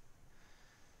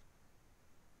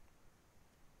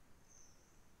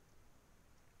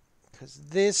 Because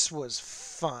this was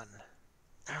fun.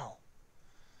 Ow.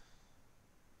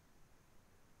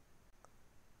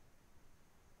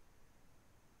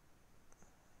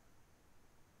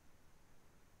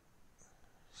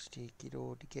 Stick it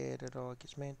all together like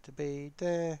it's meant to be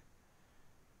there.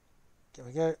 There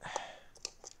we go.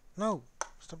 No,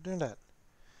 stop doing that.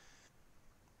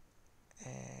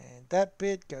 And that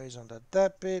bit goes onto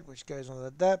that bit, which goes onto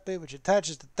that bit, which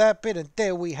attaches to that bit, and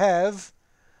there we have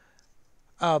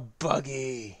a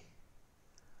buggy.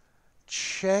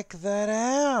 Check that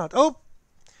out. Oh,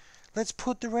 let's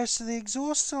put the rest of the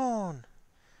exhaust on.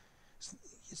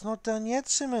 It's not done yet,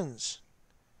 Simmons.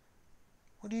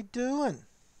 What are you doing?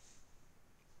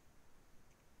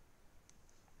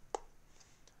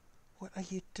 What are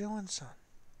you doing, son?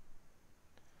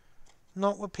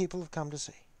 Not what people have come to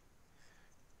see.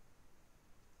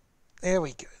 There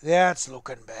we go. That's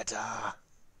looking better.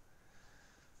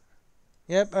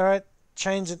 Yep, alright.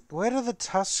 Change it. Where do the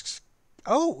tusks...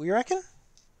 Oh, you reckon?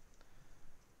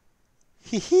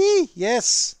 Hee hee!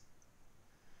 Yes!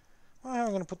 Well, how am I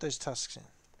going to put those tusks in?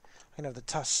 I can have the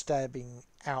tusk stabbing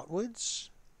outwards.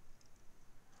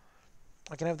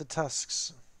 I can have the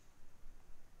tusks...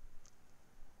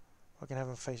 I can have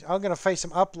them face... I'm going to face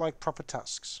them up like proper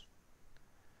tusks.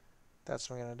 That's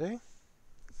what I'm going to do.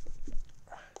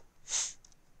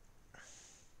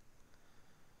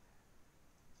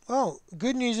 Well,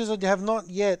 good news is I have not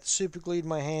yet super glued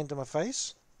my hand to my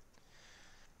face.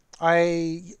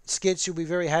 Sketch, you'll be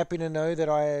very happy to know that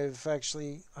I have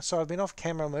actually... So I've been off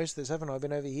camera most of this, haven't I? I've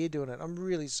been over here doing it. I'm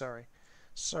really sorry.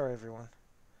 Sorry, everyone.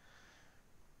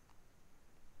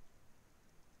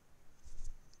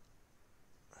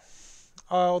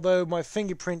 Although my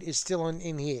fingerprint is still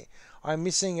in here. I'm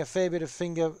missing a fair bit of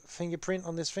fingerprint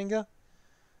on this finger.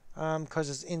 Because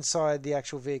it's inside the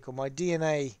actual vehicle. My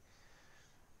DNA...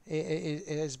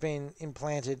 It has been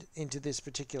implanted into this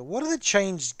particular... What do the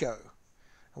chains go?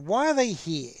 Why are they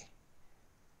here?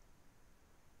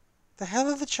 The hell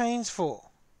are the chains for?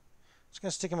 I'm just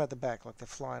going to stick them at the back like they're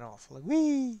flying off. Like,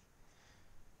 whee!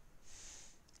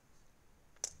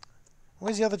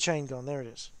 Where's the other chain gone? There it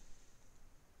is.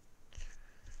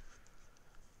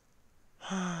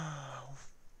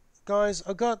 Guys,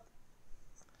 I've got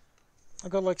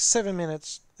like 7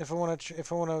 minutes if I want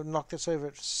to knock this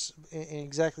over in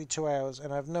exactly 2 hours,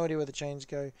 and I have no idea where the chains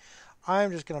go.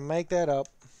 I'm just going to make that up.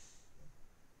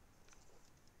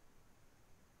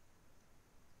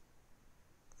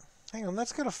 Hang on,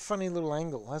 that's got a funny little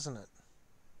angle, hasn't it?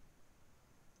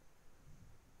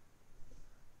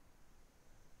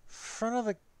 Front of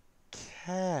the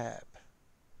cab.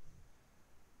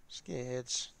 Scared.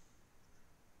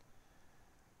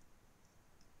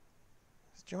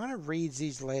 Joanna reads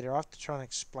these later. I have to try and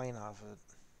explain half of it.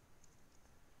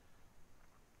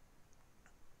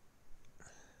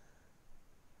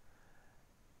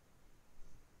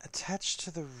 Attached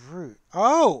to the root.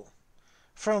 Oh!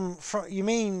 From you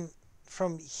mean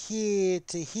from here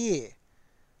to here?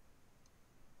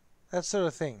 That sort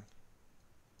of thing.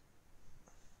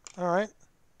 Alright.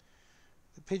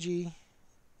 The Pidgey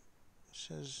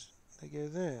says they go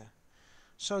there.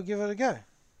 So I'll give it a go.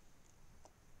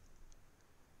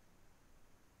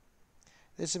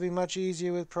 This will be much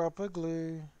easier with proper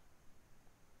glue.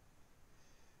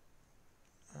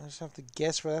 I just have to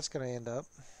guess where that's going to end up.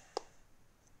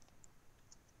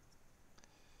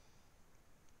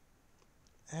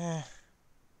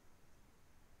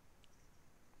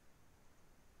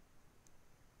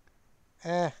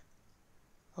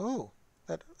 Oh,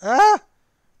 that... Ah!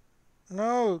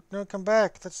 No, come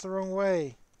back. That's the wrong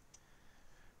way.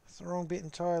 That's the wrong bit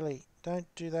entirely. Don't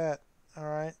do that.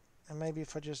 Alright. And maybe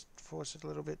if I just force it a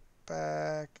little bit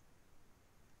back.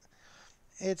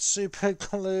 It's super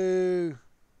glue.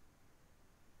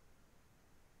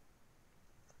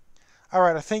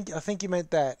 Alright, I think you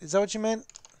meant that. Is that what you meant?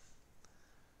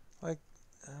 Like,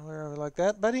 wherever, like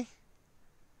that, buddy?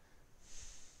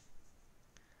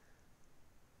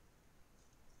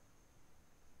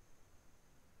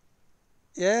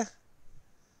 Yeah?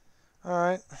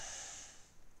 Alright.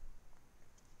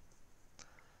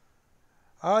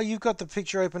 Oh, you've got the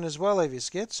picture open as well, have you,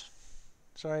 Skits?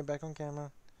 Sorry, back on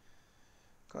camera.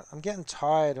 God, I'm getting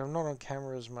tired. I'm not on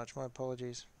camera as much. My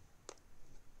apologies.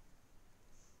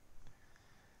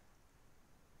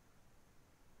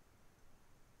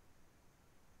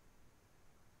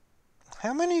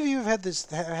 How many of you have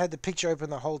had the picture open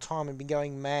the whole time and been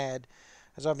going mad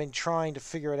as I've been trying to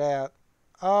figure it out?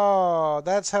 Oh,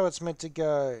 that's how it's meant to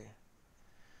go.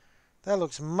 That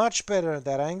looks much better at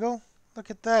that angle.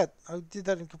 Look at that. I did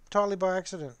that entirely by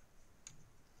accident.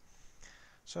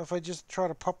 So if I just try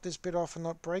to pop this bit off and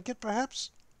not break it, perhaps?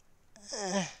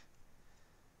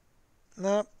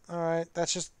 No. Alright,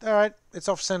 that's just... Alright, it's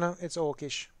off center. It's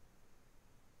orcish.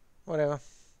 Whatever.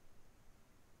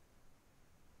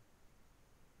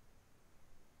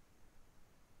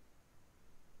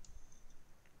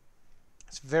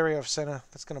 It's very off center.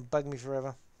 That's going to bug me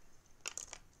forever.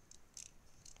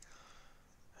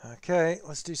 Okay,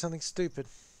 let's do something stupid.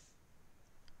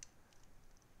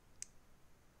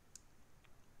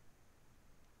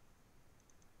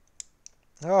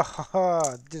 Oh,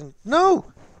 haha, didn't...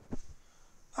 No!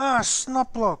 Ah,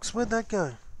 snot blocks. Where'd that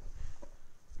go?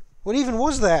 What even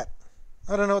was that?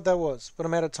 I don't know what that was, but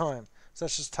I'm out of time. So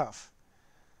that's just tough.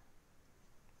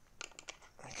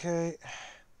 Okay.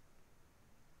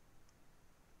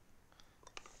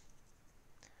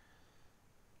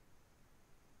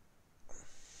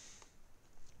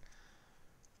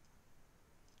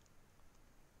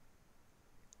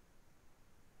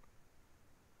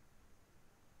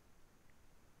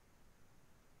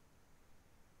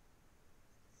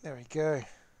 There we go.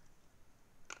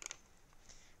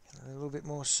 A little bit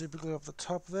more super glue off the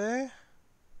top there.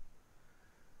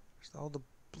 Just hold the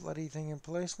bloody thing in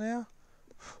place now.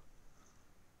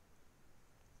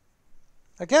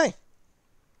 Okay.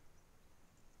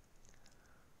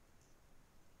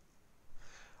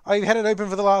 I've had it open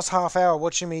for the last half hour,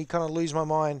 watching me kind of lose my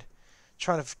mind,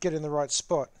 trying to get in the right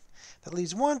spot. That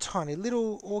leaves one tiny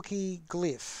little orky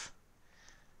glyph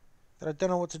that I don't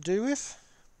know what to do with.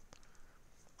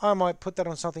 I might put that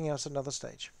on something else at another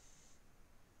stage.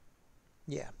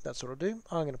 Yeah, that's what I'll do.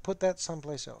 I'm going to put that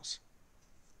someplace else.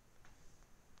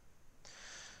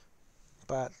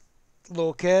 But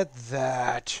look at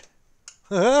that.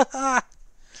 There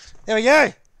we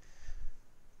go.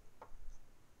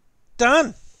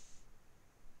 Done.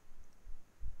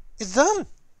 It's done.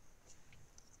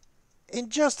 In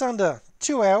just under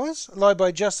 2 hours, lied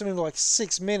by just in like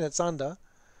 6 minutes under,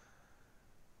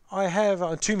 I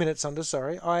have, 2 minutes under,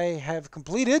 sorry, I have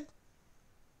completed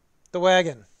the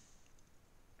wagon.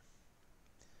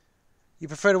 You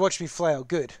prefer to watch me flail,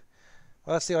 good.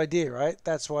 Well, that's the idea, right?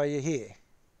 That's why you're here.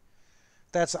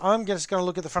 I'm just going to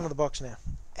look at the front of the box now.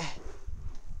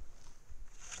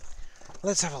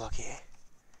 Let's have a look here.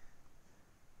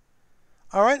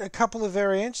 Alright, a couple of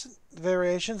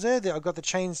variations there. I've got the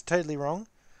chains totally wrong.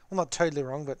 Well, not totally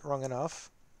wrong, but wrong enough.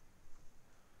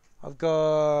 I've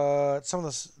got some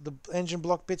of the engine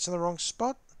block bits in the wrong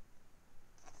spot.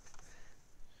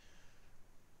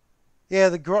 Yeah,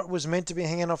 the grot was meant to be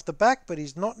hanging off the back, but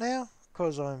he's not now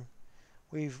because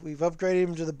we've upgraded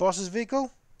him to the boss's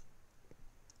vehicle.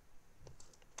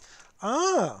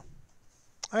 Ah,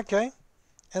 okay.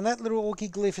 And that little orky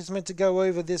glyph is meant to go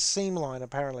over this seam line.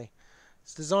 Apparently,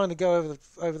 it's designed to go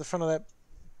over the front of that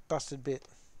busted bit,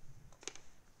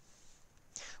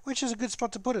 which is a good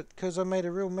spot to put it because I made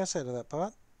a real mess out of that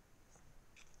part.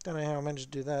 Don't know how I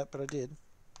managed to do that, but I did.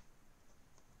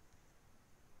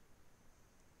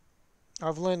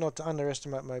 I've learned not to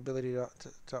underestimate my ability to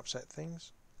upset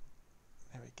things.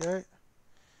 There we go.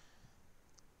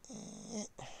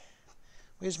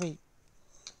 Where's me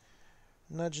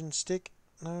nudging stick?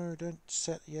 No, don't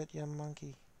set yet, you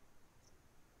monkey.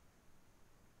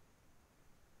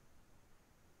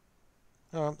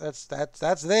 Oh, that's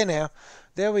there now.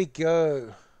 There we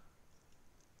go.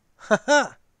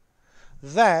 Haha!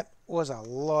 That was a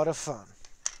lot of fun.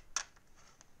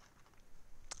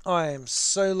 I am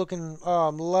so looking... Oh,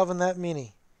 I'm loving that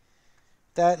Mini.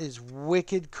 That is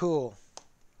wicked cool.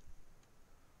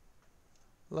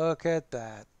 Look at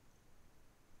that.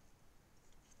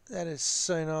 That is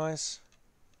so nice.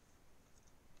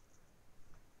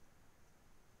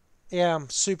 Yeah, I'm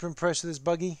super impressed with this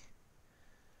buggy.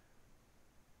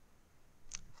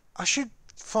 I should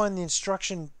find the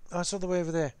instruction. I saw the way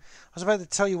over there. I was about to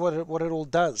tell you what it all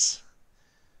does.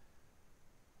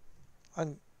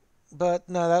 But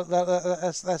no,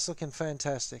 that's looking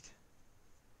fantastic.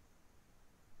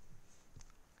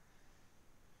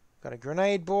 Got a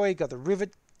grenade boy. Got the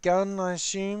rivet gun, I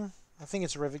assume. I think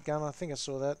it's a rivet gun. I think I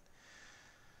saw that.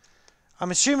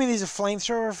 I'm assuming these are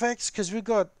flamethrower effects because we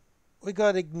got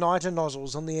igniter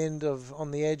nozzles on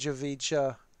the edge of each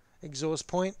exhaust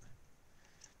point.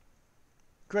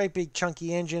 Great big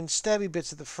chunky engine, stabby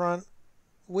bits at the front.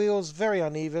 Wheels very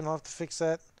uneven. I'll have to fix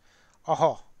that.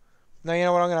 Oh. Now you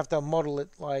know what? I'm gonna have to model it.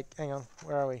 Like, hang on,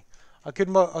 where are we? I'm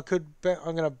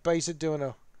gonna base it doing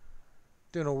a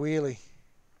wheelie.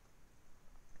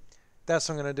 That's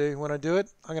what I'm gonna do. When I do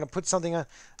it, I'm gonna put something at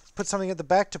the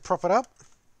back to prop it up,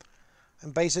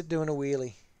 and base it doing a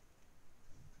wheelie.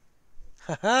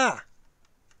 Haha.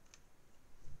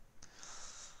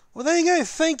 Well, there you go.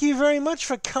 Thank you very much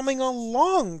for coming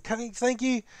along. Thank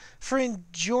you for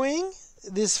enjoying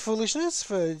this foolishness,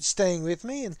 for staying with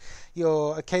me and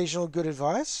your occasional good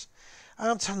advice.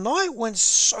 Tonight went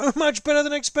so much better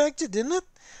than expected, didn't it?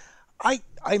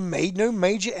 I made no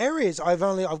major errors. I've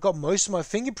got most of my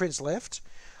fingerprints left.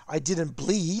 I didn't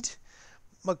bleed.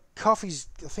 I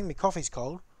think my coffee's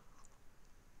cold.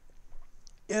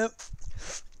 Yep.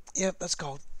 Yep, that's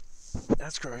cold.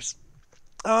 That's gross.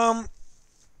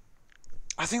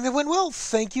 I think that went well.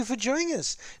 Thank you for joining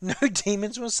us. No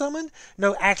demons were summoned.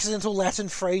 No accidental Latin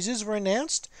phrases were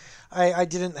announced. I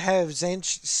didn't have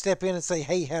Zench step in and say,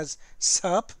 "Hey, how's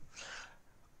sup?"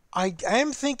 I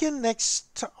am thinking maybe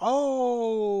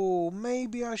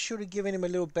I should have given him a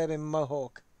little baby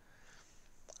mohawk.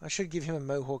 I should give him a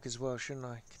mohawk as well, shouldn't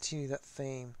I? Continue that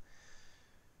theme.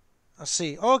 I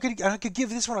see. Oh, I could give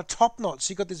this one a top knot,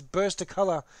 so you got this burst of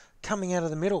colour coming out of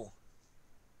the middle.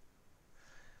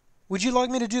 Would you like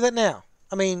me to do that now?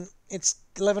 I mean, it's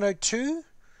 11:02.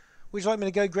 Would you like me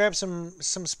to go grab some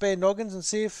spare noggins and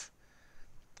see if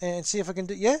I can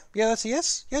do? Yeah, that's a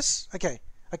yes. Yes. Okay.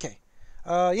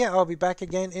 Yeah, I'll be back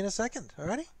again in a second.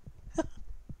 Alrighty.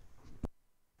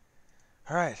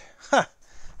 All right. All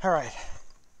right.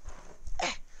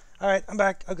 All right. I'm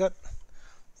back. I got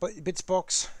bits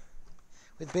box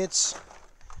with bits.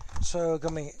 So I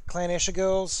got my Clan Escher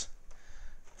girls.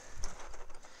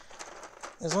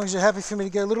 As long as you're happy for me to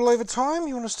go a little over time,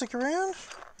 you want to stick around?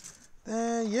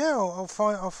 Yeah,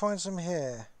 I'll find some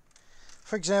hair.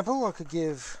 For example, I could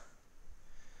give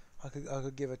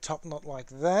a top knot like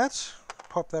that.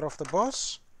 Pop that off the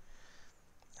boss.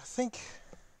 I think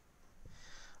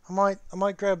I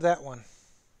might grab that one.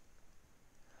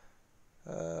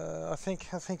 I think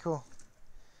I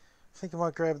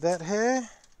might grab that hair.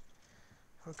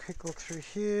 I'll quick look through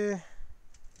here.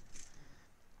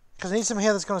 Because I need some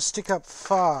hair that's going to stick up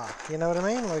far, you know what I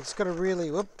mean? Like, it's got to really,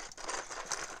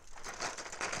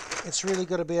 it's really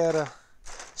got to be able to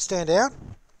stand out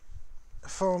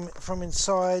from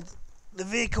inside the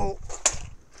vehicle.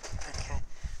 Okay,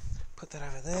 put that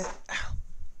over there.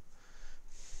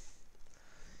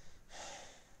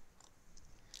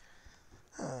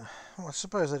 Well, I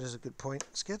suppose that is a good point,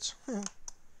 Skits.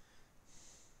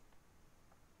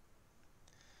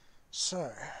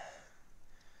 So...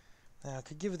 now, I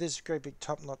could give this great big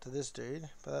top knot to this dude,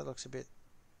 but that looks a bit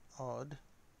odd.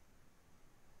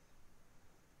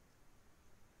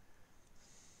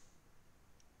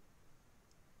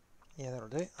 Yeah, that'll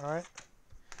do. Alright.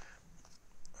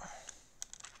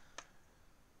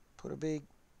 Put a big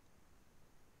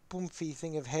boomfy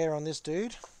thing of hair on this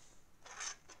dude.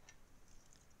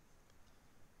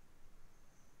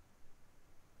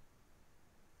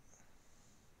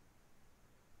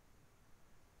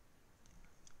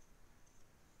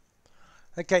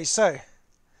 Okay, so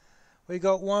we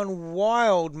got one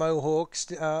wild mohawk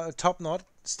top knot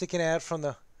sticking out from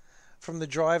the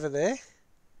driver there.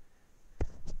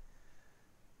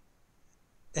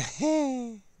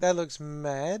 That looks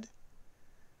mad.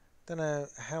 Don't know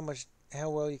how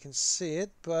well you can see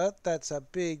it, but that's a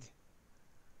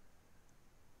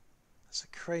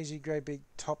crazy great big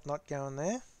top knot going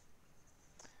there.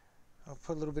 I'll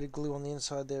put a little bit of glue on the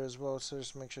inside there as well, so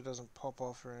just make sure it doesn't pop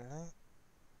off or anything.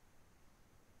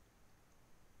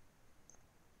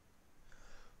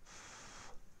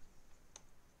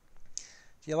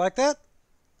 Do you like that?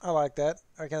 I like that.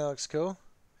 I reckon that looks cool.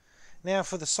 Now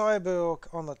for the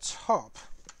cyborg on the top,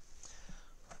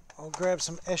 I'll grab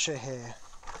some Escher hair.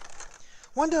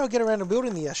 One day I'll get around to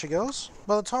building the Escher girls.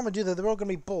 By the time I do that, they're all going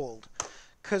to be bald.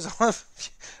 Because I've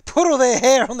put all their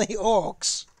hair on the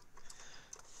orcs.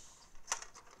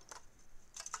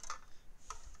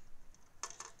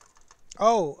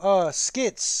 Oh,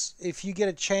 Skits, if you get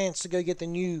a chance to go get the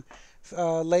new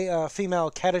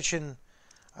female Catachan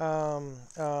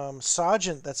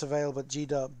Sergeant that's available at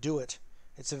G-Dub, do it.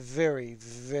 It's a very,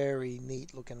 very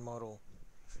neat looking model.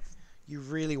 You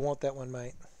really want that one,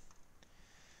 mate.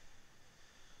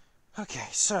 Okay,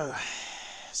 so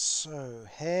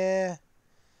hair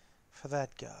for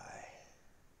that guy.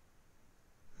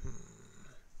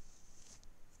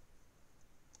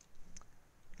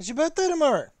 It's your birthday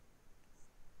tomorrow.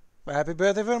 Well, happy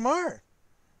birthday for tomorrow.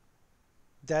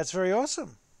 That's very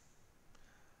awesome.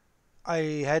 I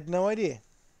had no idea.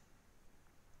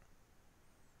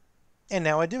 And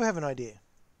now I do have an idea.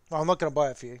 Well, I'm not going to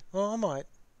buy it for you. Well, I might.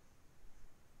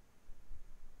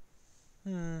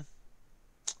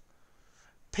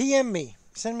 PM me.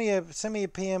 Send me a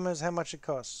PM as how much it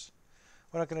costs.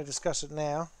 We're not going to discuss it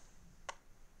now.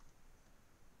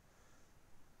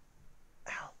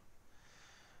 Ow.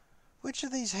 Which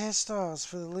of these hairstyles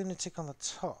for the lunatic on the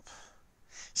top?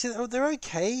 See, they're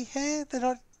okay hair. They're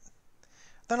not. I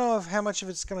don't know of how much of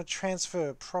it's going to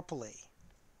transfer properly.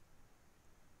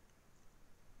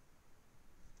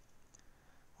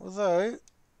 Although,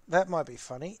 that might be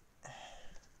funny.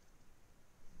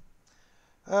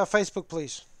 Facebook,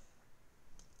 please.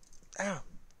 Ow.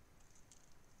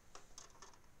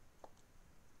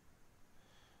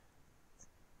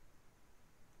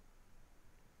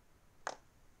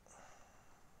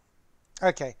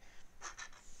 Okay.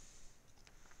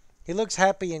 He looks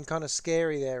happy and kind of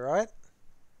scary there, right?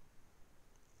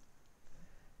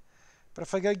 But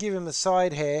if I go give him the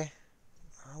side hair,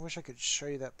 I wish I could show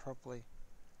you that properly.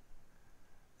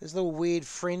 This little weird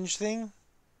fringe thing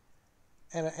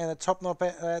and a top knot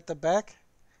at the back.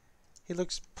 He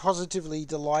looks positively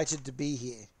delighted to be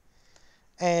here.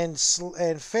 And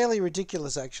fairly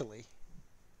ridiculous, actually.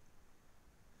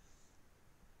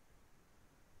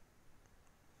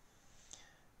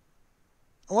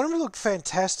 I want him to look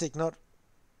fantastic, not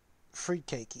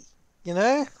fruitcakey. You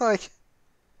know? Like,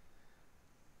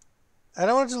 I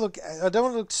don't want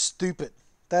to look stupid.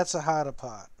 That's the harder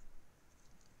part.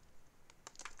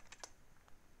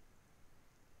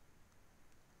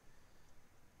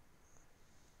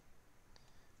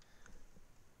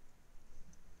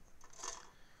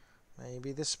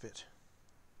 Maybe this bit.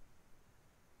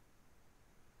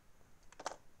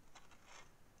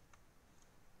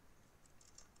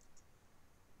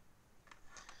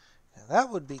 Now that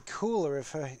would be cooler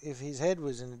if his head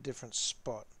was in a different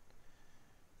spot.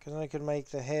 Because then I could make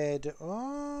the head.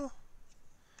 Oh,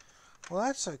 well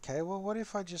that's okay. Well, what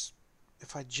if I just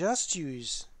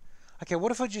use? Okay,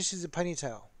 what if I just use a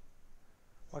ponytail?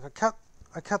 Like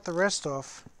I cut the rest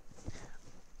off,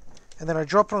 and then I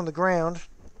drop it on the ground,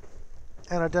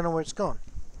 and I don't know where it's gone.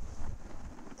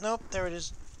 Nope, there it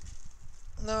is.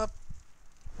 Nope.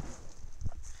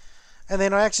 And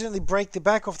then I accidentally break the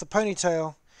back off the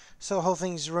ponytail, so the whole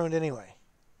thing's ruined anyway.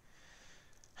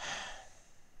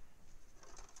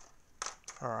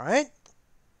 Alright.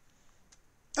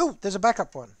 Oh, there's a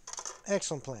backup one.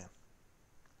 Excellent plan.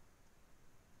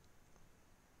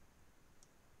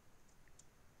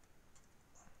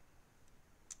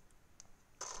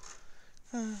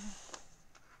 I'll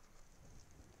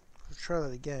try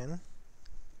that again.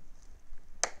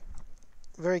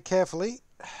 Very carefully.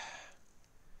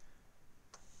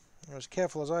 I'm as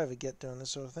careful as I ever get doing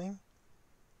this sort of thing.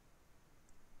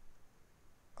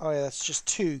 Oh yeah, that's just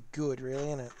too good, really,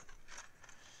 isn't it?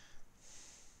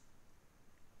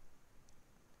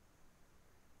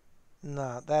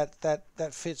 Nah,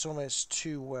 that fits almost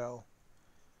too well.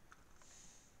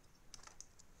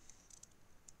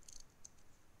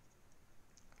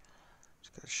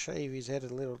 Just gotta shave his head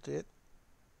a little bit.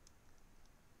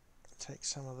 Take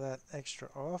some of that extra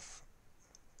off.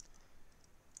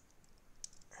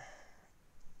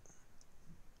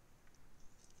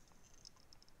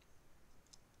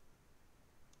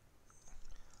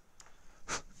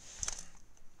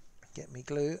 Get me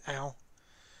glue. Ow.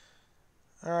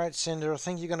 Alright, Cinder, I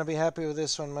think you're going to be happy with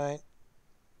this one, mate.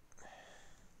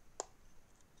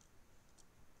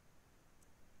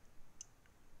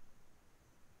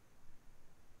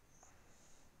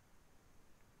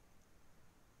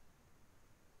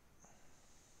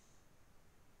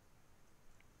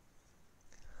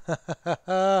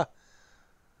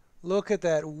 Look at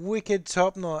that wicked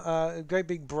top knot, great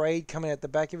big braid coming out the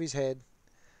back of his head,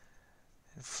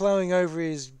 and flowing over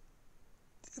his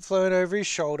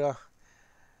shoulder,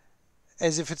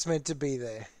 as if it's meant to be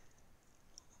there.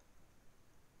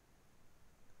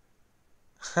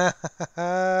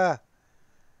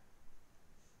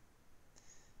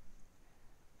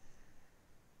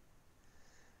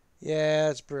 Yeah,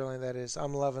 it's brilliant. That is.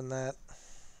 I'm loving that.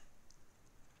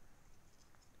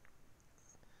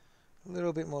 A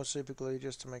little bit more super glue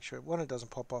just to make sure, one, it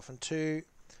doesn't pop off, and two,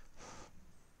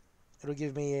 it'll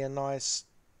give me a nice,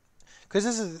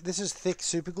 because this is thick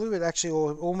super glue. It actually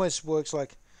almost works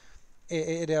like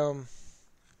it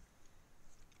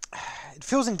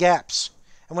fills in gaps,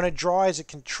 and when it dries, it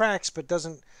contracts, but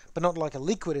not like a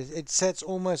liquid. It sets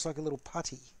almost like a little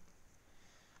putty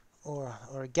or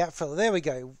a gap filler. There we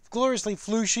go, gloriously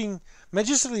flooshing,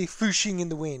 majestically flooshing in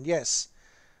the wind. Yes.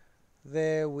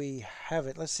 There we have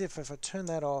it. Let's see if I turn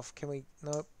that off, can we?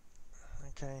 Nope.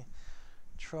 Okay.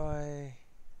 Try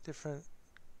different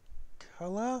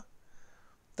color.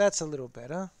 That's a little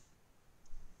better.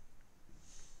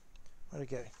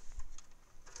 Okay.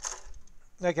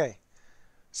 Okay.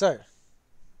 So,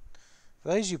 for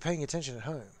those of you paying attention at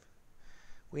home,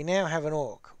 we now have an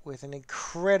orc with an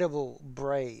incredible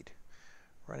braid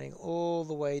running all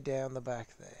the way down the back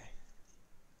there.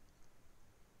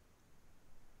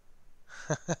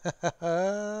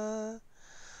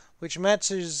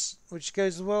 which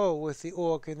goes well with the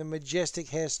orc and the majestic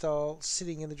hairstyle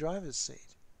sitting in the driver's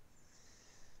seat.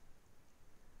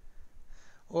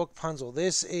 Orc Punzel,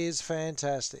 this is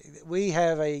fantastic. We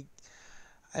have an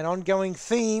ongoing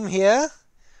theme here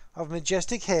of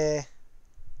majestic hair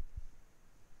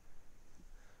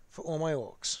for all my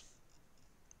orcs.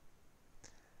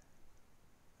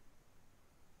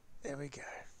 There we go.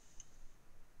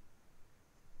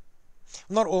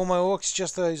 Not all my orcs,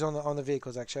 just those on the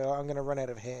vehicles. Actually, I'm going to run out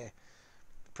of hair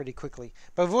pretty quickly.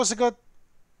 But we've also got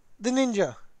the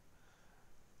ninja,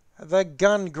 the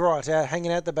gun grot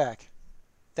hanging out the back.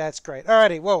 That's great.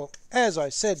 Alrighty, well, as I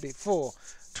said before,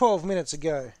 12 minutes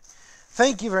ago,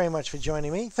 thank you very much for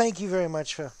joining me. Thank you very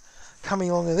much for coming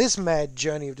along on this mad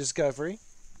journey of discovery.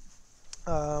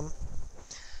 Hope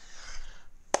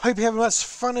you have as much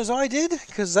fun as I did,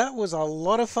 because that was a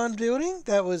lot of fun building.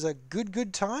 That was a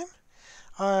good time.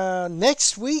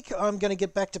 Next week, I'm going to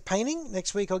get back to painting.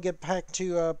 Next week, I'll get back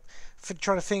to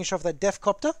trying to finish off that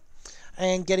Deathcopter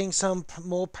and getting some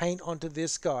more paint onto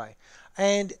this guy.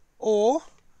 Or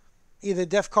either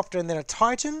Deathcopter and then a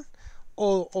Titan,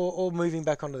 or moving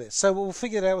back onto this. So we'll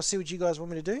figure it out. We'll see what you guys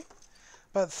want me to do.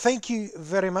 But thank you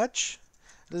very much,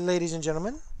 ladies and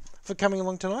gentlemen, for coming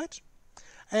along tonight.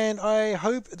 And I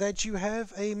hope that you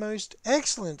have a most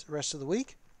excellent rest of the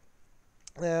week.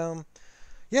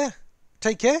 Yeah,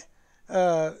 take care.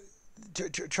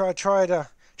 Try to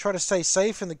stay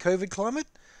safe in the COVID climate,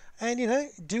 and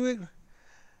do it.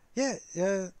 Yeah,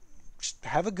 just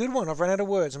have a good one. I've run out of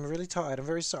words. I'm really tired. I'm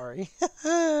very sorry.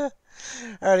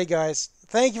 Alrighty, guys.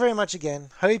 Thank you very much again.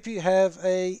 Hope you have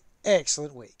a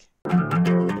excellent week.